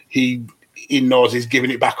he knows he's giving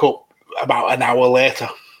it back up about an hour later.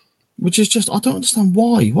 Which is just, I don't understand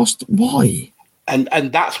why. Why? And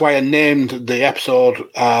that's why I named the episode,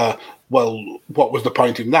 what was the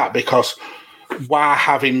point in that? Because why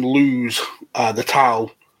have him lose the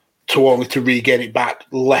title only to regain it back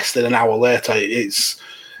less than an hour later? It's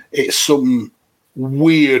some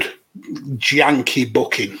weird, janky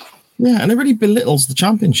booking. Yeah, and it really belittles the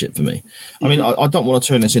championship for me. I mean, I don't want to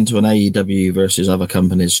turn this into an AEW versus other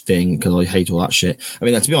companies thing because I hate all that shit. I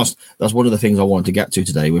mean, to be honest, that's one of the things I wanted to get to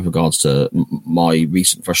today with regards to my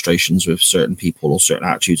recent frustrations with certain people or certain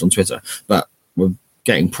attitudes on Twitter. But we're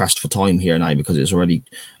getting pressed for time here now because it's already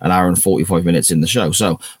an hour and 45 minutes in the show.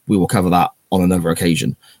 So we will cover that on another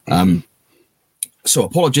occasion. So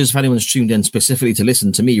apologies if anyone's tuned in specifically to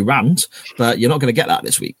listen to me rant, but you're not going to get that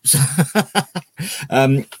this week.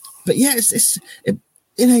 But yeah,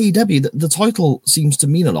 in AEW, the title seems to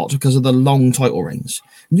mean a lot because of the long title reigns.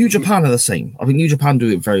 New Japan are the same. I think New Japan do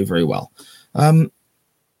it very, very well. But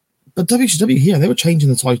WCW here, they were changing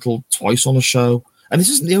the title twice on a show. And this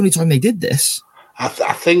isn't the only time they did this. I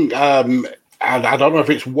think, I don't know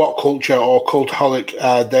if it's What Culture or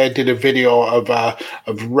Cultaholic, they did a video of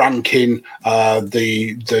ranking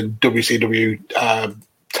the WCW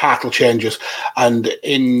title changes. And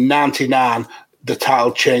in 99, the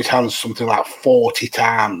title changed hands something like 40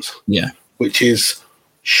 times. Yeah. Which is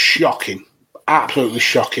shocking. absolutely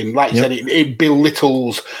shocking. Like you said, it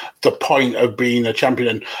belittles the point of being a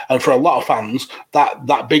champion. And for a lot of fans,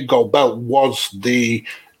 that big gold belt was the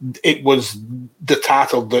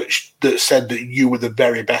title that said that you were the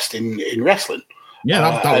very best in wrestling.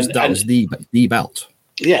 Yeah, that was the belt.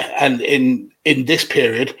 Yeah, and in this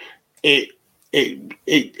period, it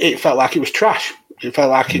felt like it was trash. It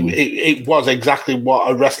felt like it was exactly what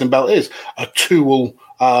a wrestling belt is, a tool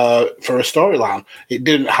for a storyline. It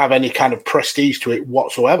didn't have any kind of prestige to it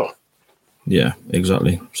whatsoever. Yeah,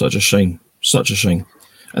 exactly. Such a shame. Such a shame.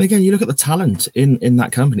 And again, you look at the talent in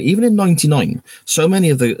that company. Even in '99, so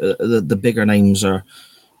many of the bigger names are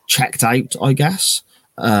checked out, I guess,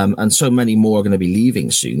 and so many more are going to be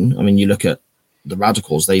leaving soon. I mean, you look at the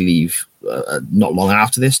Radicals; they leave not long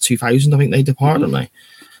after this, 2000. I think they depart, don't they?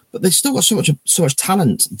 But they've still got so much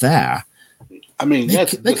talent there. I mean,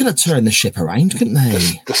 they could have turned the ship around, couldn't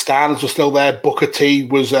they? The Stans were still there. Booker T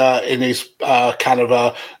was in his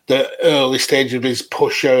the early stage of his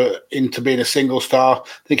push into being a single star.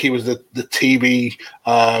 I think he was the TV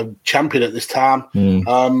champion at this time.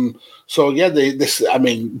 So yeah,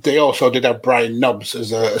 they also did have Brian Knobbs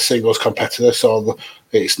as a singles competitor. So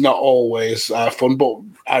it's not always fun. But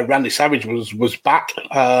Randy Savage was back.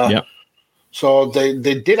 So they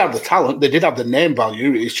did have the talent, they did have the name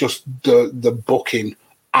value. It's just the booking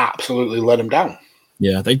absolutely let them down.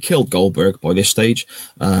 Yeah, they killed Goldberg by this stage.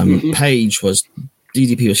 DDP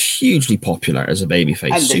was hugely popular as a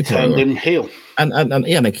babyface, and they turned him heel. And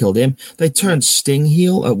they killed him. They turned Sting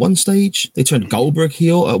heel at one stage. They turned Goldberg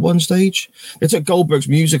heel at one stage. They took Goldberg's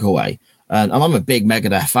music away. And I'm a big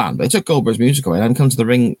Megadeth fan, but they took Goldberg's music away and come to the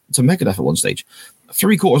ring to Megadeth at one stage.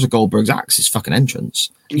 3/4 of Goldberg's acts is fucking entrance.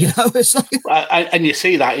 You know, it's like... and you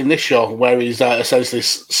see that in this show where he's essentially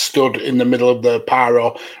stood in the middle of the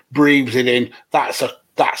pyro, breathes it in. That's a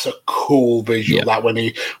cool visual. That when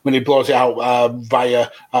he blows it out via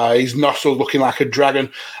his nostrils, looking like a dragon.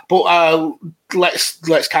 But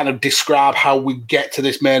let's kind of describe how we get to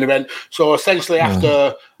this main event. So essentially,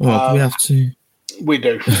 after we have to. We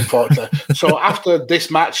do, unfortunately. So after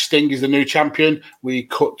this match, Sting is the new champion. We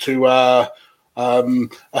cut to a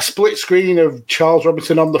split screen of Charles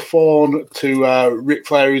Robinson on the phone to Ric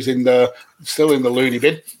Flair, who's still in the loony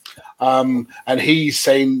bin. And he's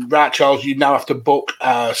saying, right, Charles, you now have to book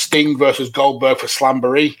Sting versus Goldberg for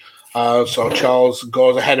Slamboree. So Charles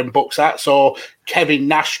goes ahead and books that. So Kevin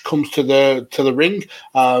Nash comes to the ring.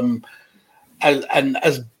 And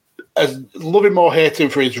as loving or hating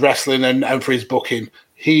for his wrestling and for his booking,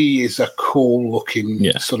 he is a cool-looking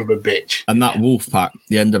son of a bitch. And that Wolfpack,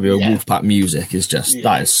 the NWO Wolfpack music is just,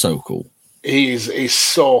 that is so cool. He's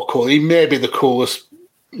so cool. He may be the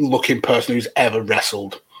coolest-looking person who's ever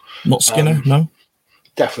wrestled. Not Skinner, no?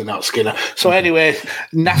 Definitely not Skinner. So anyway,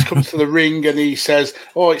 Nash comes to the ring and he says,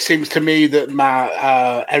 it seems to me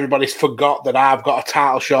that everybody's forgot that I've got a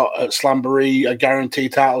title shot at Slamboree, a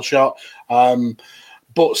guaranteed title shot.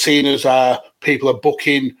 But seeing as people are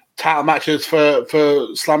booking title matches for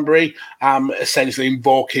Slamboree, I'm essentially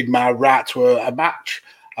invoking my right to a match.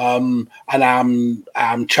 And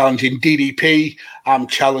I'm challenging DDP, I'm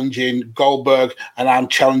challenging Goldberg, and I'm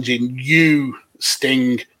challenging you,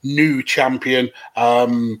 Sting, new champion,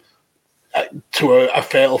 to a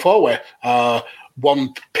fatal four-way.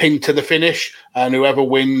 One pin to the finish, and whoever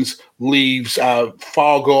wins leaves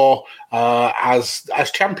Fargo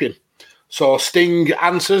as champion. So Sting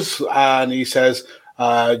answers and he says,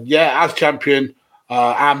 as champion,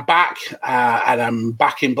 I'm back and I'm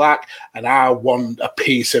back in black and I want a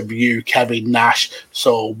piece of you, Kevin Nash.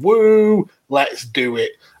 So woo, let's do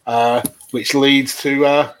it. Which leads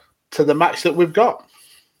to the match that we've got.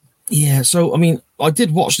 Yeah, so, I mean, I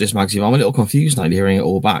did watch this, Magsy. I'm a little confused now hearing it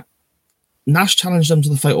all back. Nash challenged them to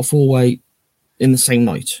the Fatal 4-Way in the same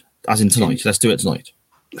night, as in tonight. Let's do it tonight.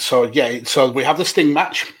 So we have the Sting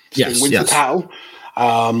match. Sting wins the title.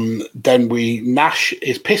 Then Nash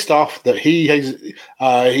is pissed off that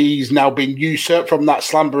he's now been usurped from that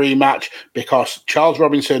Slamboree match because Charles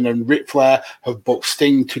Robinson and Ric Flair have booked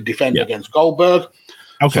Sting to defend against Goldberg.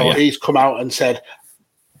 He's come out and said,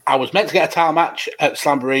 I was meant to get a title match at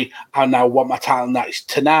Slamboree. I now want my title match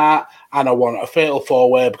tonight, and I want a fatal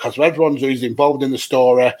four-way because of everyone who's involved in the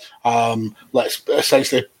story. Let's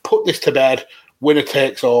essentially put this to bed. Winner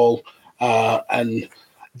takes all, and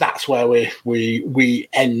that's where we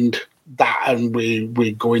end that, and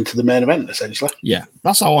we go into the main event essentially. Yeah,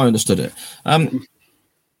 that's how I understood it.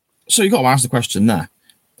 So you got to ask the question there: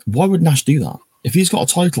 why would Nash do that if he's got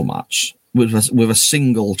a title match with a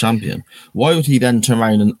single champion. Why would he then turn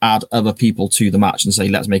around and add other people to the match and say,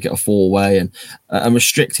 let's make it a 4-way and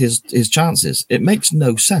restrict his chances? It makes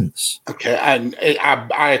no sense. Okay, and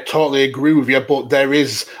I totally agree with you, but there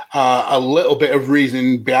is a little bit of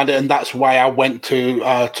reasoning behind it, and that's why I went to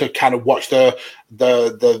kind of watch the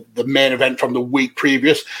main event from the week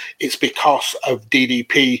previous. It's because of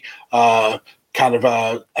DDP kind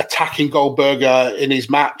of attacking Goldberg in his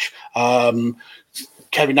match.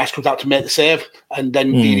 Kevin Nash comes out to make the save, and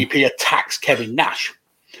then DDP attacks Kevin Nash.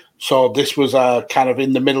 So this was kind of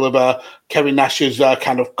in the middle of Kevin Nash's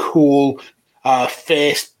kind of cool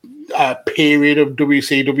face period of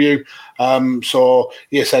WCW. So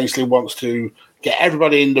he essentially wants to get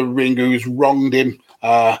everybody in the ring who's wronged him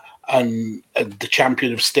and the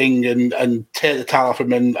champion of Sting and take the title off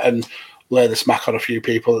him and lay the smack on a few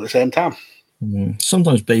people at the same time.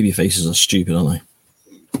 Sometimes baby faces are stupid, aren't they?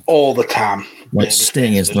 All the time. Like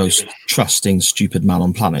Sting is the most trusting, stupid man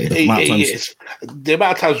on planet. He is. The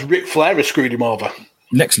amount of times Ric Flair has screwed him over.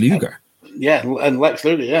 Lex Luger. Yeah, and Lex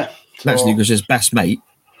Luger, yeah. Lex Luger's his best mate,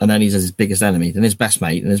 and then he's his biggest enemy, then his best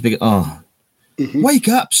mate, and his biggest... Wake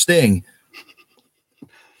up, Sting!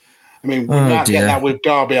 I mean, we might get that with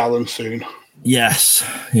Darby Allin soon. Yes.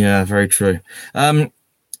 Yeah, very true. The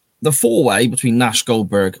 4-way between Nash,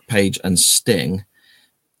 Goldberg, Page, and Sting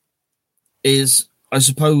is, I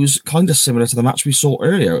suppose, kind of similar to the match we saw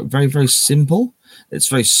earlier. Very, very simple. It's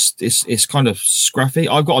kind of scruffy.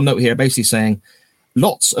 I've got a note here basically saying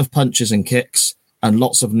lots of punches and kicks and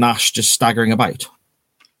lots of Nash just staggering about.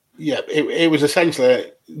 Yeah, it was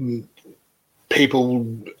essentially people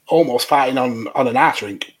almost fighting on an arse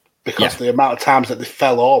rink because the amount of times that they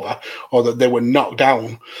fell over or that they were knocked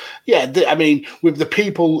down. Yeah, I mean, with the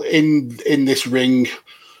people in this ring...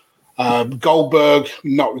 Goldberg,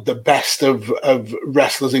 not the best of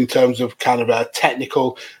wrestlers in terms of kind of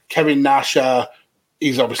technical. Kevin Nash,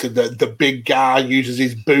 he's obviously the big guy, uses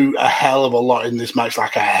his boot a hell of a lot in this match,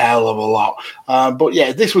 like a hell of a lot. But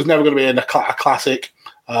yeah, this was never going to be a classic.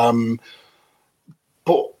 But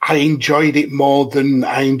I enjoyed it more than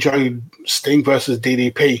I enjoyed Sting versus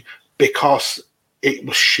DDP because it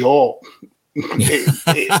was short.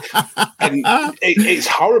 It's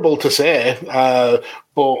horrible to say,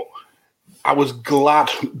 but I was glad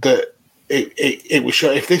that it was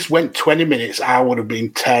short. If this went 20 minutes, I would have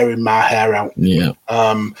been tearing my hair out. Yeah.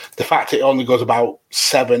 The fact it only goes about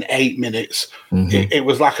 7-8 minutes, it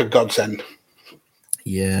was like a godsend.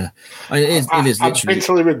 Yeah. It is literally... I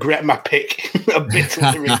bitterly regret my pick. I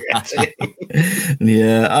bitterly regret it.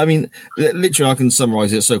 Yeah. I mean, literally, I can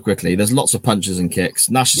summarize it so quickly. There's lots of punches and kicks.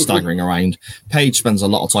 Nash is staggering around. Page spends a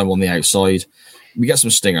lot of time on the outside. We get some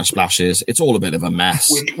stinger splashes. It's all a bit of a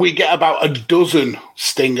mess. We get about a dozen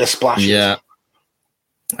stinger splashes. Yeah.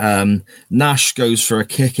 Nash goes for a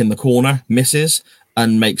kick in the corner, misses,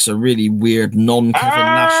 and makes a really weird non-Kevin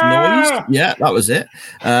Nash noise. Yeah, that was it.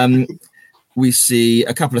 We see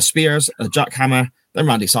a couple of spears, a jackhammer, then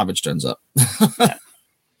Randy Savage turns up.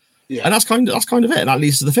 Yeah. And that's kind of it. That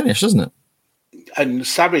leads to the finish, doesn't it? And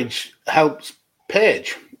Savage helps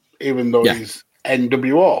Page, even though he's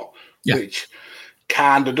NWO, which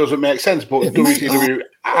kind of doesn't make sense, but WCW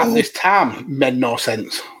at this time made no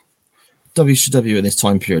sense. WCW in this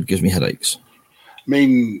time period gives me headaches. I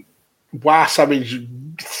mean, why Savage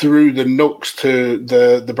threw the knucks to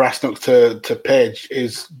the brass knucks to Page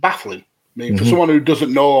is baffling. I mean, for someone who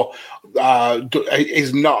doesn't know,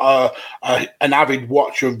 is not an avid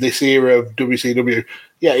watcher of this era of WCW,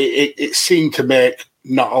 it seemed to make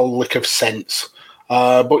not a lick of sense.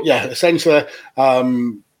 But yeah, essentially,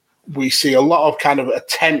 we see a lot of kind of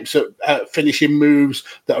attempts at finishing moves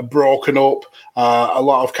that are broken up, a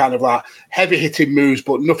lot of kind of like heavy hitting moves,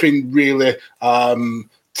 but nothing really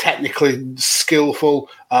technically skillful.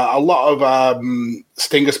 A lot of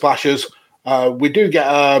stinger splashes. We do get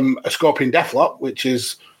a Scorpion Deathlock, which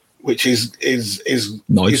is nice.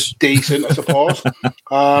 Is decent, I suppose.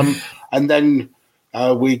 And then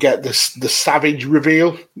we get the Savage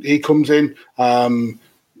reveal. He comes in,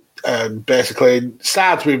 basically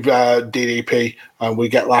starts with DDP, and we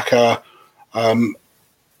get like I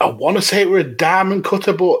want to say it were a diamond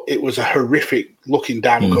cutter, but it was a horrific looking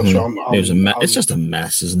diamond cutter. It was a mess. It's just a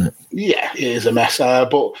mess, isn't it? Yeah, it is a mess.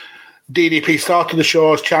 But DDP started the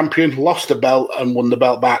show as champion, lost the belt, and won the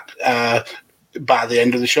belt back by the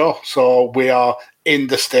end of the show. So we are in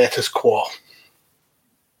the status quo.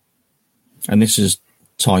 And this is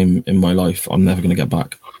time in my life I'm never going to get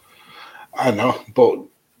back. I know, but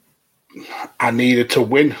I needed to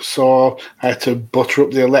win, so I had to butter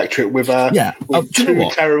up the electric with two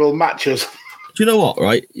terrible matches. Do you know what,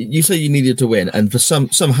 right? You say you needed to win, and for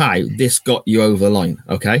somehow this got you over the line,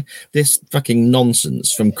 okay? This fucking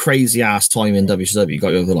nonsense from crazy-ass time in WCW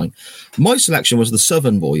got you over the line. My selection was the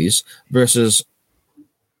Southern Boys versus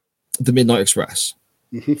the Midnight Express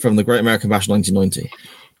from the Great American Bash 1990.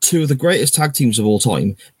 Two of the greatest tag teams of all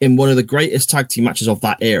time in one of the greatest tag team matches of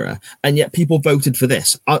that era, and yet people voted for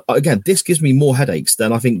this. Again, this gives me more headaches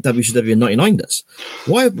than I think WCW in '99 does.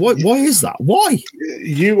 Why is that? Why?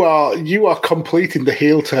 You are completing the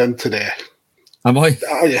heel turn today. Am I?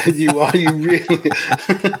 You are. You really?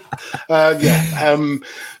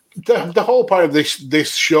 The whole point of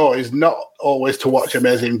this show is not always to watch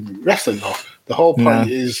amazing wrestling, though. The whole point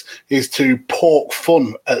is to poke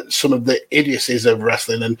fun at some of the idiocies of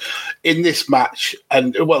wrestling. And in this match,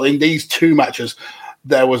 in these two matches,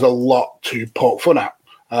 there was a lot to poke fun at.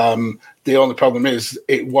 The only problem is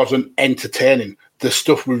it wasn't entertaining. The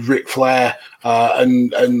stuff with Ric Flair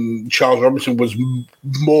and Charles Robinson was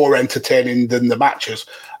more entertaining than the matches.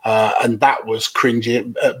 And that was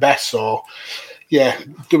cringy at best. So, yeah,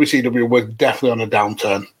 WCW was definitely on a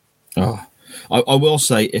downturn. Oh. I will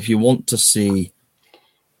say, if you want to see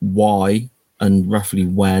why and roughly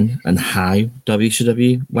when and how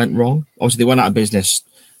WCW went wrong, obviously they went out of business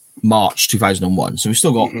March 2001, so we've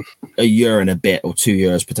still got a year and a bit or 2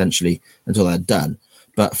 years potentially until they're done.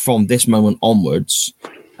 But from this moment onwards,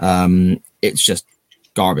 it's just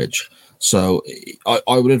garbage. So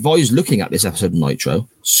I would advise looking at this episode of Nitro,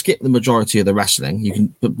 skip the majority of the wrestling. You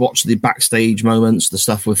can watch the backstage moments, the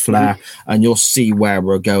stuff with Flair, and you'll see where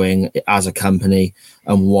we're going as a company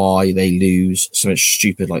and why they lose something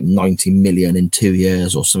stupid like 90 million in 2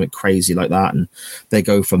 years or something crazy like that. And they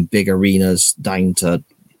go from big arenas down to,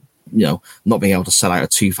 not being able to sell out a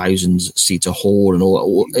 2,000 seater hall and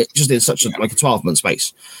all. It just is such a 12-month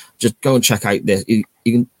space. Just go and check out this. You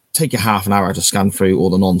can take you half an hour to scan through all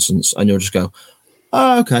the nonsense, and you'll just go,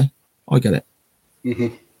 "Oh, okay, I get it."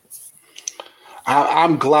 Mm-hmm.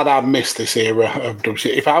 I'm glad I missed this era of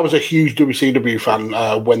WCW. If I was a huge WCW fan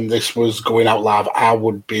when this was going out live, I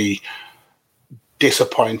would be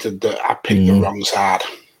disappointed that I picked the wrong side.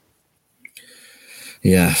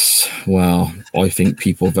 Yes, well, I think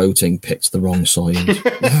people voting picked the wrong side.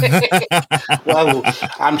 Well,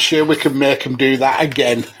 I'm sure we can make them do that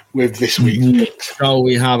again with this week's picks. Shall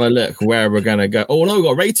we have a look where we're going to go? Oh, no, we've got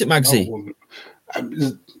to rate it, Magsy.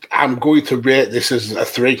 I'm going to rate this as a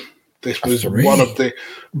 3. This was one of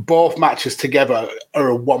both matches together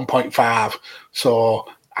are a 1.5. So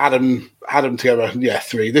Adam together,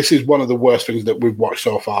 3. This is one of the worst things that we've watched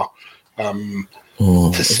so far. Is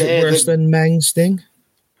it worse than Meng's thing?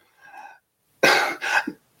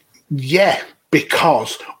 Yeah,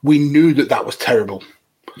 because we knew that was terrible.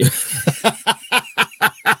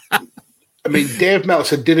 I mean, Dave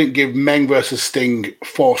Meltzer didn't give Meng versus Sting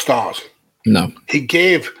 4 stars. No. He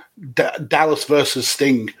gave Dallas versus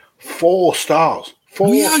Sting 4 stars.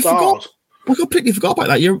 4 stars. I completely forgot about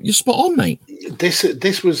that. You're spot on, mate.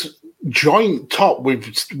 This was joint top with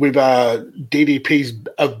DDP's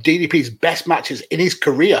best matches in his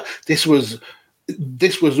career. This was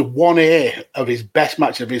 1A of his best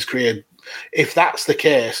match of his career. If that's the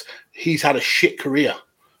case, he's had a shit career,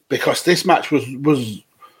 because this match was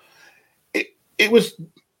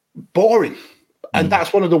boring, and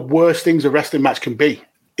that's one of the worst things a wrestling match can be,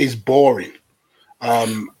 is boring.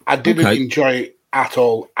 I didn't enjoy it at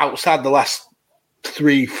all outside the last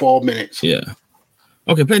 3-4 minutes. Yeah.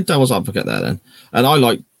 Okay, playing devil's advocate there then. And I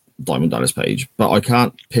like Diamond Dallas Page, but I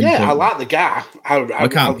can't pinpoint. Yeah, I like the guy. I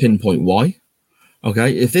can't pinpoint why.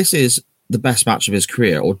 Okay, if this is the best match of his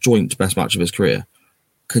career or joint best match of his career,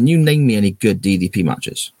 can you name me any good DDP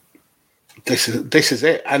matches? This is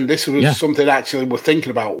it. And this was something actually we're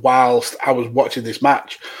thinking about whilst I was watching this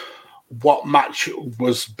match. What match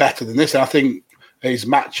was better than this? And I think his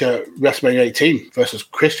match at WrestleMania 18 versus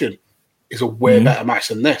Christian is a way better match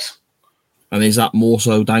than this. And is that more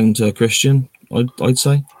so down to Christian, I'd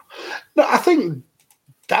say? No, I think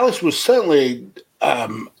Dallas was certainly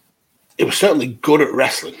good at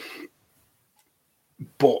wrestling.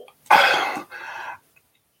 But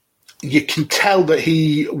you can tell that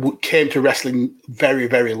he came to wrestling very,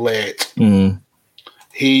 very late.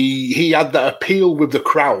 He had that appeal with the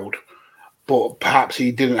crowd, but perhaps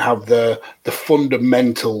he didn't have the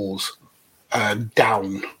fundamentals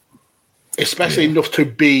down, especially enough to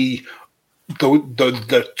be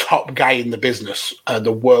the top guy in the business,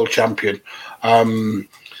 the world champion. In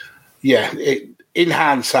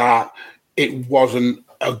hindsight, it wasn't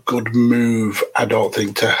a good move, I don't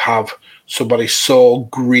think, to have somebody so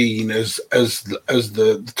green as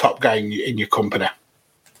the top guy in your company.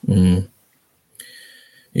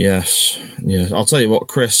 Yes. I'll tell you what,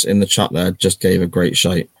 Chris in the chat there just gave a great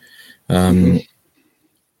shout. The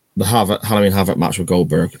Halloween Havoc match with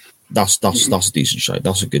Goldberg. That's a decent shout.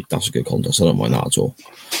 That's a good contest. I don't mind that at all.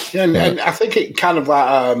 Yeah, and I think it kind of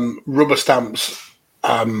like rubber stamps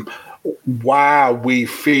why we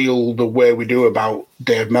feel the way we do about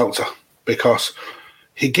Dave Meltzer, because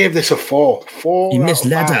he gave this a 4. He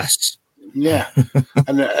misled us. Yeah,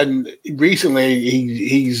 and recently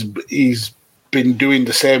he's been doing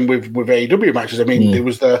the same with AEW matches. I mean, there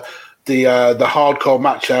was the hardcore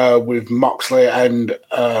match with Moxley and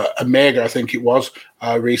Omega, I think it was,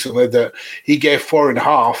 recently, that he gave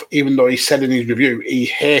 4.5, even though he said in his review he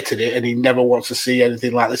hated it and he never wants to see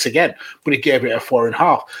anything like this again. But he gave it a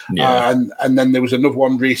 4.5. Yeah. And then there was another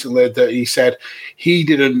one recently that he said he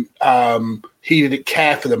didn't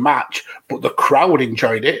care for the match, but the crowd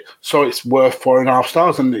enjoyed it, so it's worth 4.5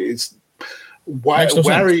 stars. And it's where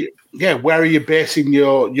are you basing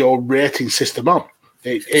your rating system on?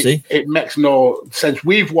 It makes no sense.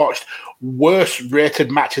 We've watched worse rated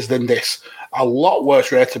matches than this. A lot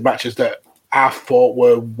worse rated matches that I thought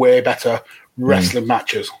were way better wrestling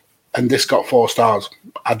matches. And this got 4 stars.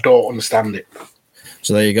 I don't understand it.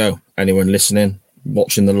 So there you go. Anyone listening,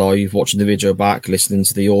 watching the live, watching the video back, listening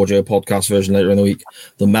to the audio podcast version later in the week,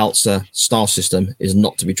 the Meltzer star system is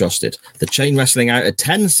not to be trusted. The Chain Wrestling out of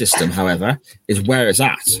 10 system, however, is where it's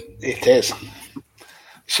at. It is.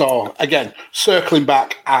 So, again, circling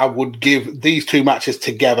back, I would give these 2 matches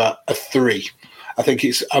together a 3. I think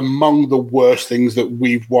it's among the worst things that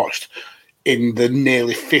we've watched in the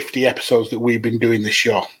nearly 50 episodes that we've been doing this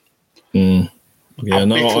show. Yeah, I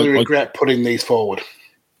bitterly regret putting these forward.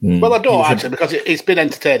 Well, I don't, actually, because it's been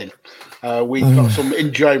entertaining. We've got some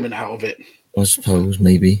enjoyment out of it. I suppose,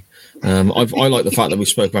 maybe. I like the fact that we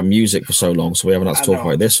spoke about music for so long, so we haven't had to talk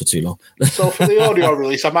about this for too long. So for the audio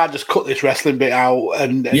release, I might just cut this wrestling bit out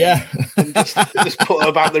and just put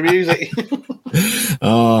about the music.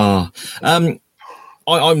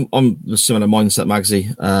 I'm a similar mindset,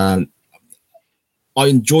 Magsy. I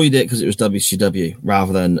enjoyed it because it was WCW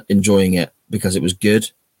rather than enjoying it because it was good.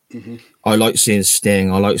 I like seeing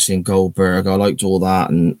Sting. I like seeing Goldberg. I liked all that,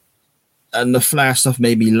 and the Flair stuff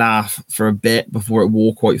made me laugh for a bit before it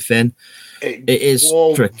wore quite thin. It is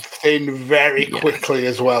thin very quickly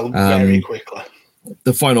as well, very quickly.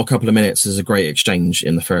 The final couple of minutes is a great exchange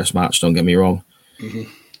in the first match. Don't get me wrong.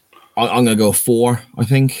 I'm going to go a 4. I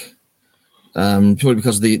think purely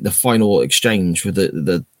because of the final exchange with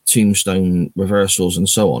the tombstone reversals and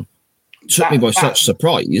so on took me by such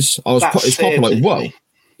surprise. It's probably like, whoa.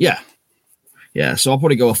 Yeah. So I'll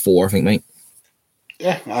probably go a 4, I think, mate.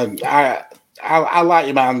 Yeah, I like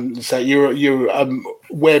you, man. So you're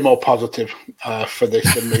way more positive for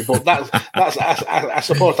this than me, but that's I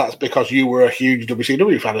suppose that's because you were a huge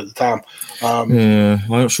WCW fan at the time. I'm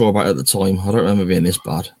not sure about it at the time. I don't remember being this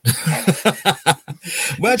bad.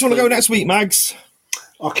 Where do you want to go next week, Mags?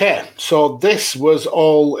 Okay, so this was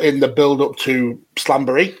all in the build-up to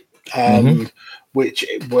Slamboree, which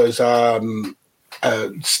was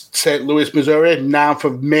St. Louis, Missouri, 9th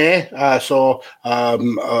of May. So a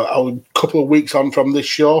couple of weeks on from this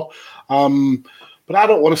show. But I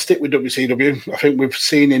don't want to stick with WCW. I think we've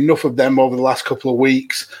seen enough of them over the last couple of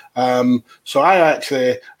weeks. So I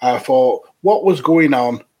actually thought, what was going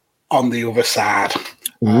on the other side?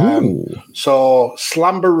 So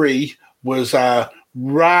Slamboree was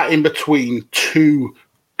right in between 2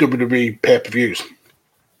 WWE pay-per-views.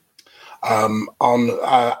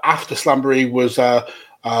 After Slamboree was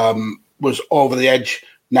Over the Edge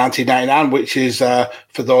 1999, which is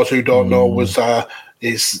for those who don't know, was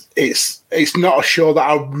it's not a show that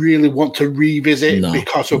I really want to revisit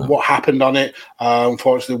because of what happened on it.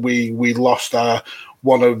 Unfortunately, we lost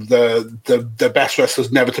one of the best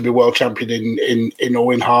wrestlers never to be world champion in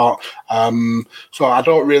Owen Hart. So I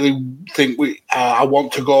don't really think I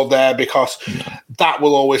want to go there because that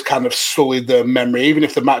will always kind of sully the memory. Even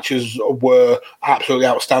if the matches were absolutely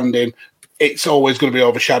outstanding, it's always going to be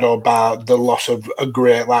overshadowed by the loss of a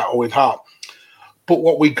great like Owen Hart. But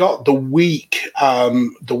what we got the week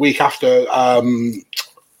after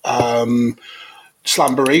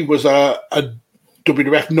Slamboree was a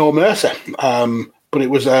WWF No Mercy. But it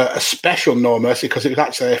was a special No Mercy because it was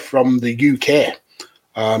actually from the UK.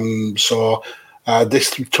 So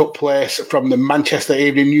this took place from the Manchester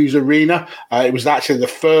Evening News Arena. It was actually the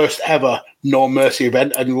first ever No Mercy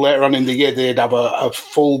event, and later on in the year they'd have a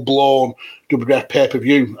full-blown WWF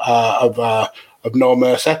pay-per-view of No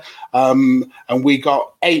Mercy. And we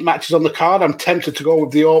got 8 matches on the card. I'm tempted to go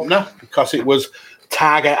with the opener because it was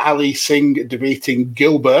Tiger Ali Singh defeating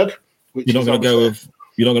Gilbert. You're not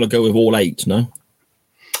going to go with all 8, no?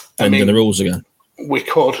 Bending the rules again. We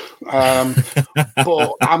could.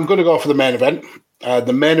 But I'm going to go for the main event.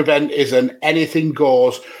 The main event is an anything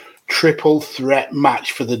goes triple threat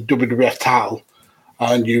match for the WWF title.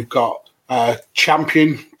 And you've got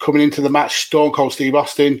champion coming into the match, Stone Cold Steve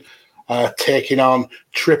Austin, taking on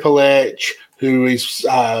Triple H, who is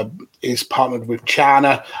partnered with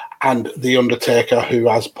China, and The Undertaker, who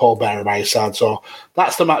has Paul Bearer by his side. So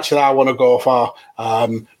that's the match that I want to go for.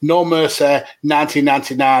 No Mercy,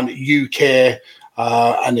 1999 UK,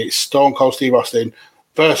 and it's Stone Cold Steve Austin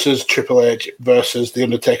versus Triple H versus The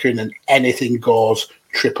Undertaker in an anything goes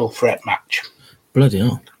triple threat match. Bloody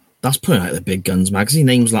hell. That's putting out the big guns magazine.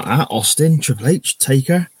 Names like that: Austin, Triple H,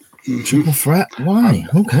 Taker, triple threat. Why?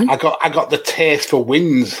 Okay. I got the taste for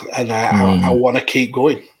wins, and I want to keep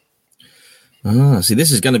going. See,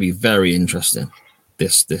 this is going to be very interesting.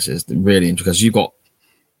 This is really interesting because you've got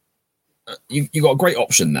a great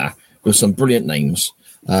option there with some brilliant names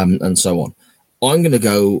and so on. I'm going to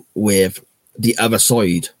go with the other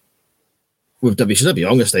side with WCW. I'm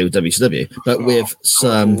going to stay with WCW, but with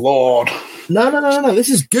some Lord. No. This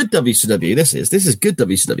is good WCW. This is good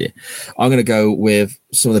WCW. I'm going to go with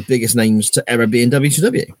some of the biggest names to ever be in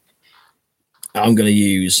WCW. I'm going to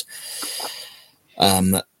use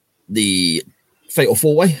the Fatal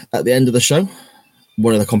 4-Way at the end of the show.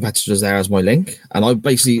 One of the competitors there as my link. And I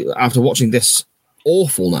basically, after watching this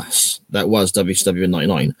awfulness that was WCW in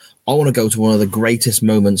 99, I want to go to one of the greatest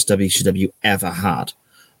moments WCW ever had.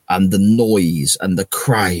 And the noise and the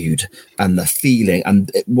crowd and the feeling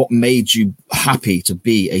and what made you happy to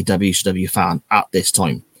be a WCW fan at this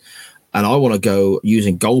time. And I want to go,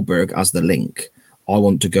 using Goldberg as the link, I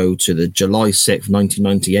want to go to the July 6th,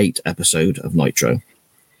 1998 episode of Nitro,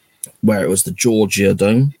 where it was the Georgia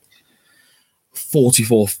Dome.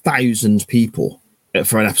 44,000 people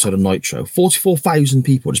for an episode of Nitro. 44,000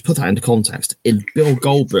 people, just put that into context, in Bill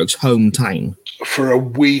Goldberg's hometown. For a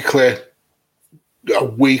weekly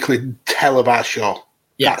televised show.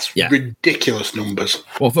 Yeah, That's ridiculous numbers.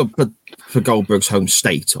 Well, for Goldberg's home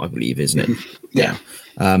state, I believe, isn't it? Yeah.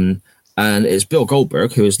 And it's Bill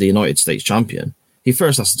Goldberg, who is the United States champion. He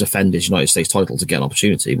first has to defend his United States title to get an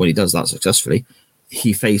opportunity. When he does that successfully,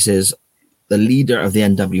 he faces the leader of the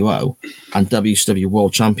NWO and WCW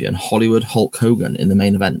World Champion, Hollywood Hulk Hogan, in the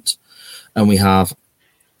main event. And we have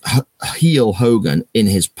heel Hogan in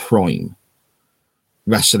his prime,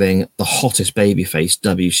 wrestling the hottest babyface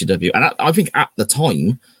WCW. And I think at the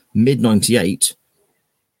time, mid-98,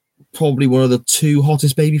 probably one of the two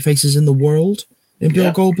hottest babyfaces in the world in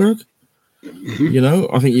Bill Goldberg. Mm-hmm. You know,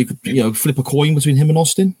 I think you could, flip a coin between him and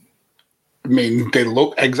Austin. I mean, they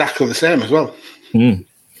look exactly the same as well. Mm.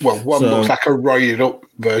 Well, one looks like a roided up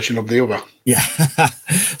version of the other. Yeah.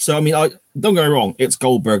 So, I mean, don't get me wrong, it's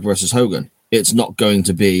Goldberg versus Hogan. It's not going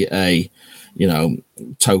to be a,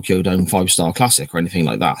 Tokyo Dome 5-star classic or anything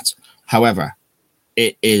like that. However,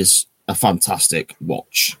 it is a fantastic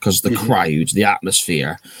watch because the crowd, the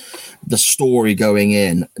atmosphere, the story going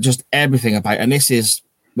in, just everything about it. And this is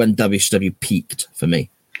when WCW peaked for me.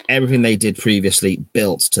 Everything they did previously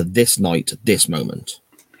built to this night, this moment.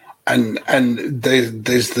 And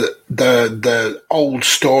there's the old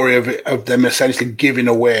story of them essentially giving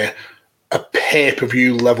away a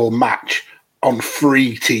pay-per-view level match on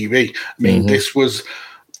free TV. I mean, this was,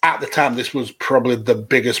 at the time, this was probably the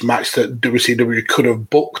biggest match that WCW could have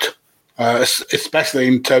booked, especially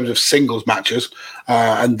in terms of singles matches.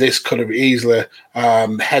 And this could have easily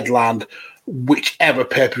headlined whichever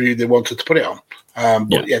pay-per-view they wanted to put it on.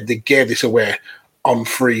 But they gave this away on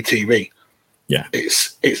free TV. Yeah,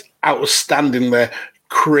 it's outstandingly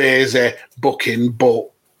crazy booking, but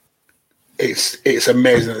it's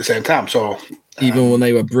amazing at the same time. So even when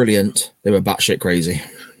they were brilliant, they were batshit crazy.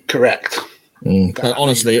 Correct. But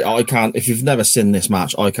honestly, I can't. If you've never seen this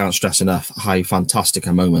match, I can't stress enough how fantastic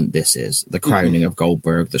a moment this is. The crowning of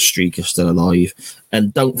Goldberg, the streak is still alive,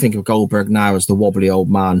 and don't think of Goldberg now as the wobbly old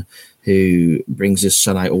man who brings his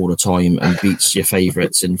son out all the time and beats your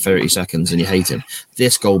favourites in 30 seconds and you hate him.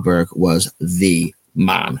 This Goldberg was the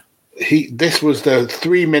man. This was the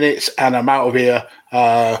 3 minutes and I'm out of here.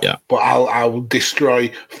 But I'll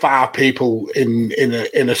destroy 5 people in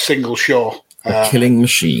a single show. A killing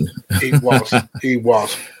machine. He was.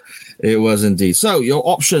 It was indeed. So your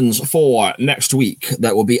options for next week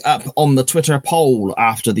that will be up on the Twitter poll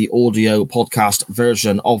after the audio podcast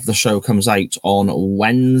version of the show comes out on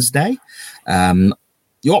Wednesday.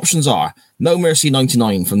 Your options are No Mercy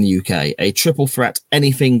 99 from the UK, a triple threat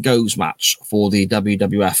anything goes match for the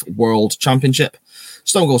WWF World Championship,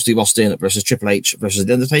 Stone Cold Steve Austin versus Triple H versus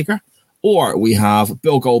The Undertaker, or we have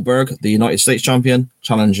Bill Goldberg, the United States champion,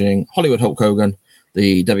 challenging Hollywood Hulk Hogan,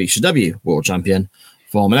 the WCW World Champion,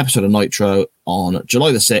 from an episode of Nitro on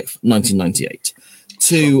July the 6th, 1998.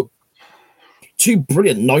 Two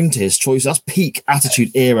brilliant 90s choices. That's peak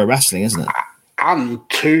Attitude Era wrestling, isn't it? And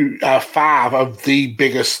five of the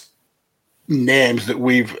biggest names that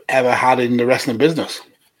we've ever had in the wrestling business.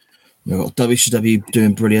 We've got WCW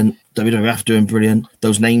doing brilliant, WWF doing brilliant.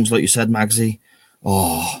 Those names, like you said, Magsy.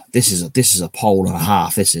 Oh, this is a poll and a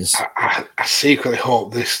half. This is. I secretly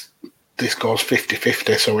hope this goes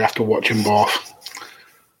 50-50, so we have to watch them both.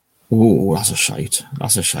 Oh, that's a shite.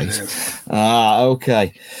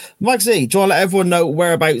 Okay. Magsy, do you want to let everyone know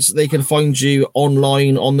whereabouts they can find you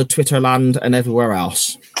online on the Twitter land and everywhere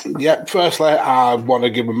else? Yeah, firstly, I want to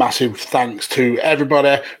give a massive thanks to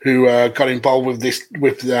everybody who got involved with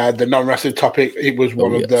the non-wrestling topic. It was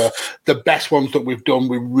one of the best ones that we've done.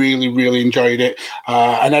 We really, really enjoyed it.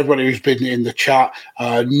 And everybody who's been in the chat,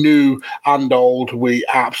 new and old, we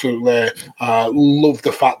absolutely love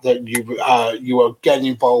the fact that you are getting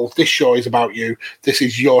involved. This show is about you. This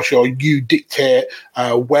is your show. You dictate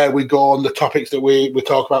where we go on the topics that we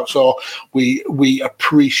talk about. So we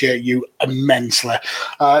appreciate you immensely.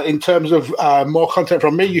 In terms of more content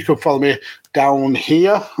from me, you can follow me down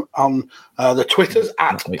here on the Twitters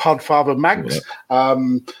at PodfatherMags.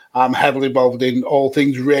 I'm heavily involved in all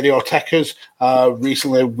things Radio Techers.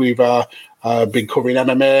 Recently, we've been covering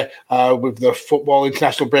MMA with the football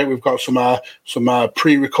international break. We've got some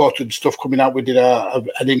pre-recorded stuff coming out. We did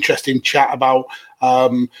an interesting chat about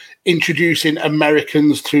introducing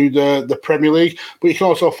Americans to the Premier League. But you can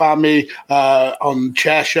also find me on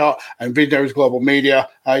Chairshot and Visionaries Global Media.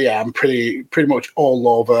 I'm pretty much all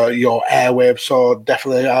over your airwaves, so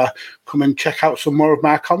definitely come and check out some more of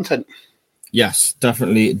my content. Yes,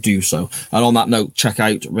 definitely do so. And on that note, check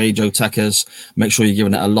out Radio Techers. Make sure you're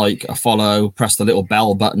giving it a like, a follow, press the little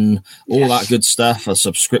bell button, all that good stuff, a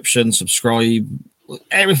subscription, subscribe,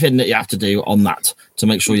 everything that you have to do on that to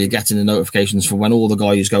make sure you're getting the notifications for when all the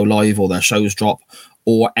guys go live or their shows drop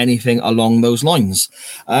or anything along those lines.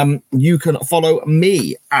 You can follow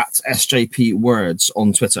me at SJP Words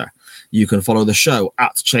on Twitter. You can follow the show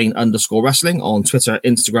at @chain_wrestling on Twitter,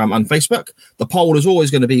 Instagram, and Facebook. The poll is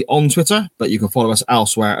always going to be on Twitter, but you can follow us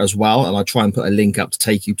elsewhere as well. And I try and put a link up to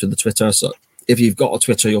take you to the Twitter. So if you've got a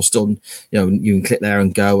Twitter, you'll still, you can click there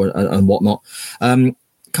and go and whatnot.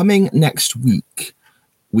 Coming next week,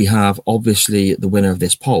 we have obviously the winner of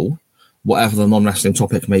this poll, whatever the non-wrestling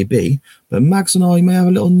topic may be. But Mags and I may have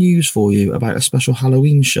a little news for you about a special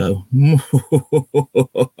Halloween show.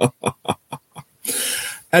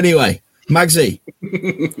 Anyway, Magsy,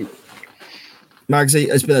 it's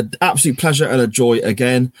been an absolute pleasure and a joy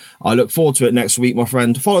again. I look forward to it next week, my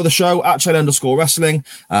friend. Follow the show at @chain_wrestling.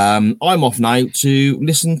 I'm off now to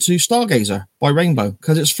listen to Stargazer by Rainbow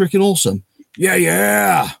because it's freaking awesome.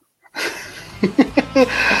 Yeah.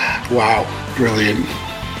 Wow, brilliant.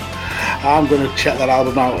 I'm going to check that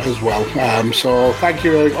album out as well. So thank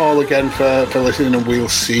you all again for listening, and we'll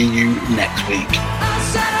see you next week.